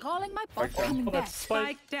A. Calling my bot Oh, coming back. that's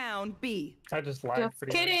Spike. Spike down B. I just lagged Just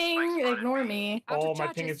pretty much. kidding. Ignore me. Out of Oh, my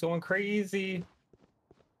ping charges. is going crazy.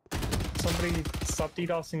 Somebody stop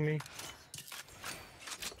DDoSing me.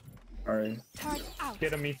 Alright, Turret out.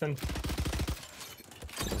 Get him, Ethan.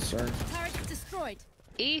 sir. Turret destroyed.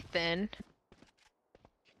 Ethan.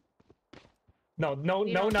 No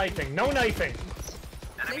knifing. No knifing.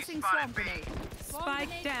 Placing swarm grenade.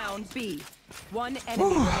 Spike down B. One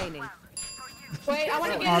enemy remaining. Wait, I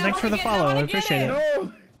want to get Oh, it. thanks for the follow. I appreciate it.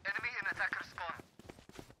 No!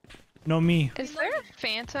 No me. Is there a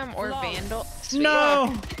Phantom or Vandal? Sweet.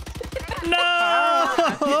 No.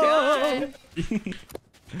 No.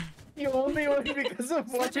 You only won because of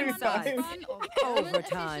Switching 45. fun of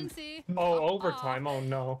Overtime. efficiency. Oh, overtime. Oh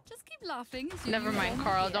no. Just keep laughing. as you Never mind, roam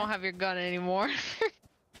Carl. here. Don't have your gun anymore.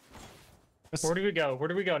 Where do we go? Where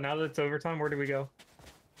do we go? Now that it's overtime, where do we go?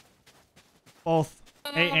 Both A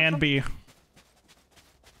and B.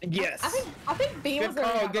 Yes. I think B was Good where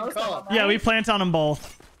we call, got good most of call. them, right? Yeah, we plant on them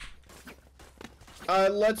both.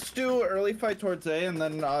 Let's do early fight towards A and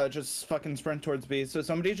then just fucking sprint towards B. So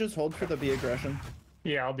somebody just hold for the B aggression.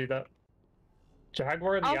 Yeah, I'll do that.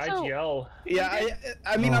 Jaguar the Also- IGL. Yeah,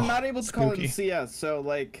 I mean, I'm not able to call spooky. him CS, so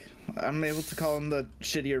like, I'm able to call him the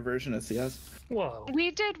shittier version of CS. Whoa.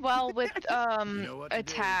 We did well with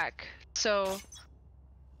attack, so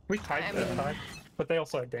We tied I that mean- time, but they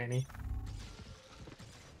also had Danny.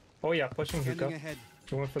 Oh yeah, pushing Scanning hookah. ahead.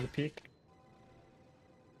 You went for the peak.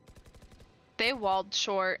 they walled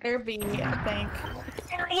short. They're B, I think.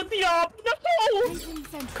 Carl with the op!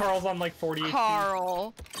 No! Carl's on like 40 HP.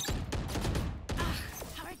 Carl.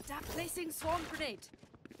 Placing swarm grenade.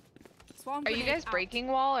 Swarm Are you grenade guys out. breaking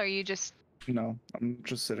wall, or are you just... No, I'm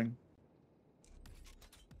just sitting.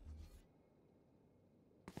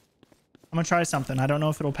 I'm gonna try something. I don't know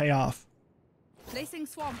if it'll pay off. Placing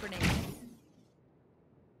swarm grenade.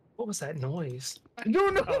 What was that noise? No,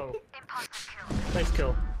 no. Oh. Nice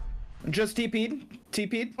kill. Just TP'd.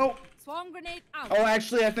 TP'd. Oh. Swarm grenade out. Oh,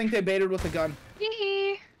 actually, I think they baited with a gun.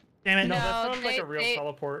 Hee Damn it. No, No, that sounds like a they- real they-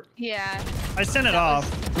 teleport. Yeah. I sent it off.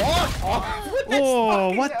 Walk off with this Oh,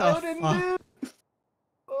 fucking what the Odin, fuck? dude.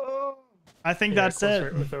 Oh. I think Yeah, that's close it.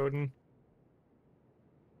 right with Odin.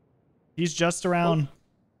 He's just around.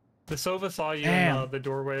 The Sova saw you Damn. in the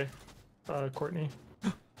doorway, Courtney.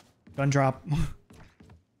 Gun drop.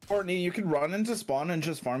 Courtney, you can run into spawn and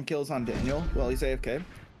just farm kills on Daniel while he's AFK.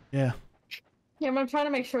 Yeah. Yeah, I'm trying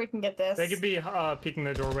to make sure we can get this. They could be peeking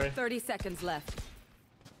the doorway. 30 seconds left.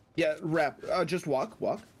 Yeah, rep. Just walk.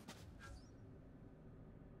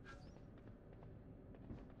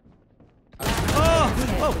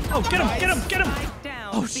 Oh, get him. Spike down.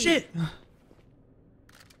 Oh, B. shit.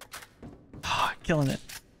 Killing it.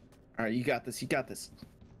 All right, you got this.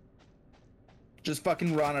 Just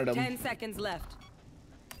fucking run at him. 10 seconds left.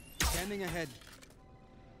 Scanning ahead.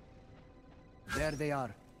 There they are.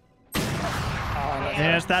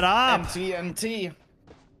 There's that op. NT.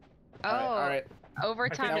 Oh, All right.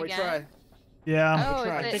 overtime Now we again. try. Yeah. Oh,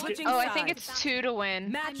 try. is it? Switching Oh, I think sides. it's 2 to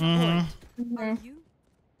win. Match Mhm. point.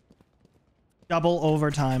 Double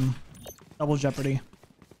overtime. Double jeopardy.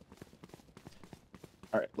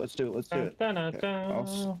 All right, let's do it. Okay,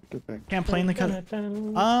 I'll get back. Can't play in the cut. So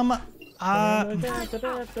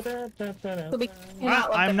we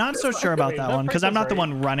cannot let I'm them not do so this sure one. about Wait, that that one because I'm not the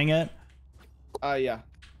person's one running it. Yeah.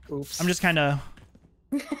 Oops. I'm just kind of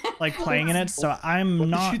like playing in it, so I'm What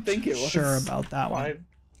did not you think it was? sure about that one.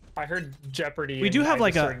 I heard Jeopardy. We do and have I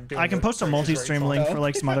like just a. started doing I can the post a Price is Right multi-stream song. link for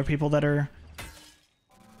like some other people that are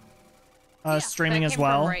streaming That as came from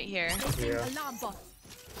well. right here. Placing Yeah. alarm bot.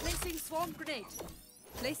 Placing swarm grenade.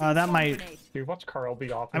 Placing That swarm might- grenade. Dude, watch Carl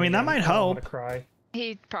be off. I mean, that again. might I don't wanna help. cry.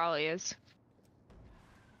 He probably is.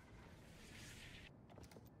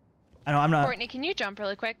 I know I'm not. Courtney, can you jump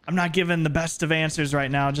really quick? I'm not giving the best of answers right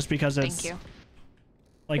now, just because it's Thank you.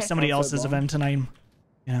 like Okay. somebody Outside else's bomb. event, and I'm,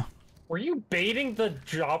 you know. Were you baiting the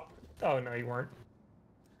drop? Oh no, you weren't.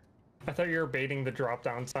 I thought you were baiting the drop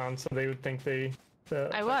down sound, so they would think I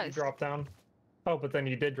that you was. dropped down. Oh, but then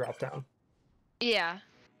you did drop down. Yeah,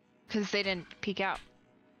 because they didn't peek out.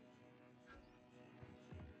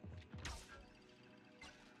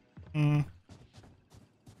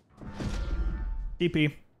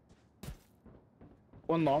 DP.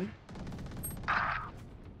 One long.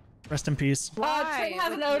 Rest in peace. Trey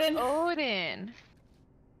has an Odin. Odin.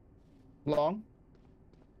 Long.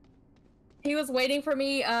 He was waiting for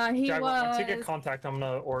me. He Jaguar, once you was. get contact, I'm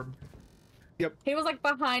gonna orb. He was like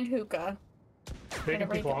behind hookah. They can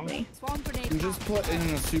Whenever he peek killed long. me. Swarm grenade You just out. put in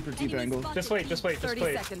a super deep angle. Just wait, just wait, just 30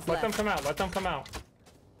 wait. seconds Let them left. come out. Let them come out.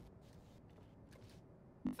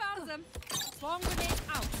 Found them. Swarm grenade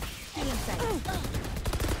out.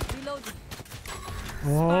 Reloading.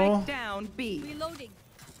 Oh. Spike down B. Reloading.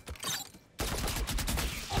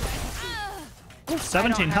 17 I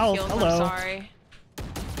don't have health. heals, Hello. I'm sorry.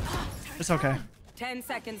 It's okay. 10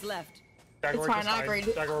 seconds left. Jaguar, fine, just I hide. agreed.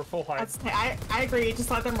 Jaguar, full hide. I agree.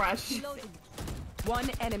 Just let them rush. Reloading. One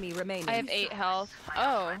enemy remaining. I have 8 health.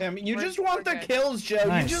 Oh. Damn, you we're- just want we're the good. kills, Joe.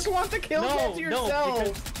 Nice. You just want the kills all to No,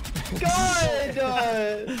 yourself.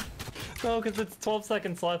 God. No, because it's 12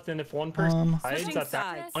 seconds left, and if one person hides Switching at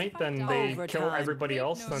that sides. point, then they kill Overtime. everybody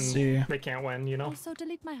else, then See. they can't win, you know? Also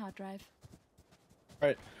delete my hard drive.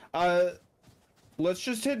 All right. Let's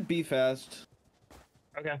just hit B fast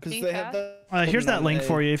Okay. because B they have fast? the. Here's that link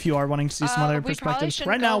for you if you are wanting to see some other we probably perspectives. shouldn't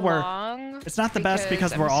Right now go we're. long It's not the best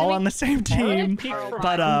because I'm we're all assuming- on the same I team. peeked from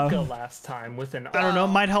But hookah last time with an I don't know. It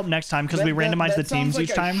might help next time because we randomize the teams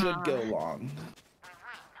each time. Should go long.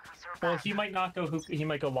 Well, he might not go hookah, he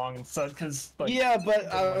might go long instead, because, like... Yeah,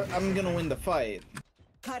 but I'm gonna win the fight.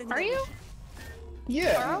 Are you?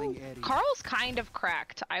 Yeah. Carl's kind of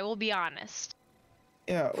cracked. I will be honest.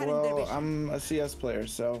 Yeah, well, I'm a CS player,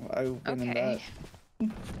 so I win in that.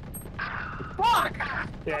 Fuck!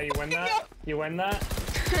 Yeah, you win that. You win that.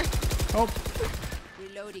 Oh.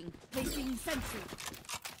 Reloading. Placing sentry.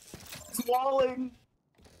 It's walling.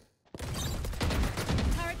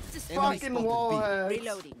 Turrets destroyed. Fucking wall hacks.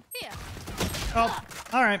 Reloading. Here. Oh.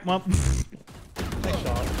 All right. Well. Nice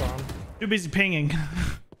shot, Tom. Too busy pinging.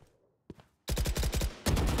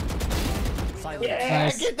 Yeah,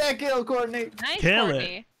 Nice. get that kill, Courtney. Nice, Kill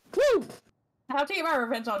Courtney. Woo! I have to get my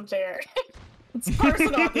revenge on Jared. It's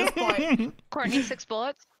personal at this point. Courtney, 6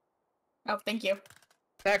 bullets. Oh, thank you.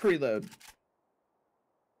 Back reload.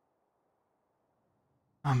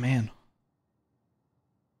 Oh man.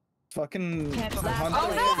 Fucking.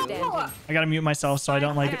 Oh no! I gotta mute myself so I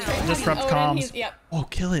don't like disrupt Odin, comms. yep. Oh,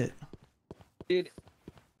 kill it. Dude,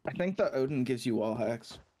 I think the Odin gives you wall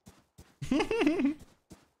hacks.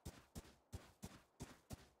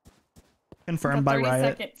 Confirmed by 30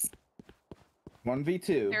 Riot. seconds. 1v2.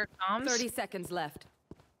 Here it comes. 30 seconds left.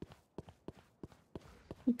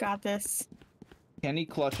 You got this. Can he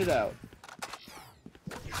clutch it out?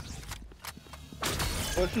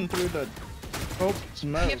 Pushing through the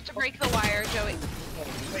smoke. You have to break the wire, Joey.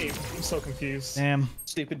 Wait, I'm so confused. Damn.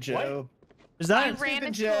 Stupid Joe. Is I that? ran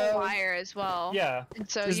into Joe. a wire as well. Yeah. And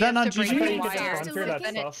so Is you that have not to break GG? the You can wire, run through that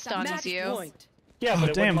then it stuff. stuns Match you. point. Yeah, Oh but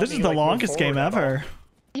it damn! wouldn't This let is me, the like, move longest game forward at all. ever.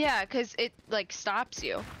 Yeah, because it like stops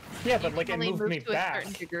you. Yeah, You but like can it only moved move me to a back.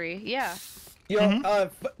 certain degree. Yeah. Yo,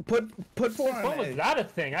 put four on What was A. that a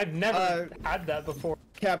thing? I've never had that before.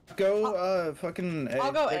 Cap, go fucking A.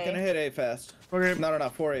 I'll go They're A. gonna hit A fast. Okay. No,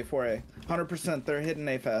 4A. 100% they're hitting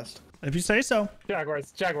A fast. If you say so.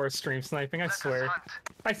 Jaguar's stream sniping, I swear.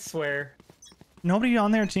 I swear. Nobody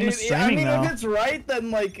on their team is Dude, I streaming mean, though. if it's right, then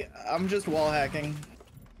like I'm just wall hacking.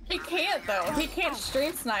 He can't though. He can't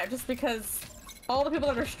stream snipe just because all the people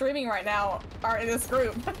that are streaming right now are in this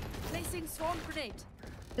group. Placing swarm grenade.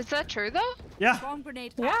 Is that true though? Yeah. Swarm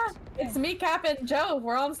grenade. Yeah, it's me, Cap, and Joe.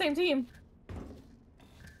 We're all on the same team.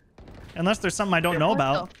 Unless there's something I don't know What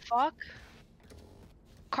about. the fuck?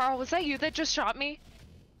 Carl, was that you that just shot me?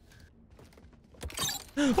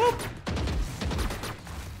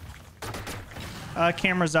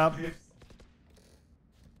 Camera's up.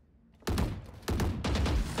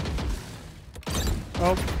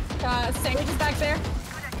 Oh. Sage is back there.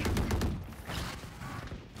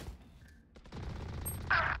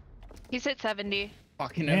 He's hit 70.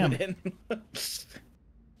 Fucking Damn. Odin.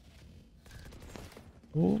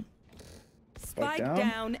 Ooh. Spike down.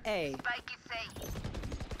 down A.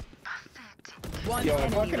 One Yo, I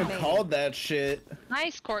enemy fucking remaining. called that shit.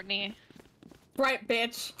 Nice, Courtney. Right,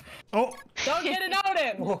 bitch. Oh. Don't get an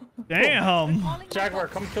Odin. Damn. Jaguar,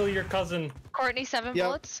 come kill your cousin. Courtney, 7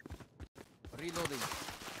 bullets. Reloading.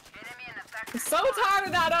 So tired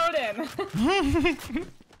of that Odin.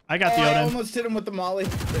 I got Oh, the I Odin. almost hit him with the molly.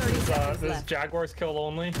 This is Jaguar's kill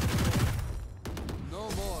only. No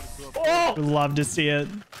more. Oh! Would love to see it.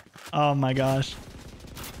 Oh my gosh.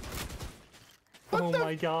 Oh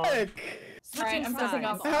my god. Alright, I'm pressing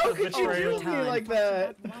up. How could you do me like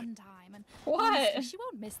that? One time, and What? honestly, she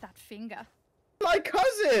won't miss that finger. My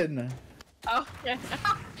cousin. Oh, yeah.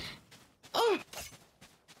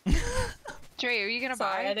 Dre, are you gonna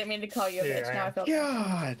Sorry, buy? I didn't mean to call you a bitch. Yeah. Now I feel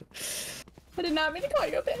God. I did not mean to call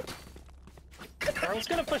you a bitch. Carl's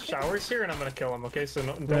gonna push showers here and I'm gonna kill him, okay? So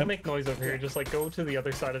don't make noise over here. Just like go to the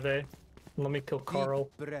other side of A. Let me kill Carl.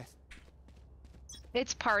 Breath.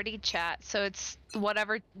 It's party chat, so it's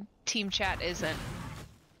whatever team chat isn't.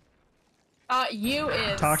 You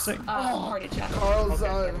is Toxic? party chat. Carl's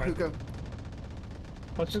Okay, never mind. hookah.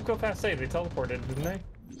 Let's just go past A. They teleported, didn't they?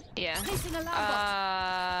 Yeah. Placing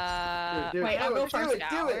alarm Dude, Wait, I'll go first.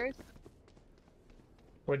 Do it.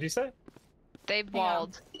 What'd you say? They've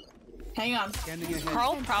walled. Hang on. Scanning ahead.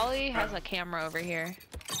 Carl probably has a camera over here.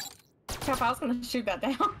 Cap, I was gonna shoot that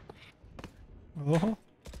down. Oh.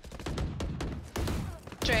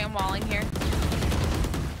 Dre, I'm walling here.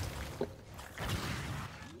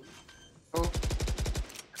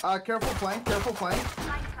 Oh. Careful flank, careful flank.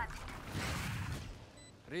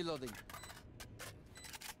 Reloading.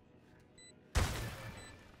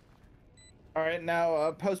 Alright,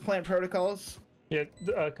 now post plant protocols. Yeah,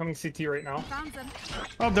 coming CT right now. Found them.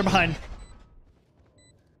 Oh, they're behind.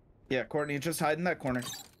 Yeah, Courtney, just hide in that corner.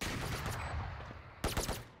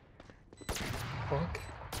 Fuck.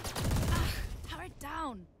 Turret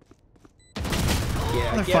down.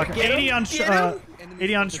 Yeah, Motherfucker. 80 on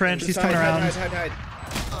 80 on trench. He's coming around. Hide.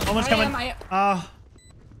 Almost coming.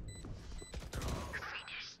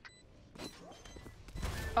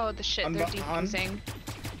 Oh, the shit, I'm they're on. defusing.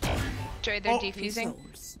 Joy, they're defusing.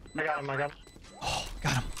 I got him. I got him. Oh,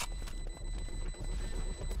 got him.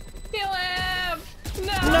 Kill him!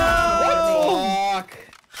 No! Fuck.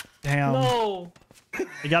 Damn. No.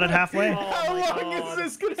 You got it halfway? Oh How my long God.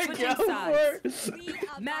 is this gonna Switching go sides.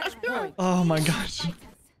 for? Match point. Oh my gosh.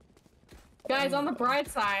 Guys, on the bright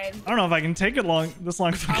side. I don't know if I can take it this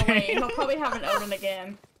long for Oh wait, game. he'll probably have an Odin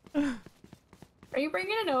again. Are you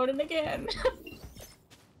bringing an Odin again?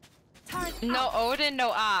 No Odin,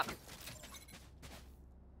 no op.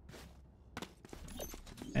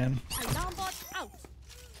 And Alarm bot out.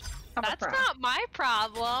 That's not my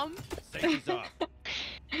problem. Safety's off.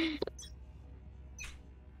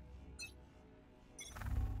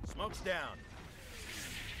 Smoke's down.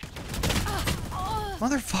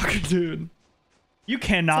 motherfucker, dude. You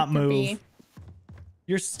cannot move.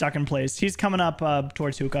 You're stuck in place. He's coming up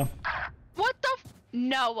towards Hookah. What the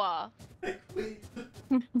Noah?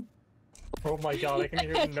 Oh my god, I can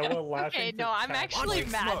hear Noah laughing. Okay, no, I'm actually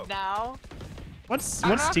mad now. What's I'm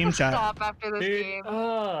gonna have team to chat? Stop after this Dude, game.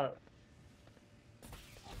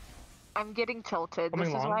 I'm getting tilted. Coming This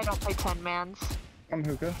is long. why I don't play 10-mans. I'm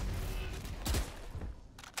Hookah.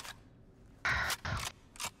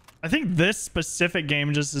 I think this specific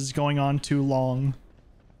game just is going on too long.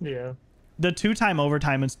 Yeah. The 2-time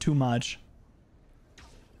overtime is too much.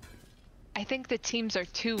 I think the teams are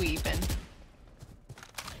too even.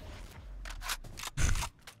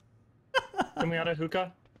 Coming out of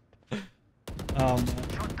Hookah.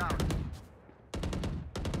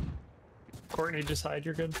 Courtney, decide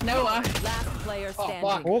you're good. Noah. Last player standing.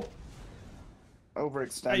 fuck. Oh,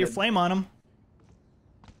 Overextended. got your flame on him.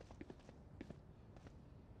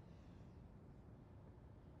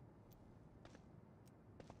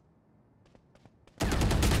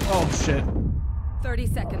 Oh shit. 30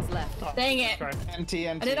 seconds left. Oh, Dang it. sorry. MT.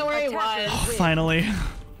 I didn't know where he was. Finally.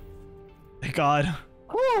 Thank God.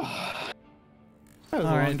 Whew. That was a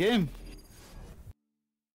long Alright. game.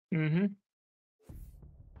 Mm-hmm.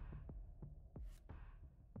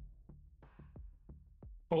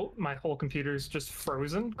 Oh, my whole computer's just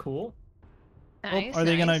frozen. Cool. Nice, Are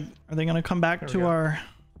they nice. gonna come back There we to go. our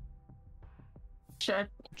Sure.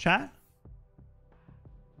 chat?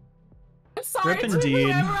 I'm sorry Rip to indeed.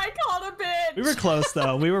 whoever I called a bitch. We were close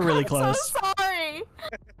though. We were really I'm close. so sorry.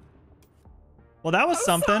 Well, that was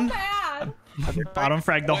something. So bad. Bottom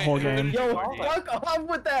frag the whole game. Yo, fuck off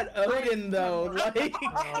with that Odin though. Like,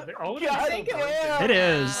 The Odin's God so broken. damn. It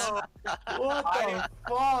is. What the fuck?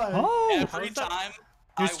 Oh, Every time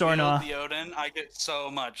New I store, wield Noah. the Odin, I get so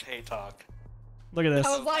much hate talk. Look at this.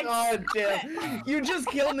 I was like, God damn. You just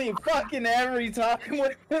kill me fucking every time.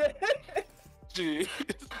 Jeez.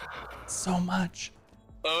 So much.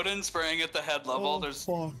 Odin spraying at the head level. Oh, There's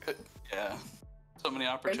fuck. yeah, so many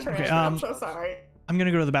Good opportunities. Okay, transfer. I'm so sorry. I'm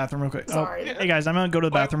gonna go to the bathroom real quick. Sorry. Oh, hey guys, I'm gonna go to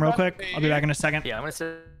the bathroom real quick. I'll be back in a second. Yeah, I'm gonna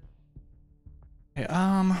say.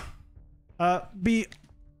 Okay, be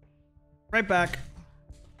right back.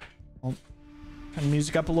 Oh, turn the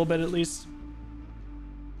music up a little bit at least.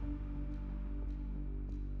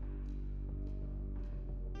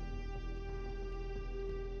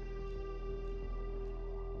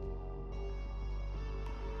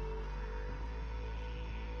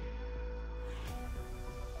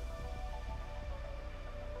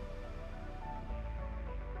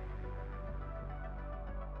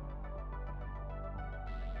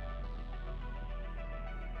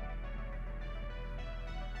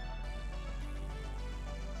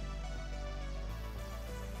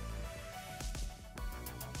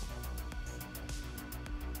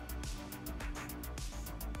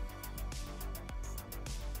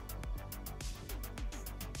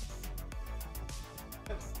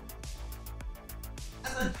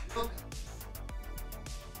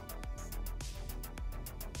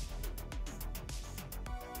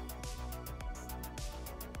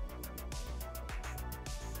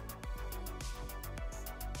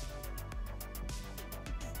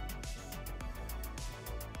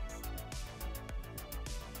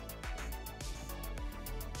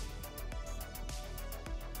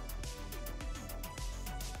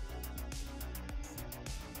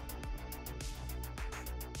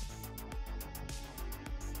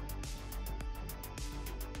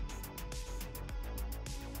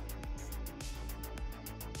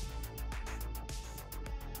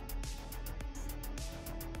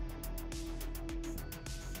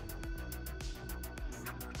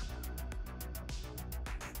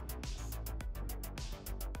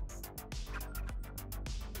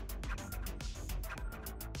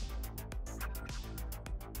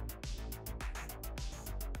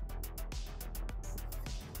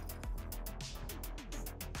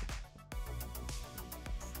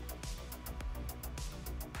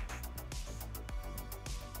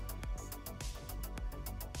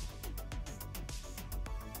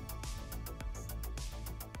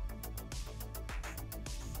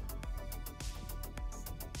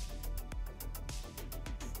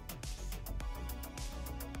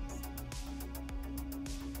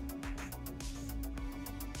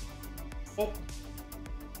 Oh.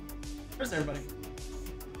 Where's everybody?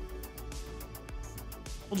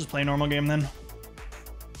 We'll just play a normal game then.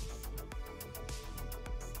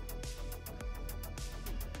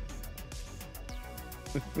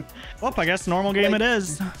 Well, I guess normal game it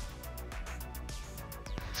is.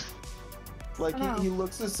 Like he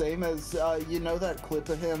looks the same as you know that clip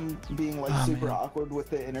of him being like super awkward with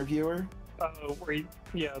the interviewer. Where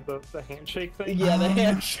yeah, the handshake thing. Yeah, the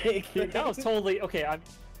handshake. Thing. That was totally okay.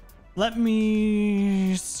 Let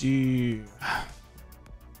me see.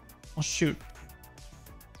 Oh shoot.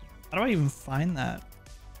 How do I even find that?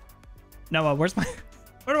 Noah, where's my?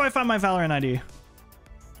 Where do I find my Valorant ID?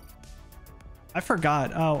 I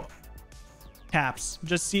forgot. Oh, caps.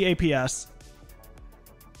 Just CAPS.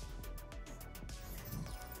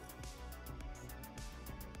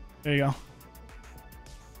 There you go.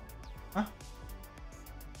 Huh?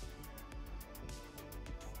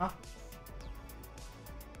 Huh?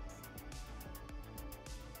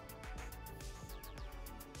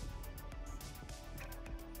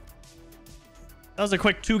 That was a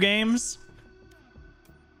quick 2 games.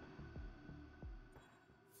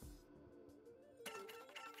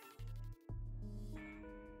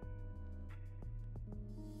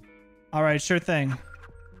 All right, sure thing.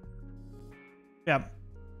 Yeah.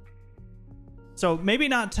 So maybe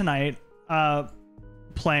not tonight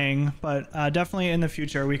playing, but definitely in the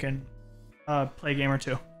future we can play a game or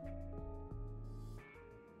two.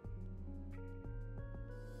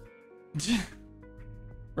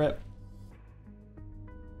 Rip.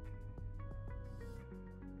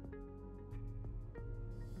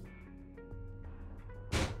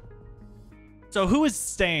 So who is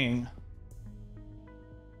staying?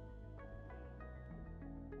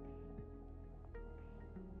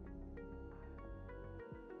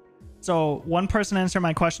 So one person answered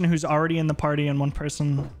my question who's already in the party, and one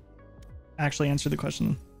person actually answered the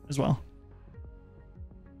question as well.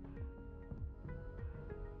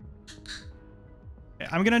 Okay,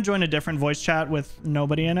 I'm gonna join a different voice chat with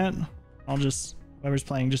nobody in it. I'll just, whoever's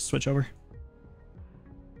playing, just switch over.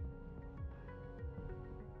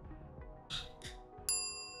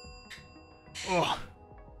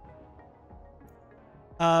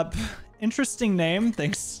 Oh. Interesting name.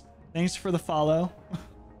 Thanks for the follow.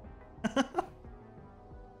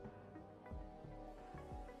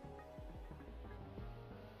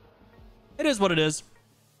 It is what it is.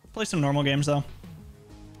 Play some normal games though. It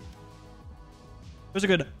was a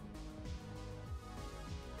good.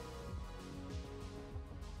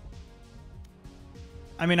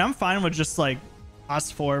 I mean, I'm fine with just like us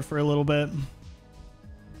 4 for a little bit.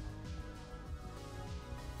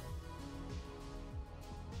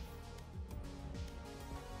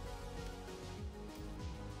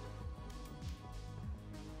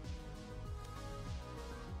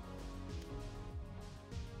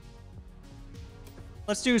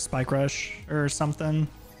 Let's do Spike Rush or something.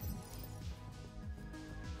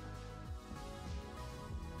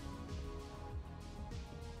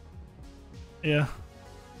 Yeah.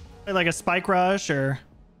 Like a Spike Rush or...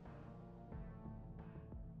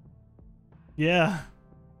 Yeah.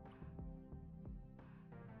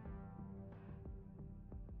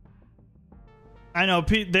 I know,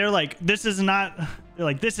 they're like, this is not... They're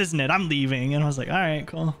like, this isn't it, I'm leaving. And I was like, all right,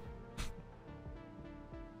 cool.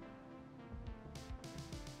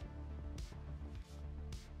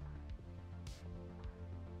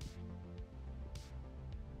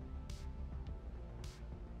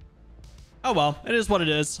 Oh well, it is what it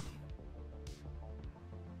is.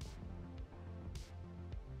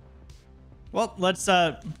 Well, let's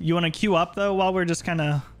you want to queue up though while we're just kind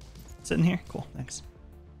of sitting here? Cool, thanks.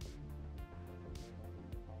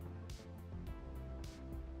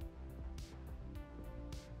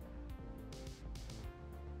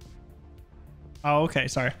 Oh, okay,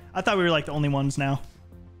 sorry. I thought we were like the only ones now.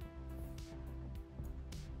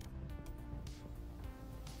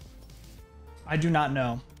 I do not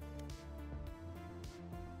know.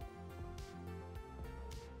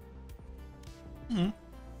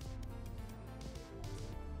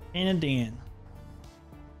 And Dan.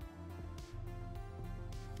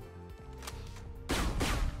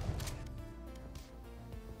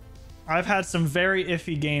 I've had some very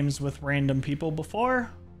iffy games with random people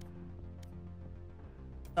before.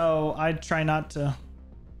 So I try not to.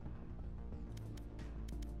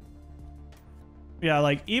 Yeah,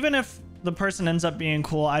 like even if the person ends up being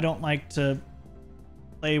cool, I don't like to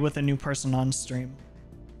play with a new person on stream.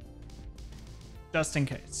 Just in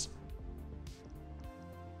case.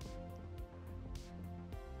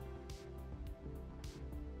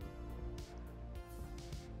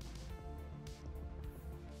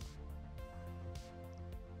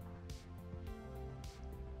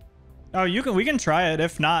 Oh, we can try it.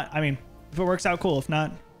 If not, I mean, if it works out, cool. If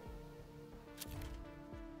not,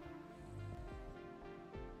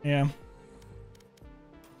 yeah.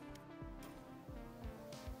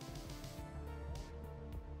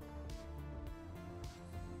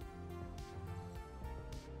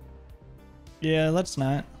 Yeah, let's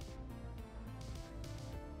not.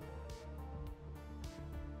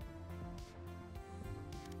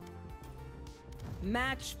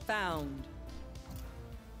 Match found.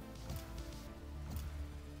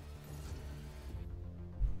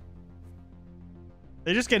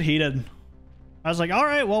 They just get heated. I was like, all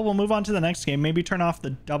right, well, we'll move on to the next game. Maybe turn off the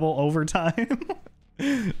double overtime.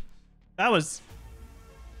 That was...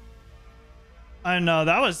 I know,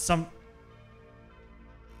 that was some...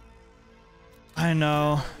 I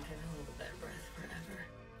know.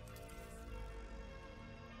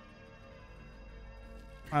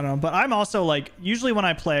 I don't know, but I'm also like, usually when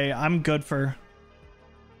I play, I'm good for...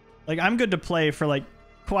 Like, I'm good to play for like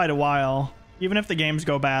quite a while. Even if the games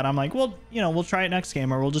go bad, I'm like, well, you know, we'll try it next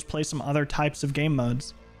game, or we'll just play some other types of game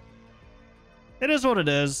modes. It is what it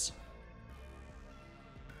is.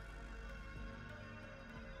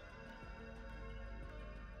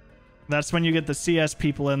 That's when you get the CS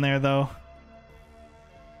people in there, though.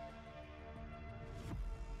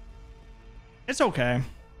 It's okay.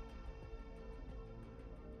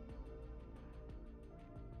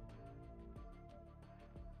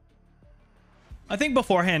 I think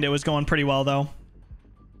beforehand it was going pretty well, though.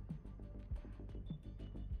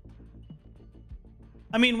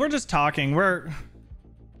 I mean, we're just talking. We're...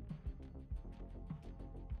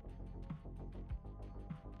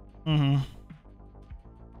 Mm-hmm.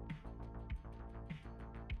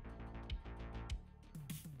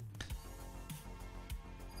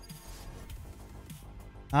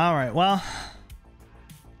 All right, well...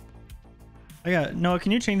 Noah,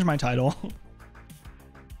 can you change my title?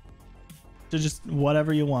 To just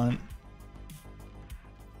whatever you want.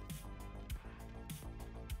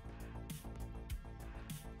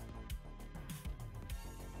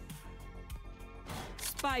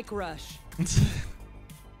 Spike rush.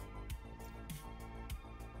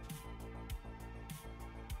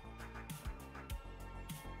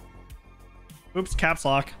 Oops, caps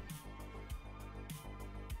lock.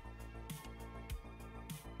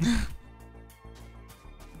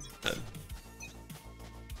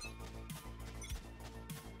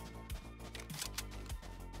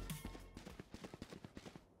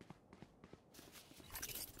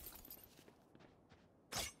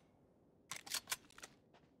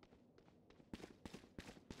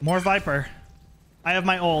 More Viper. I have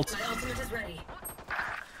my ult. My ultimate is ready.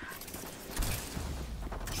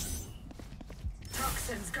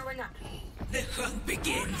 Toxins going up. The hunt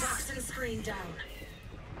begins. Toxin screen down.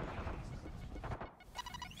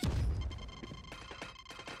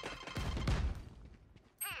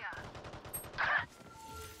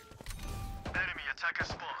 Enemy attacker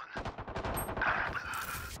spawn.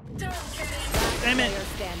 Don't get in. Damn it.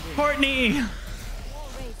 Courtney.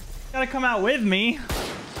 Gotta come out with me.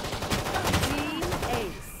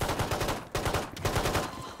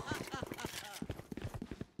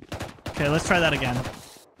 Okay, let's try that again.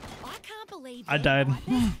 I can't believe I died.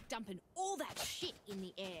 dumping all that shit in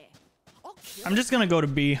the air. I'm just gonna go to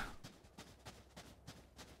B.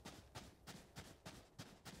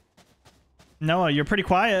 Noah, you're pretty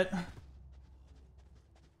quiet.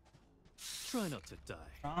 Try not to die.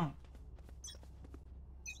 Wrong.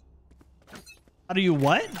 How do you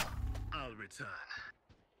what? I'll return.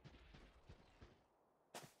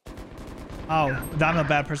 Oh, I'm a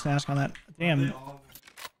bad person to ask on that. Damn.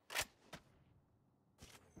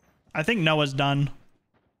 I think Noah's done.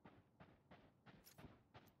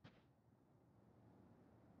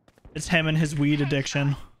 It's him and his weed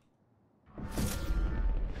addiction.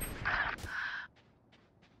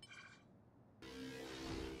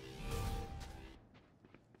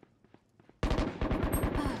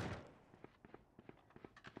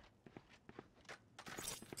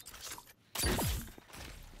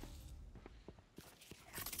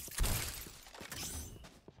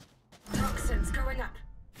 Toxins going up.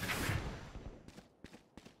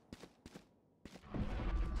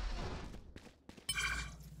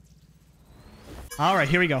 All right,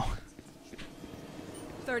 here we go.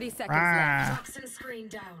 30 seconds Ah. left. Toxin screen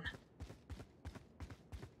down.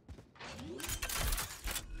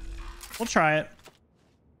 We'll try it.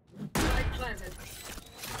 Light planted.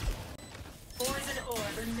 Poison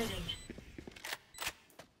orb emitting.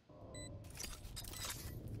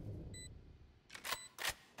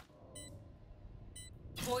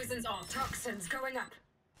 Poison's off. Toxins going up.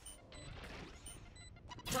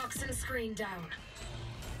 Toxin screen down.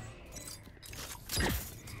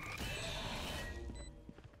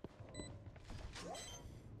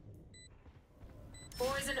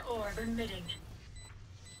 orb emitting.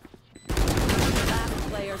 Last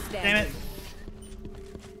player standing. Damn it.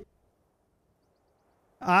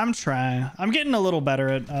 I'm trying. I'm getting a little better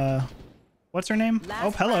at what's her name? Last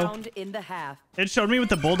Oh, hello. round in the half. It showed me with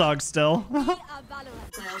the bulldog still. We are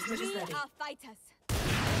valorous. We are fighters.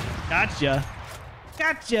 Gotcha.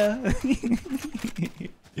 Gotcha.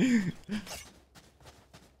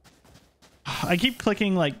 I keep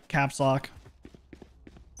clicking like caps lock.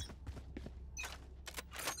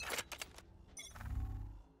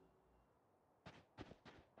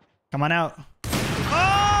 Come on out.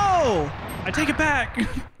 Oh! I take it back.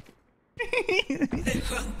 The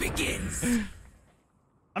hunt begins.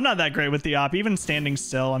 I'm not that great with the op. Even standing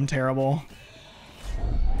still, I'm terrible.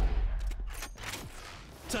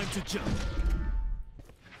 Time to jump.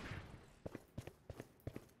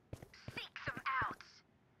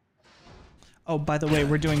 Oh, by the way,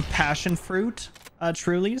 we're doing passion fruit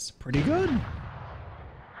Trulies. Pretty good.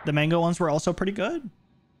 The mango ones were also pretty good.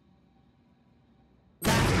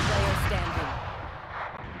 Last player standing.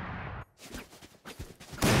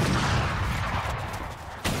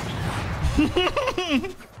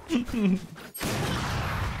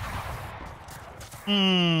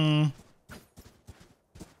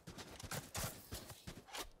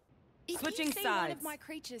 Switching One sides. of my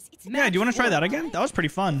creatures. It's Yeah, do you want to try that again? That was pretty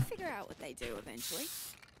fun. figure out what they do eventually.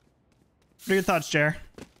 What are your thoughts, Jer?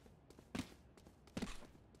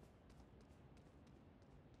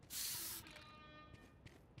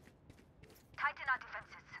 Tighten our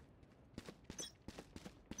defenses.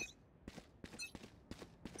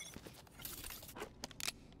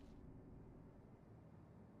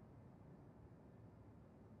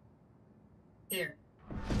 Here.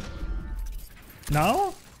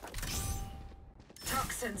 No?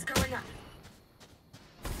 Toxins going up.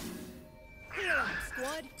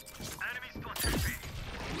 Squad.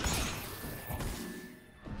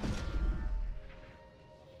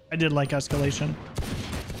 I did like escalation.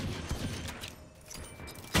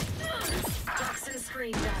 Toxin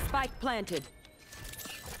screen down. Spike planted.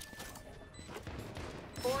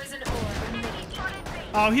 Poison orb emitting.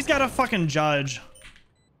 Oh, he's got a fucking judge.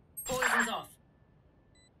 Poison's off.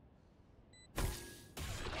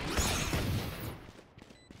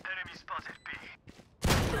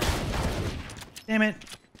 Damn it.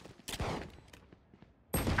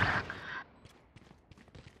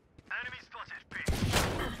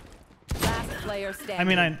 Last player standing. I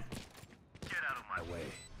mean, Get out of my way.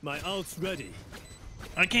 My ult's ready.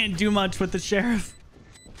 I can't do much with the sheriff.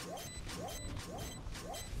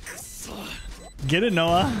 Get it,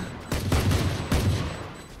 Noah.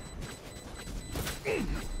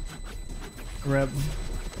 Rip.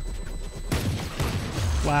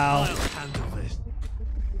 Wow. I'll handle this.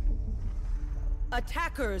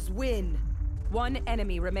 Attackers win. One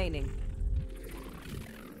enemy remaining.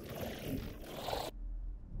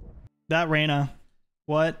 That Reyna.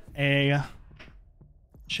 What a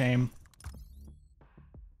shame.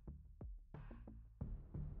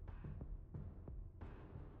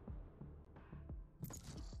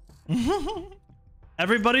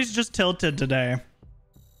 Everybody's just tilted today.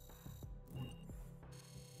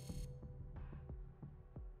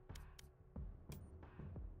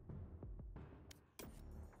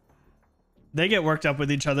 They get worked up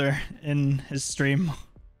with each other in his stream.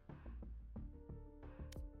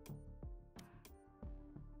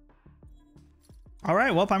 All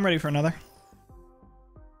right, well, I'm ready for another.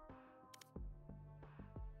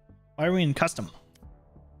 Why are we in custom?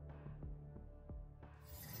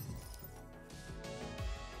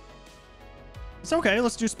 It's okay.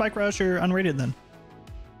 Let's do Spike Rush or Unrated then.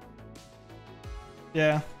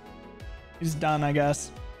 Yeah. He's done, I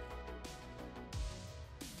guess.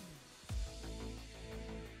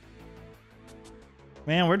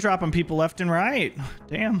 Man, we're dropping people left and right.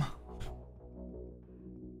 Damn.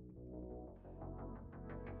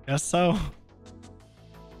 Guess so.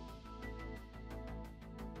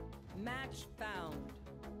 Match found.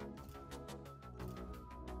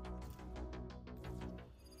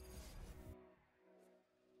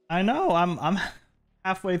 I know. I'm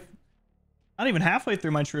halfway, not even halfway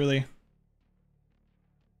through my Truly.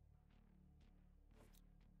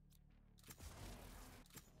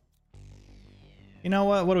 You know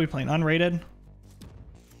what? What are we playing? Unrated?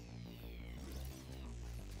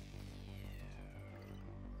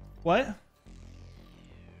 What?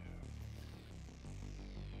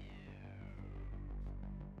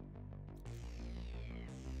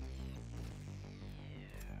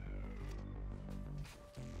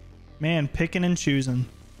 Man, picking and choosing.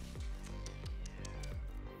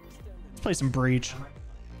 Let's play some Breach.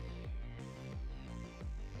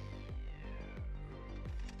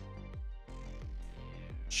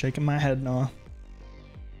 Shaking my head, Noah.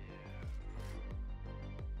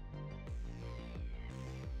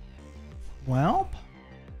 Well.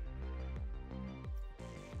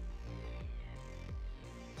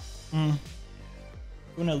 I'm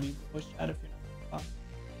gonna leave the push chat if you're not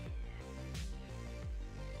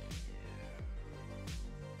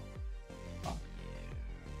gonna talk.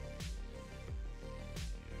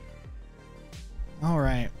 All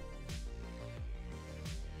right.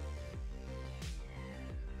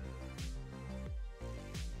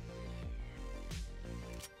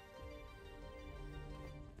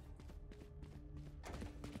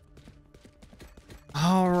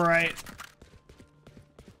 All right.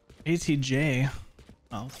 ATJ.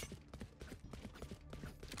 Oh.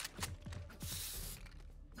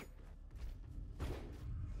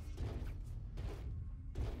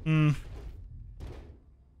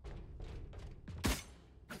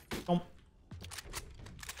 Oh.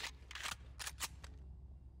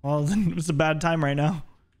 Well, then it's a bad time right now.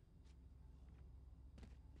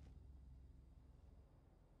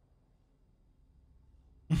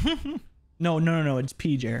 No. It's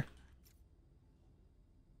PJ.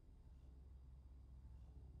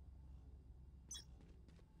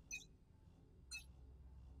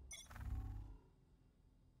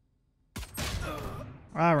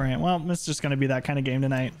 All right. Well, it's just gonna be that kind of game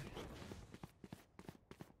tonight.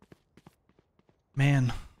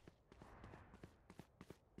 Man.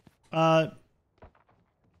 Don't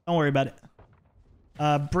worry about it.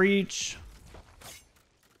 Breach.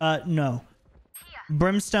 No.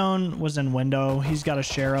 Brimstone was in window. He's got a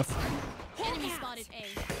sheriff. Enemy spotted A.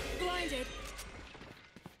 Blinded.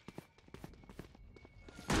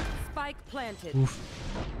 Spike planted. Oof.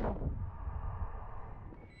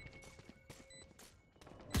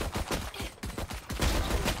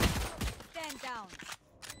 Stand down.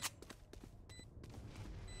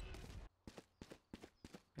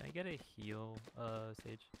 Can I get a heal,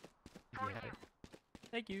 Sage? Yeah.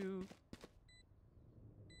 Thank you.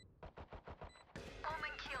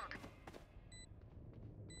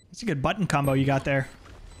 It's a good button combo you got there.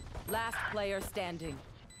 Last player standing.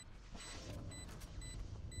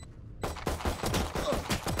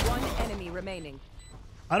 One enemy remaining.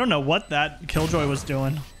 I don't know what that Killjoy was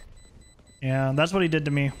doing. Yeah, that's what he did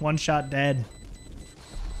to me. One shot dead.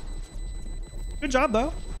 Good job,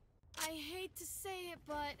 though. I hate to say it,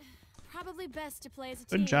 but probably best to play as a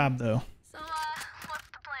team. Good job, though. So, what's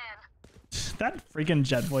the plan? That freaking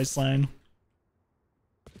Jet voice line.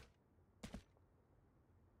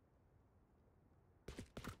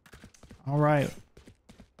 All right.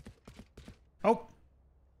 Oh.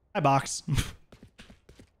 Hi, box.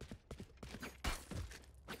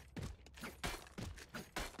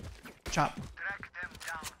 Chop.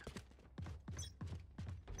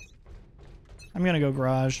 I'm gonna go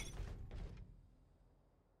garage.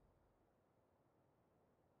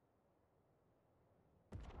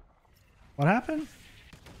 What happened?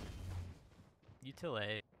 Util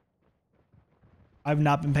A. I've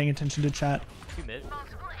not been paying attention to chat. 2 mid.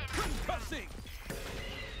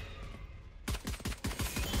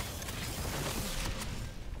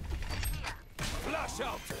 Flash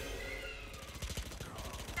out.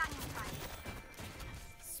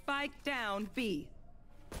 Spike down B.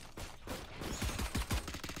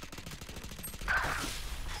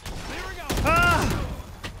 Ah!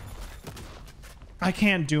 I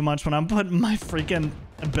can't do much when I'm putting my freaking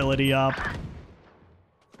ability up.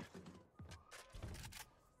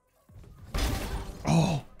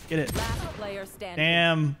 Oh, get it. Last player standing.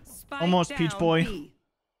 Damn. Spike Almost Peach down Boy. B.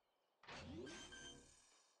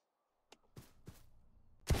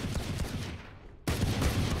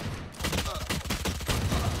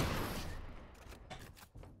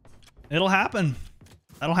 It'll happen.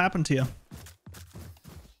 That'll happen to you.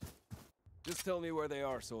 Just tell me where they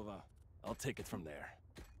are, Sova. I'll take it from there.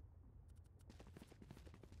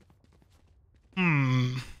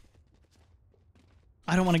 I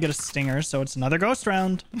don't want to get a stinger, so it's another ghost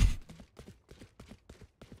round.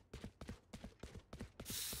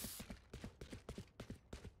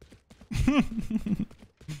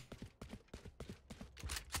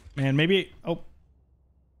 Man, maybe... Oh.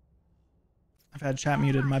 I've had chat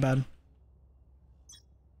muted, my bad.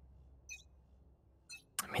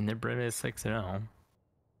 I mean, their Brim is 6-0.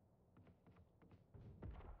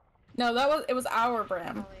 No, it was our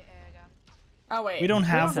Brim. Oh wait. We don't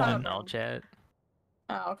have a one. No chat.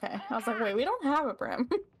 Oh, okay. I was like, wait, we don't have a Brim.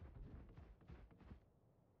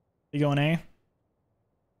 You going A?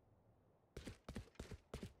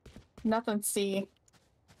 Nothing C.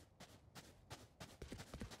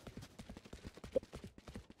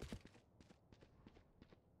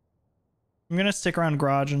 I'm gonna stick around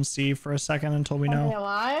garage and see for a second until we Are they know.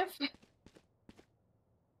 alive?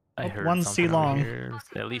 I heard One something C over long. here.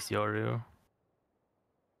 At least Yoru.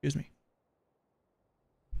 Excuse me.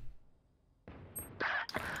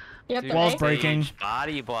 Yep, Wall's breaking.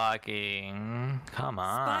 Body blocking. Come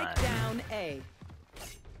on. Spike down A.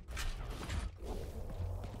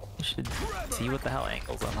 You should see what the hell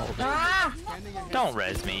angles I'm holding. Ah! Don't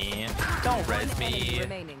res me. Don't res me.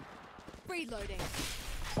 Remaining. Reloading.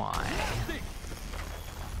 Why?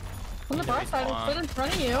 On the bar side, it's in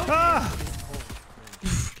front of you. Ah!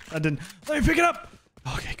 I didn't. Let me pick it up.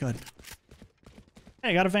 Okay, good.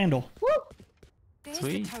 Hey, I got a vandal. Woo! There's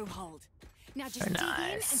Sweet. the toe hold. Now just Very dig in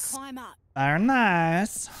and nice. climb up. Very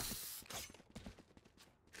nice.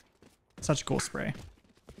 Such a cool spray.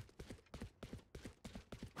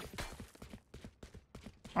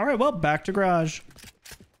 All right, well, back to garage.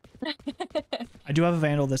 I do have a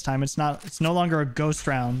vandal this time. It's no longer a ghost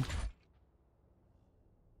round.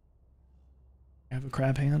 I have a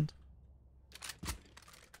crab hand.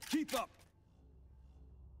 Keep up.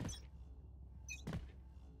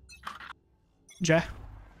 Ja.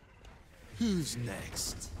 Who's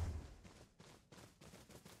next?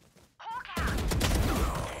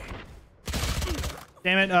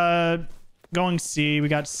 Damn it, going C. We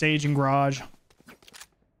got Sage and Garage.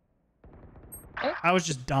 I was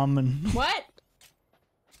just dumb and... What?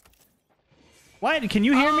 What? Can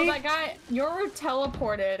you hear me? That guy, Yoru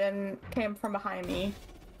teleported and came from behind me.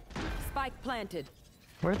 Spike planted.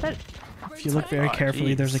 Where's that? If you look very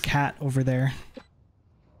carefully, there's a cat over there.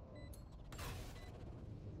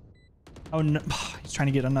 Oh no, he's trying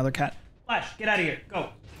to get another cat. Flash, get out of here. Go.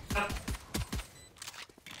 Go.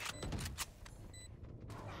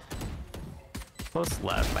 Close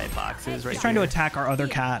left by boxes right He's trying to here. attack our other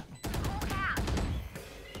cat.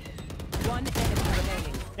 One enemy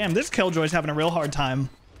remaining. Damn, this Killjoy's having a real hard time.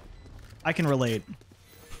 I can relate.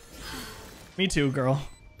 Me too, girl.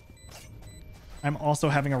 I'm also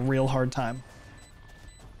having a real hard time.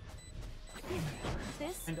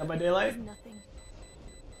 This End up by daylight? is nothing.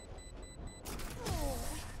 Oh,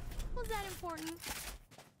 was that important?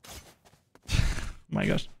 My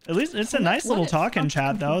gosh. At least it's a nice little talking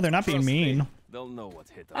chat, though. They're not being mean. They'll know what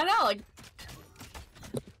hit them. I know, like,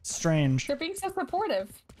 Strange. they're being so supportive.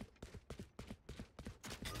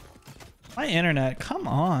 My internet, come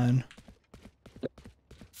on.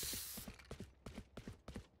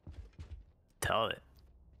 Tell it.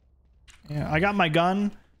 Yeah, I got my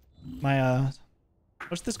gun. My,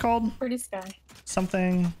 what's this called? Pretty sky.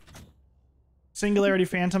 Something. Singularity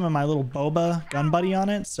Phantom and my little Boba gun buddy on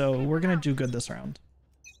it, so we're gonna do good this round.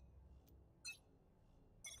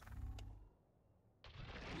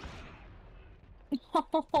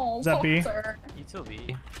 Oh, Is that B? Walter. You still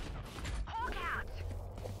B.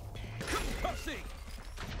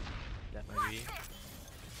 Definitely B.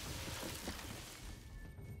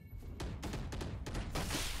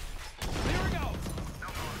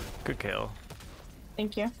 Good kill.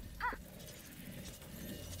 Thank you.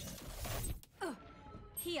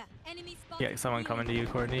 Here, enemy spotted. Yeah, someone coming to you,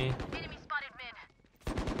 Courtney. Enemy spotted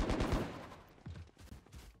mid.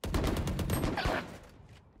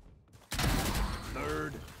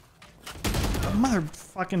 Nerd.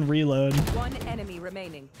 Motherfucking reload. One enemy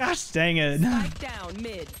remaining. Gosh dang it. Spike down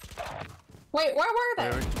mid. Wait, where were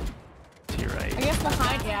they? To your right. I guess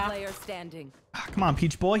behind, yeah. Player standing. Ah, come on,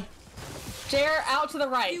 Peach Boy. Jair out to the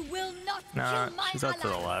right. You will not Nah, kill my she's out to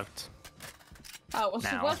the ally. left. Oh, well,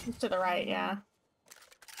 she Now. was to the right, yeah.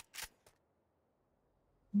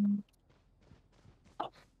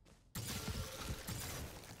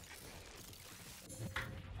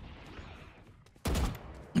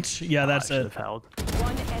 Yeah, that's I it. should've held.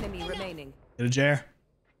 One enemy remaining. Get a Jair.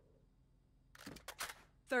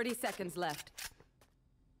 30 seconds left.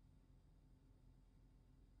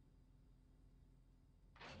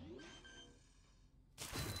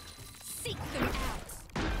 Seek them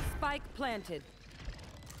out. Spike planted.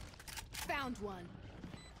 Found one.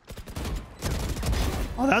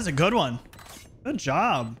 Oh, that was a good one. Good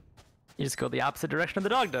job. You just go the opposite direction of the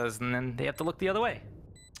dog does, and then they have to look the other way.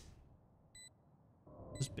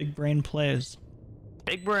 Those big brain plays.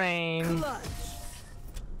 Big brain. Clutch.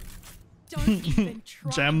 Don't even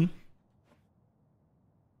try. Gem.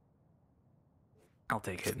 I'll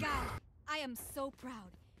take it. Sky, I am so proud.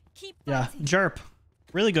 Keep Yeah, fighting. Jerp.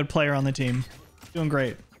 Really good player on the team. Doing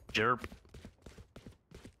great. Jerp.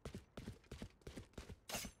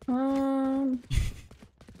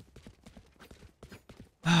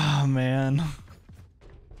 Oh, man.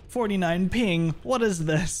 49 ping. What is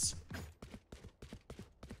this?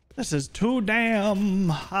 This is too damn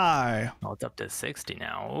high. Oh, it's up to 60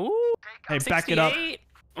 now. Ooh, Hey, back it up. 68.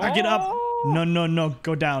 Get up. No, no, no.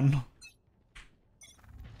 Go down.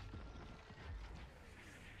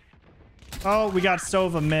 Oh, we got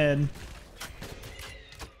Sova mid.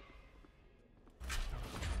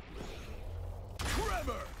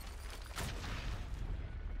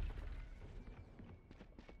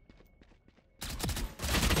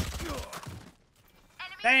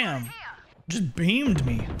 Damn. Just beamed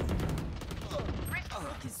me.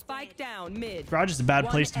 Spike down mid. Garage is a bad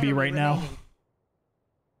place to be right now.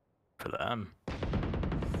 For them.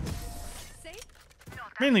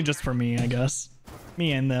 Mainly just for me, I guess.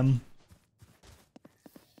 Me and them.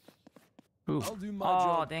 Ooh.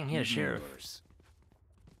 Oh, dang, he had a sheriff.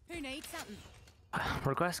 Who needs something?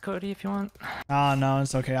 Request Cody if you want. Oh, no,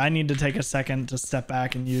 it's okay. I need to take a second to step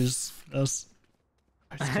back and use this.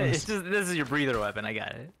 It's just, this is your breather weapon. I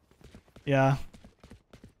got it. Yeah.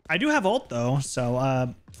 I do have ult though,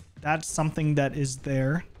 so that's something that is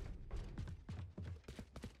there.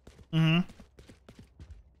 I'm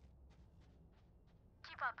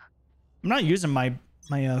not using my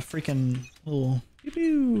freaking little pew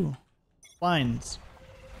pew blinds.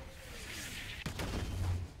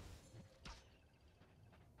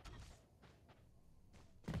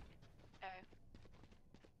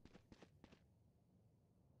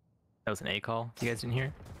 That was an A call. You guys didn't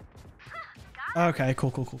hear? Okay,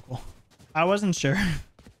 cool, cool, cool, cool. I wasn't sure.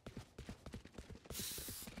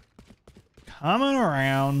 Coming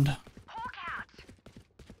around.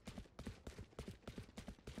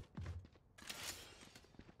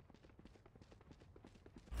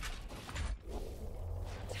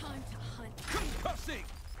 Time to hunt.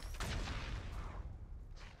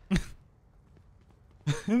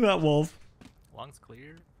 That wolf. Lungs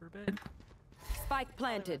clear for a bit. Spike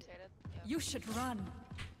planted. You should run.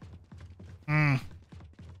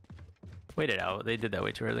 Wait it out. They did that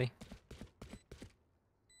way too early.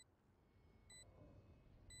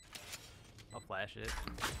 I'll flash it.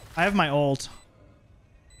 I have my ult.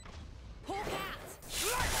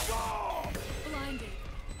 Blinded.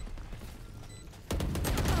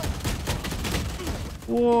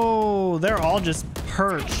 Whoa, they're all just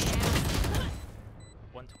perched.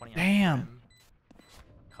 120. Damn.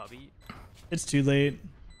 Cubby. It's too late.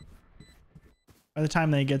 By the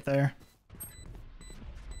time they get there.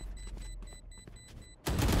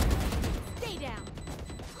 Stay down.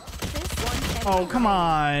 Oh, come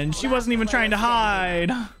on. She wasn't even trying to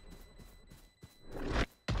hide.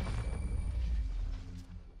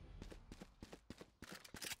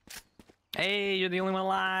 Hey, you're the only one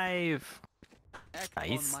alive. Act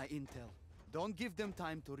Nice. on my intel. Don't give them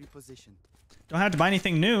time to reposition. Don't have to buy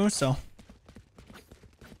anything new, so.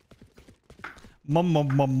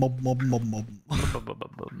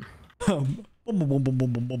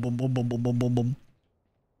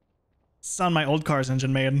 Sound my old car's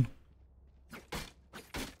engine made.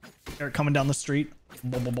 Eric coming down the street. Ooh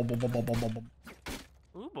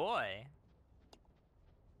boy.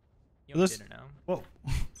 You Those- dinner now. Whoa.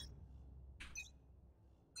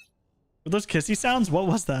 Were those kissy sounds? What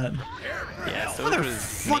was that? Yeah, so it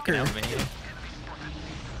was making out with me.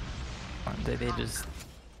 They just,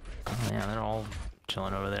 oh yeah, they're all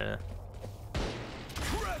chilling over there.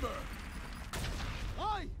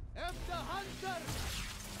 I am the hunter.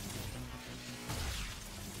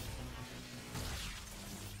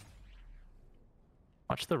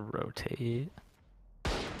 Watch the rotate.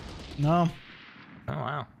 No. Oh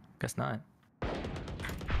wow, guess not.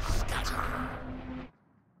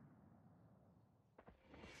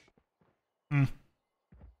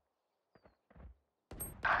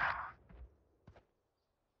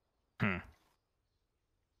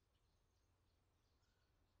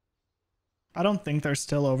 I don't think they're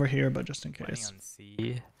still over here, but just in Planning case. on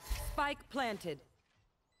C. Spike planted.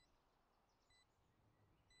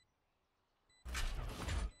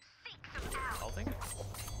 Ulting?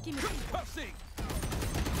 Give me Passing.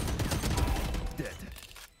 Dead.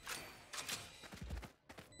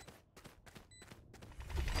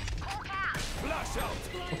 Flash out.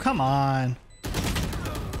 Oh, come on.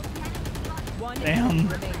 One Damn. enemy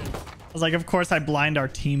remaining. I was like, of course I blind our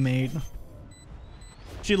teammate.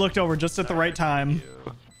 She looked over just at the right time.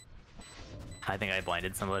 I think I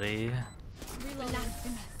blinded somebody.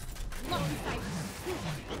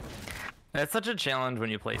 That's such a challenge when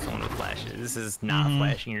you play someone with flashes. This is not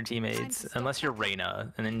flashing your teammates unless you're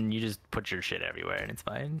Reyna, and then you just put your shit everywhere and it's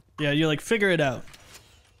fine. Yeah, you're like, figure it out.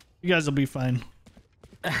 You guys will be fine.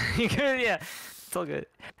 Yeah, it's all good.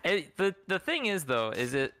 The thing is though,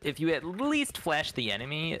 is it if you at least flash the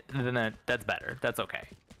enemy, then that's better. That's okay,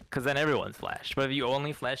 because then everyone's flashed. But if you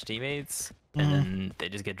only flash teammates and then they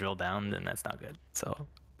just get drilled down, then that's not good. So,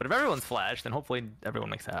 but if everyone's flashed, then hopefully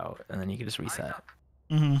everyone makes it out, and then you can just reset.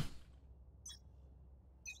 Mm-hmm.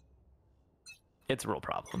 It's a real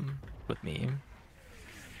problem with me.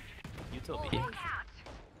 You told me.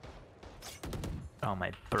 Oh,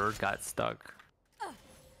 my bird got stuck. I'm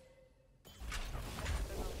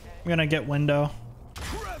gonna get window.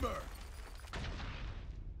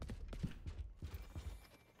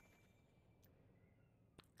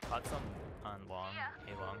 Caught some on long,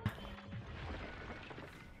 A long.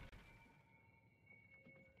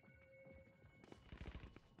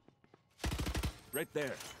 Right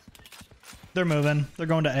there. They're moving. They're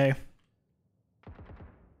going to A.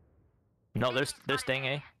 No, they're staying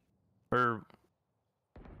A. Or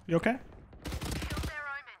You okay?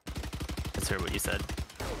 let's hear what you said.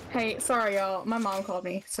 Hey, sorry y'all. My mom called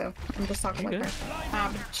me, so I'm just talking with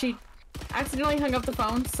her. She accidentally hung up the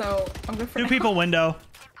phone, so I'm good for Two now. people window.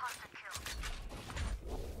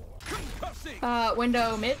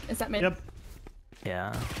 Window mid. Is that mid? Yep.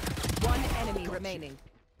 Yeah. One enemy remaining.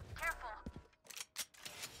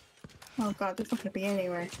 Oh god, there's not gonna be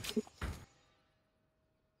anywhere.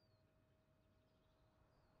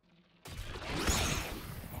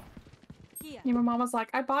 Yeah, my mom was like,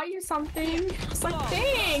 I bought you something. I was like,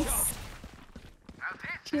 thanks.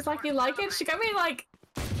 She's like, you like it? She got me like,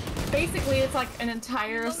 basically it's like an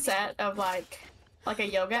entire set of like a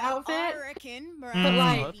yoga outfit. But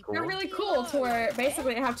like, they're really cool to where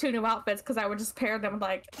basically I have 2 new outfits because I would just pair them with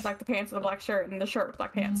like the pants with a black shirt and the shirt with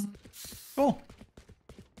black pants. Cool.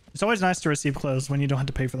 It's always nice to receive clothes when you don't have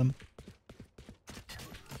to pay for them.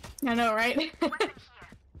 I know, right?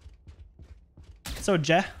 So,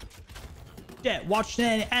 Jeh, watch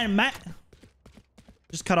that anime.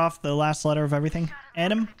 Just cut off the last letter of everything.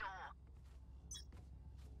 Anim.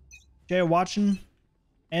 Jeh, watching.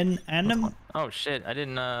 Anim. Oh shit! I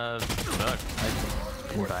didn't. Fuck. I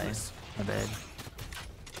didn't buy. My bad.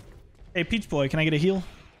 Hey, Peach Boy, can I get a heal?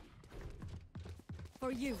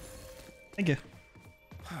 For you. Thank you.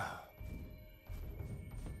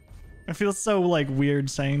 I feel so like weird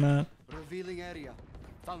saying that. Revealing area.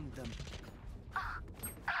 Found them.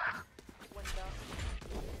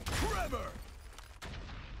 Trevor.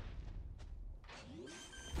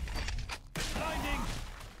 Blinding.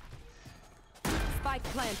 Spike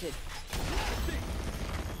planted.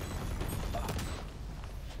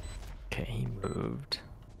 Okay, he moved.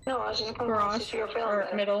 No, I was just going Garage or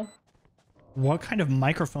middle. What kind of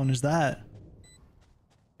microphone is that?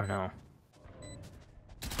 I don't know.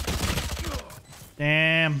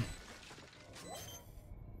 Damn.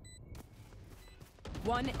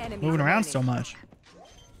 One enemy Moving around remaining. so much.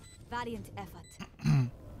 Valiant effort.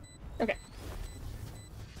 Okay.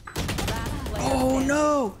 Oh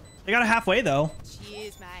no! They got it halfway though.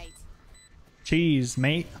 Cheers, mate. Cheese,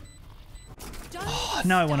 mate. Oh,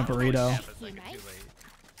 now I want a burrito.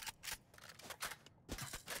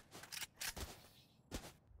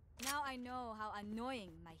 Now I know how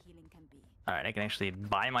annoying my healing can be. All right, I can actually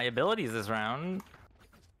buy my abilities this round.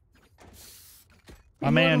 My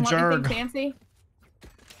man, Jerg. Fancy?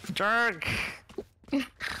 Jerg.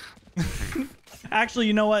 Actually,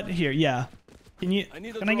 you know what? Here, yeah. Can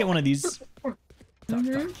I get one of these?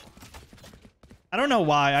 I don't know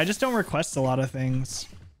why. I just don't request a lot of things.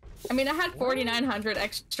 I mean, I had 4,900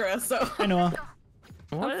 extra, so I know.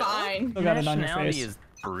 I'm fine. Still got it on your Nationality face. is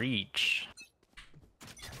breach.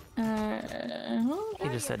 He He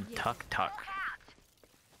just said tuck tuck.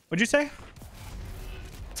 What'd you say?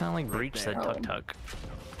 Sound like breach said tuck tuck.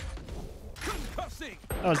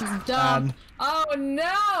 That was dumb. bad. Oh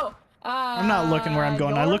no! I'm not looking where I'm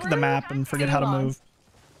going. I look at the map and forget how to move.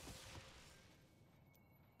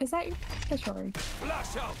 Is that your? That's your room.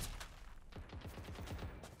 Flash out.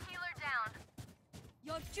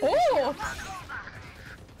 Oh!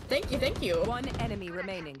 Thank you, thank you. One enemy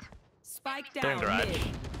remaining. Spike They're in down garage. mid.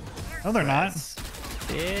 No, they're not.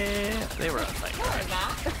 Yeah, they were outside garage.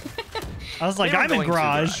 I was like, They were I'm in going to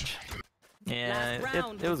garage. Yeah, Last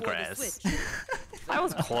round it was before the grass. switch. I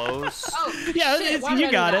was close. Oh, Yeah, shit, it's, why did I you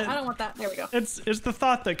do got that? it. I don't want that. There we go. It's the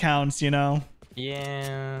thought that counts, you know.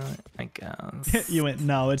 Yeah, I guess. You went,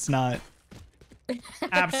 no, it's not.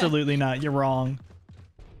 Absolutely not. You're wrong.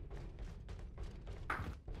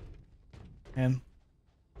 And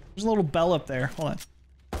there's a little bell up there. Hold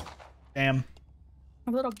on. Damn.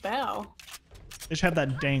 A little bell. They should have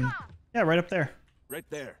that ding. Yeah, right up there. Right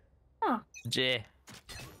there. Huh. J.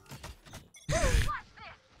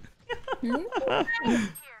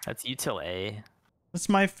 That's util A. That's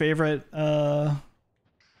my favorite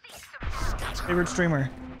streamer.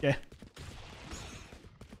 Yeah.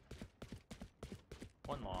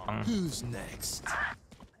 One long. Who's next?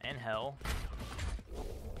 And hell.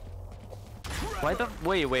 Why the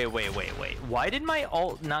wait. Why did my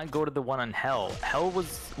ult not go to the one on Hell? Hell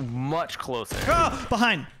was much closer. Oh,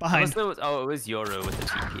 behind. It was Yoru with the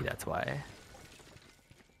TP, that's why.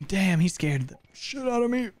 Damn, he scared the shit out of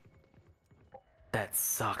me. That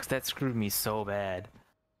sucks. That screwed me so bad.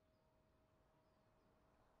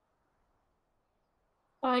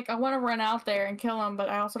 Like, I want to run out there and kill him, but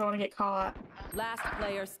I also don't want to get caught. Last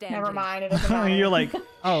player standing. Never mind, it doesn't matter. You're like,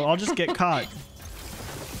 oh, I'll just get caught.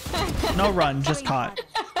 No run, just caught.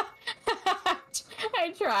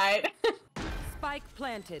 I tried. Spike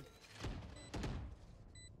planted.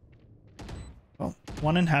 Well,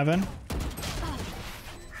 one in heaven.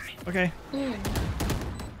 Okay.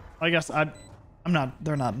 I guess I'm not.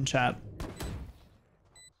 They're not in chat.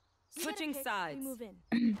 Switching sides. Move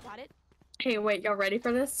in. Got it. Hey, wait, y'all ready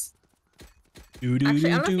for this? Actually, I don't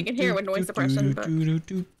know if you can hear it with noise suppression, but...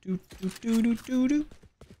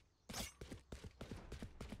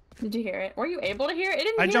 Did you hear it? Were you able to hear it? It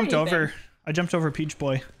didn't I hear jumped anything. over. I jumped over Peach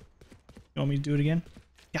Boy. You want me to do it again?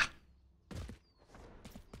 Yeah.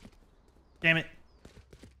 Damn it.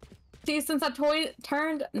 See, since I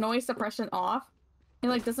turned noise suppression off, it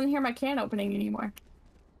like doesn't hear my can opening anymore.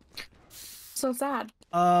 So sad.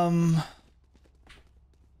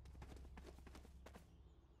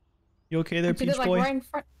 You okay there, She Peach did, like, Boy? right in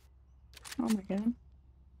front. Oh my god.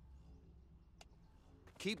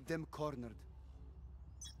 Keep them cornered.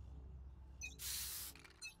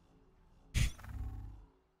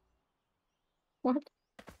 What?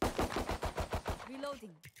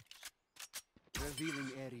 Reloading.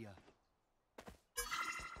 Revealing area.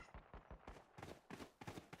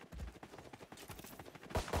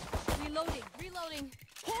 Reloading.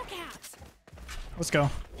 Hawk out. Let's go.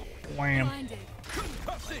 Wham. Blinded.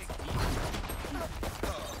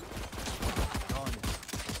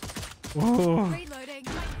 Whoa. Reloading.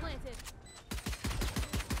 Light planted.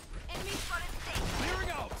 Enemy spotted C.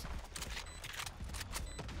 Clearing out.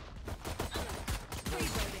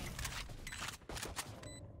 Reloading.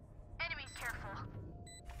 Enemies careful.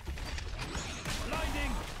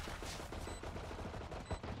 Blinding.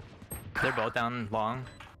 They're both down long.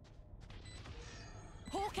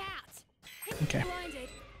 Hawk out. Okay. Blinded.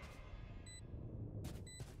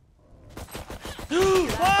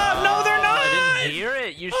 Oh, no, they're not! I didn't hear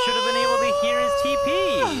it. You should have been able to hear his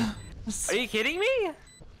TP. Are you kidding me?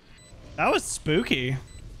 That was spooky.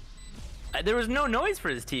 There was no noise for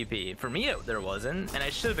his TP. For me, there wasn't, and I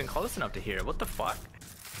should have been close enough to hear it. What the fuck?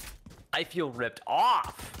 I feel ripped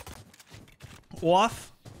off.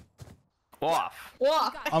 Off? Off.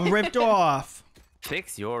 Off. I'm ripped off.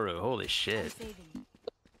 Fix Yoru. Holy shit.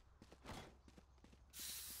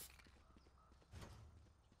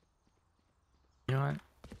 You know what?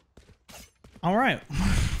 All right.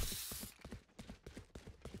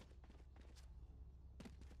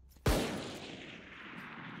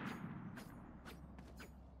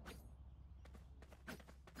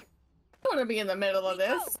 I want to be in the middle of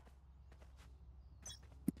this.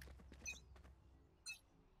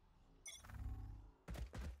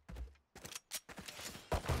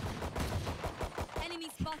 Enemy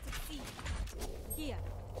spotted C. Here.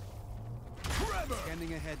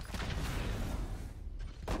 Scanning ahead.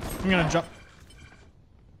 I'm gonna jump.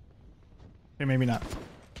 Okay, maybe not.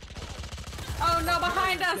 Oh no,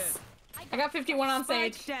 behind us! I got 51 on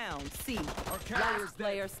Spike stage. down. C. Last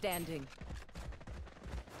player standing.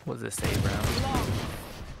 What does this say, bro?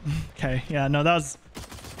 Okay, yeah, no, that was...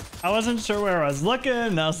 I wasn't sure where I was looking,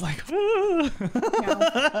 and I was like,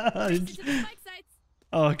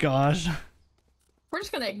 oh gosh. We're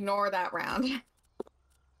just gonna ignore that round.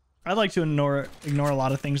 I'd like to ignore a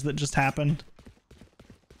lot of things that just happened.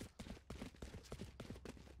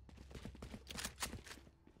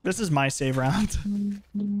 This is my save round.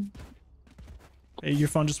 Hey, your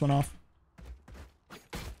phone just went off.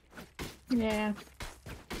 Yeah.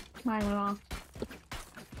 Mine went off.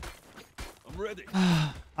 I'm ready.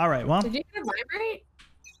 All right, well. Did you hear it vibrate?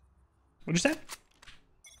 What'd you say?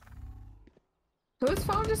 Whose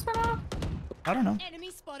phone just went off? I don't know. Enemy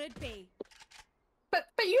spotted B. But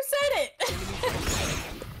you said it!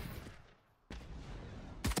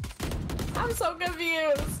 I'm so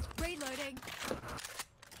confused. Reloading.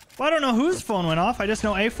 Well, I don't know whose phone went off. I just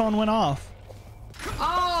know a phone went off.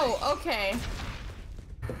 Oh, okay.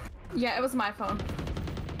 Yeah, it was my phone.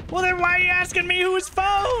 Well, then why are you asking me whose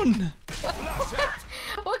phone?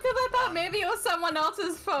 Well, because I thought maybe it was someone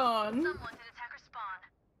else's phone.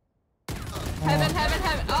 Heaven.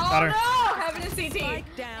 Oh Got her. no! Heaven is CT.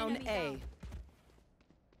 Spike down A.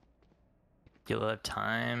 You'll have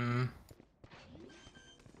time.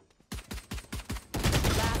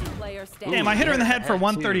 Last player standing. Damn, I hit her in the head for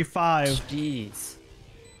 135. Jeez.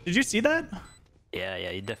 Did you see that? Yeah, yeah,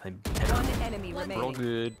 you definitely One enemy roll remaining.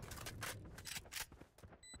 good.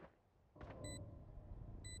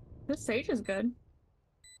 This Sage is good.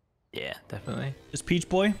 Yeah, definitely. Just Peach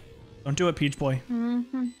Boy. Don't do it, Peach Boy.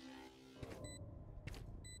 Mm-hmm.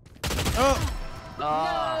 Oh,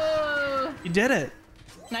 No! he did it.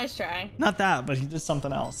 Nice try. Not that, but he did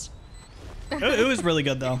something else. It was really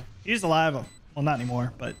good though. He's alive. Well, not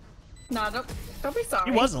anymore, but No, don't be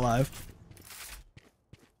sorry. he was alive.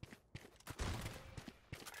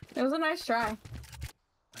 It was a nice try.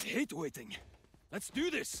 I hate waiting. Let's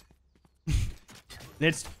do this.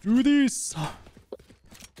 Let's do this.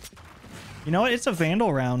 You know what? It's a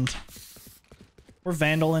Vandal round. We're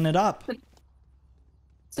vandaling it up.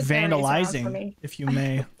 It's a Aries round for Vandalizing, me. if you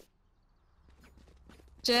may.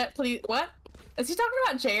 Jet, please. What? Is he talking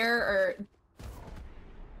about Jair or? I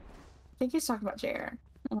think he's talking about Jair.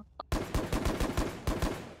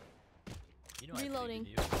 Reloading.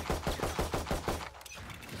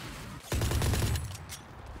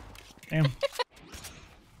 Damn.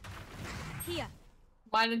 Here.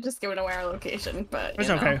 Might have just given away our location, but It's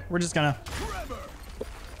you know. okay. We're just gonna.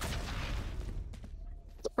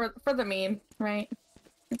 For the meme, right?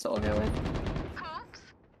 That's what we'll go with.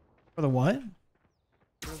 For the what?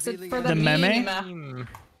 So for The meme? meme.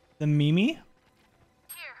 The meme?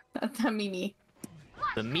 The meme.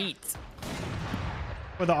 The meat.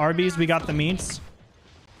 For the Arby's, we got the meats.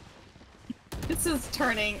 This is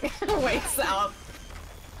turning way south.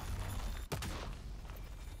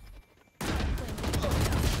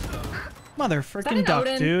 Mother that freaking an duck,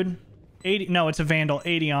 Odin? dude. 80. No, it's a Vandal.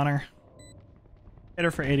 80 on her. Hit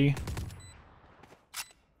her for 80.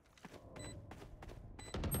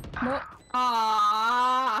 No.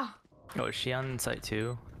 Ah. Oh, is she on site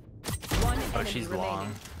too? One Oh, enemy she's remaining.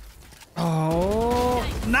 long.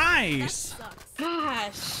 Oh, nice.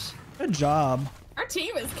 Gosh. Good job. Our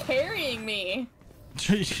team is carrying me.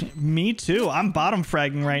 Me too. I'm bottom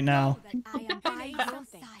fragging right now. I am by your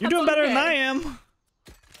side. You're doing better than I am.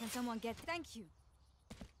 Can someone get thank you?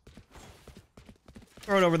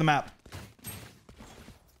 Throw it over the map.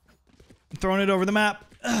 I'm throwing it over the map.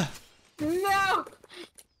 Ugh. No.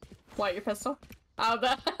 What, your pistol? Oh,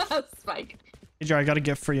 the spike. Hey, Jar, I got a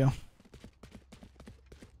gift for you.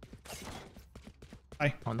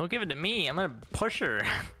 Hi. Oh, don't give it to me. I'm gonna push her.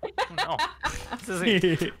 No. This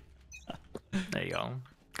isn't... There you go.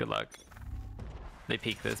 Good luck. They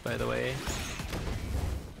peek this, by the way.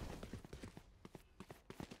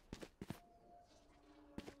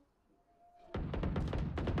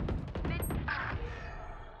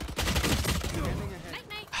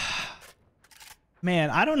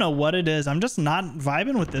 Man, I don't know what it is. I'm just not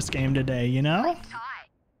vibing with this game today, you know?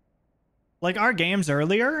 Like, our games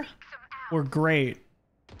earlier were great.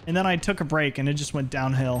 And then I took a break and it just went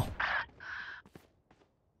downhill.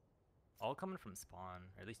 All coming from spawn,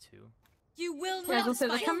 or at least two. You will Yeah, I was not gonna say,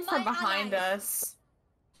 they're fight coming from my behind allies. us.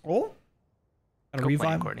 Oh? Gotta Go revive.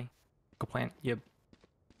 plant, Courtney. Go plant. Yep.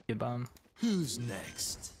 You bomb. Who's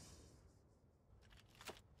next?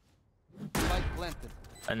 Spike planted.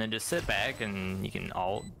 And then just sit back and you can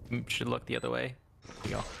all should look the other way.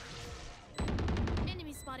 There you go.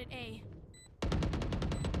 Enemy spotted A.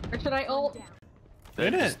 Or should I ult?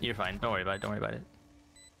 Did it? You're fine. Don't worry about it. Don't worry about it.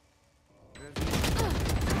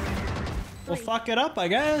 We'll fuck it up, I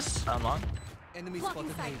guess. Unlock. Enemy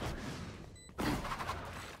spotted A.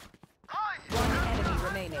 One enemy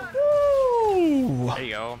remaining. Woo! There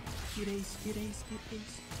you go.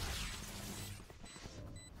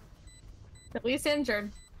 At least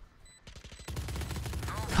injured.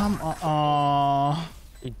 Come on. Aw.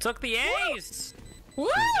 You took the ace. Woo!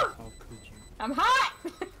 I'm hot!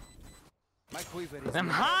 My quiver is I'm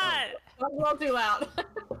hot. I'm a little too loud.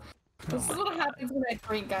 This is what happens when I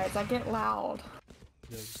drink, guys. I get loud.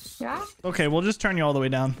 Yeah? Okay, we'll just turn you all the way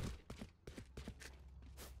down.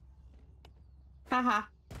 Haha.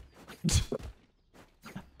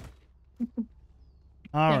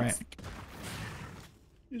 All Thanks. right.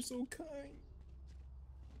 You're so kind.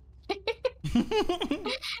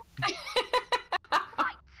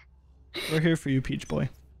 We're here for you, Peach Boy.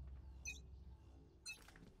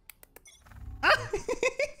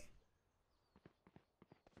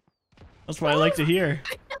 That's what I like to hear.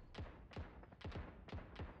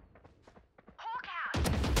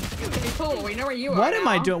 Okay, cool. We know where you are. What am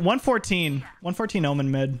I now. doing? 114. 114 Omen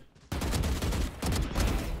mid.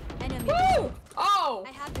 Enemy. Woo! Oh!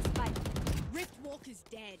 I have the spike. Rift Walker's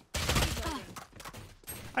dead.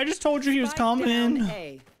 I just told you he was Spike down coming.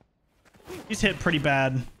 A. He's hit pretty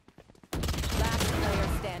bad. Last player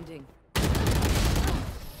standing.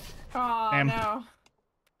 Oh, Damn. no.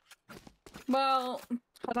 Well,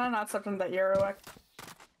 had I not stepped into that Euro,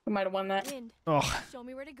 We might have won that. Wind. Oh, Show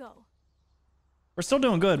me where to go. we're still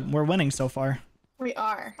doing good. We're winning so far. We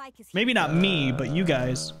are. Maybe not me, but you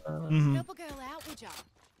guys. Mhm. Help a girl out, would y'all?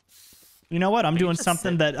 You know what? I'm doing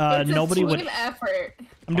something that It's a nobody would. team effort.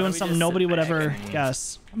 I'm doing something nobody would ever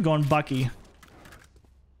guess. I'm going Bucky.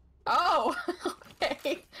 Oh,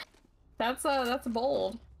 okay. That's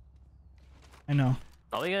bold. I know.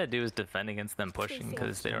 All you gotta do is defend against them pushing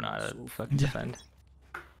because they don't know how to fucking defend.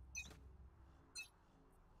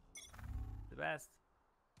 The best.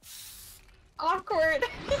 Awkward.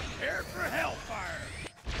 Prepare for hellfire.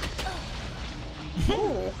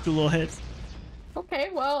 Ooh. 2 little hits. Okay,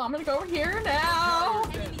 well, I'm gonna go over here now.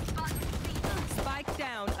 Spike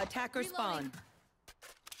down. Attacker spawn.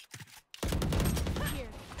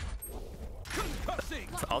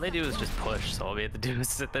 So all they do is just push. So all we have to do is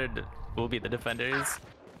sit there. We'll be the defenders.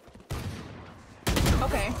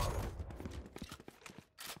 Okay.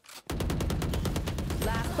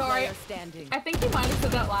 Last Sorry. player standing. I think you might have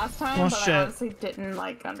said that last time, Oh, but shit. I honestly didn't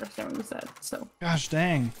like understand what you said. So Gosh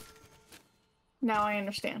dang. now I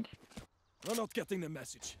understand. They're not getting the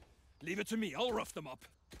message. Leave it to me. I'll rough them up.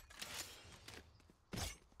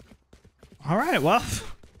 All right. Well,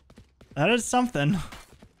 that is something.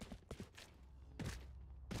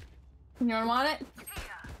 Anyone want it?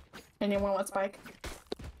 Anyone want Spike?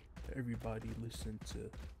 Everybody listen to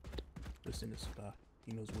Spy.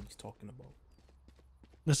 He knows what he's talking about.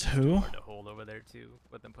 This who? Hard to hold over there too.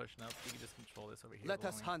 With them pushing up, we can just control this over here. Let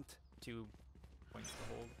us only hunt. 2 points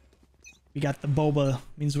to hold. We got the boba.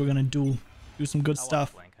 Means we're gonna do some good I'll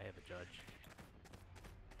stuff. Flank. I have a judge.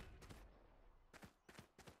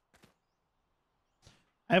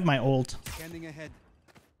 I have my ult. Scanning ahead.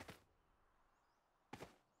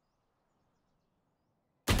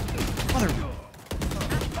 Mother.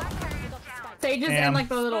 Sage is in Damn. like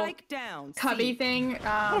the little Spike down. cubby thing. What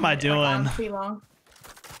am I like, doing? on long.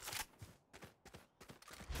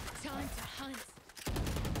 Time to hunt.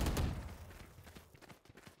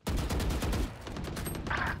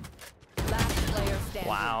 Last player standing.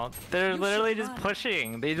 Wow, they're literally just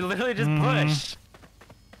pushing. They literally just Mhm. push.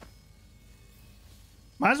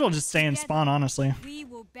 Might as well just stay in spawn, honestly. We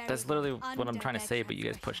will bury That's literally them what I'm under trying to their say, but you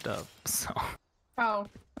guys pushed up. So, Oh,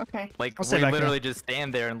 okay. like, I'll stay we back literally here. just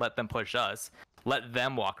stand there and let them push us. Let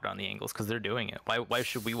them walk around the angles because they're doing it. Why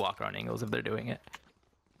should we walk around angles if they're doing it?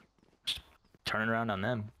 Just turn it around on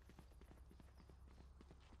them.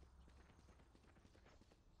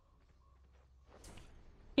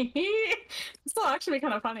 This will actually be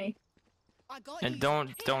kind of funny. I got And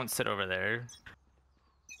you. don't sit over there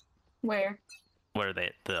Where? where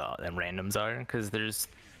the randoms are because there's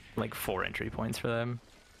like 4 entry points for them.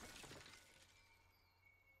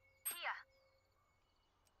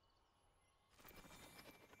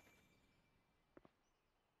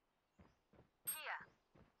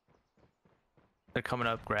 They're coming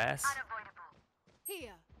up grass.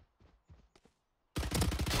 Here.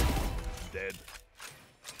 Dead.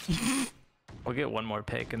 We'll get one more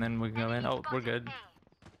pick and then we can go in. Oh, we're good.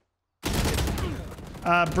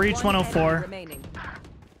 Breach 104. Remaining. I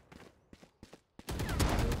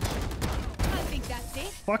think that's it.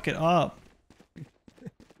 Fuck it up.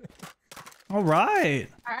 All right.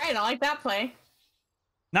 All right, I like that play.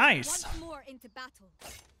 Nice. Once more into battle.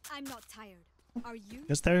 I'm not tired. Are you?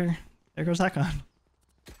 Guess there goes that gun.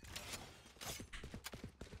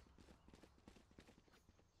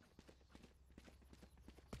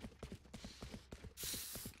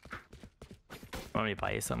 Want me to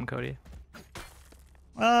buy you something, Cody?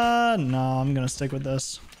 No, I'm gonna stick with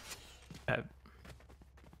this.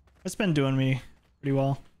 It's been doing me pretty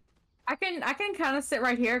well. I can kind of sit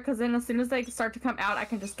right here because then as soon as they start to come out, I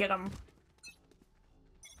can just get them.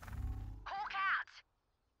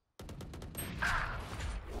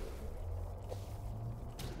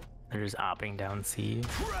 They're just opping down C.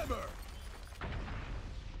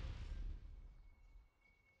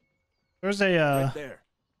 There's a Right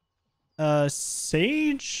there.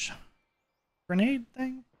 sage grenade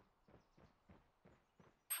thing.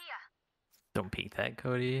 Don't peek that,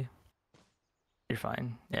 Cody. You're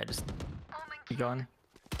fine. Yeah, just keep going.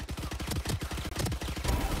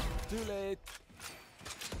 Too late.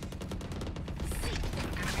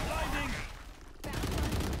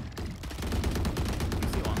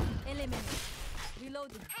 Eliminate.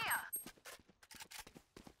 Reloading.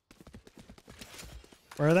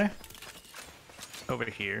 Where are they? Over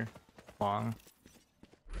here. Long.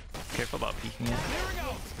 Careful about peeking it.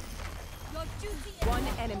 Your duty. One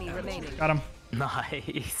enemy remaining. Got him.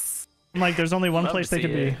 Nice. I'm like, there's only one Love place to they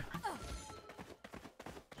could see be.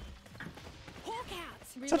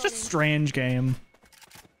 it. Such a strange game.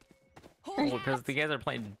 Well, because the guys are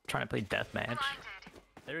trying to play deathmatch.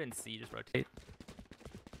 They're in C, just rotate.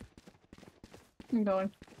 I'm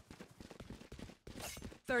going.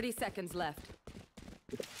 30 seconds left.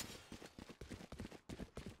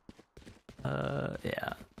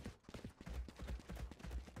 Yeah.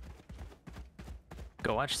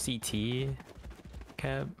 Go watch CT,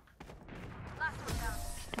 Cab.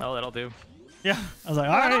 Oh, that'll do. Yeah, I was like,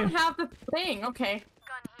 I alright. don't have the thing. Okay.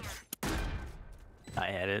 I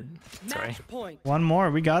had it. Sorry. Point. One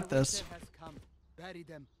more. We got this. Bury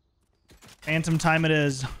them. Phantom time it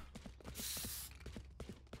is.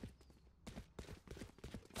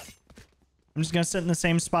 I'm just gonna sit in the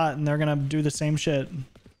same spot and they're gonna do the same shit.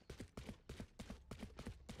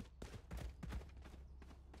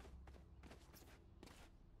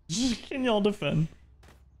 Can y'all defend?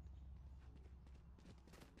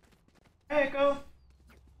 Hey, go.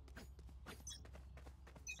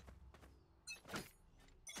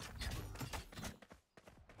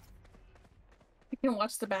 You can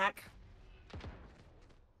watch the back.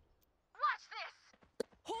 Watch this.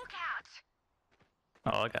 Hawk out.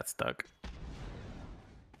 Oh, I got stuck.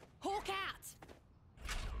 Hawk out.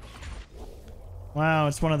 Wow,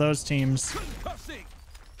 it's one of those teams.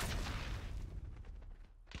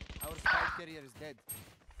 Our spike carrier is dead.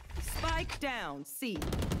 Spike down. C.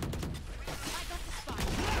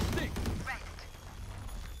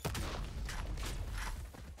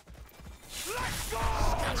 Let's go!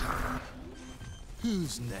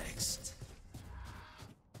 Who's next?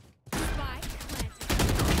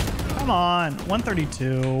 Come on,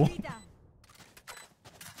 132.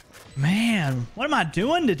 Man, what am I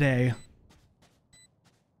doing today?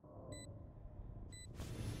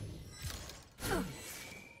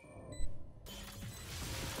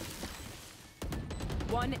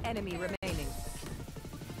 One enemy remaining.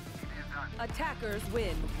 Attackers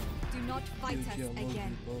win. Do not fight us I love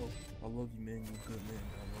again. you, bro. I love you, man. You're a good man.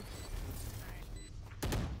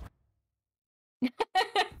 I love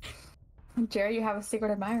you. Jerry, you have a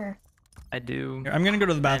secret admirer. I do. Here, I'm gonna go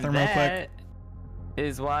to the bathroom real quick. That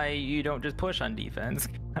is why you don't just push on defense.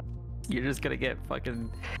 You're just gonna get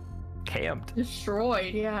fucking camped.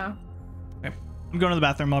 Destroyed, yeah. Okay. I'm going to the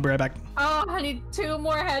bathroom. I'll be right back. Oh, I need 2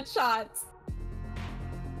 more headshots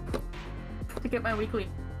to get my weekly.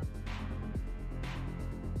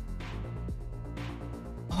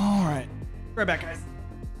 All right. Right back, guys.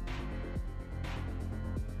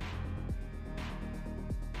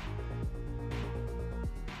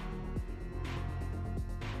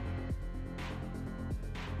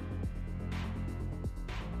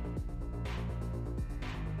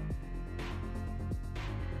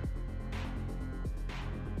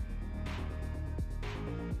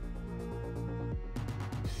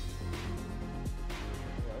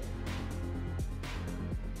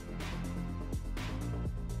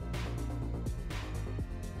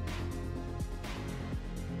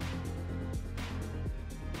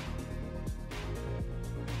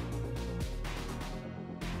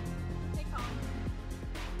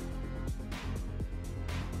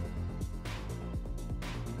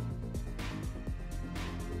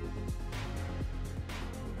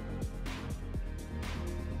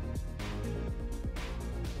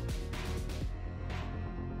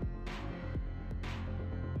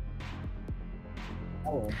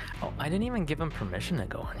 Oh, I didn't even give him permission to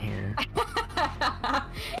go in here.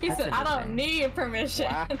 He That's said, I don't interesting. need your permission.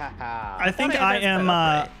 I think I am,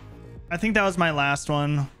 I think that was my last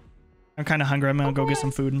one. I'm kind of hungry. I'm gonna go get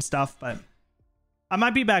some food and stuff, but I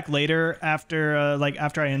might be back later after, like,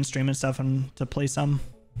 after I end stream and stuff and to play some.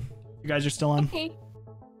 You guys are still on? Okay.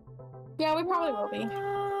 Yeah, we probably will be.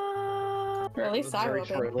 Or at least I will be.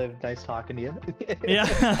 Short-lived. Nice talking to you.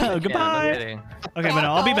 Yeah. Goodbye. Yeah, no kidding. Okay, but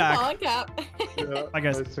no, I'll be back. Bye,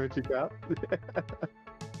 guys.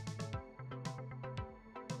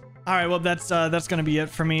 All right, well, that's gonna be it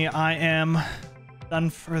for me. I am done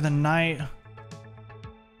for the night.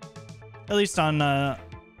 At least on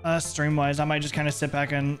stream wise, I might just kind of sit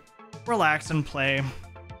back and relax and play.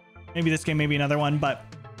 Maybe this game, maybe another one, but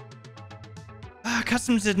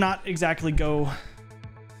customs did not exactly go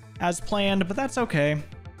as planned, but that's okay.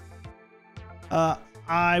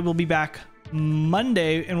 I will be back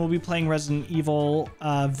Monday and we'll be playing Resident Evil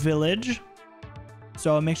Village.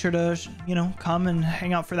 So make sure to, you know, come and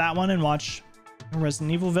hang out for that one and watch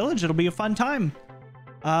Resident Evil Village. It'll be a fun time.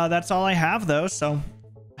 That's all I have though. So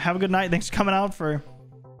have a good night. Thanks for coming out for a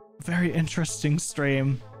very interesting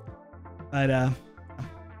stream. But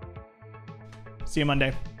see you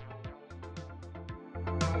Monday.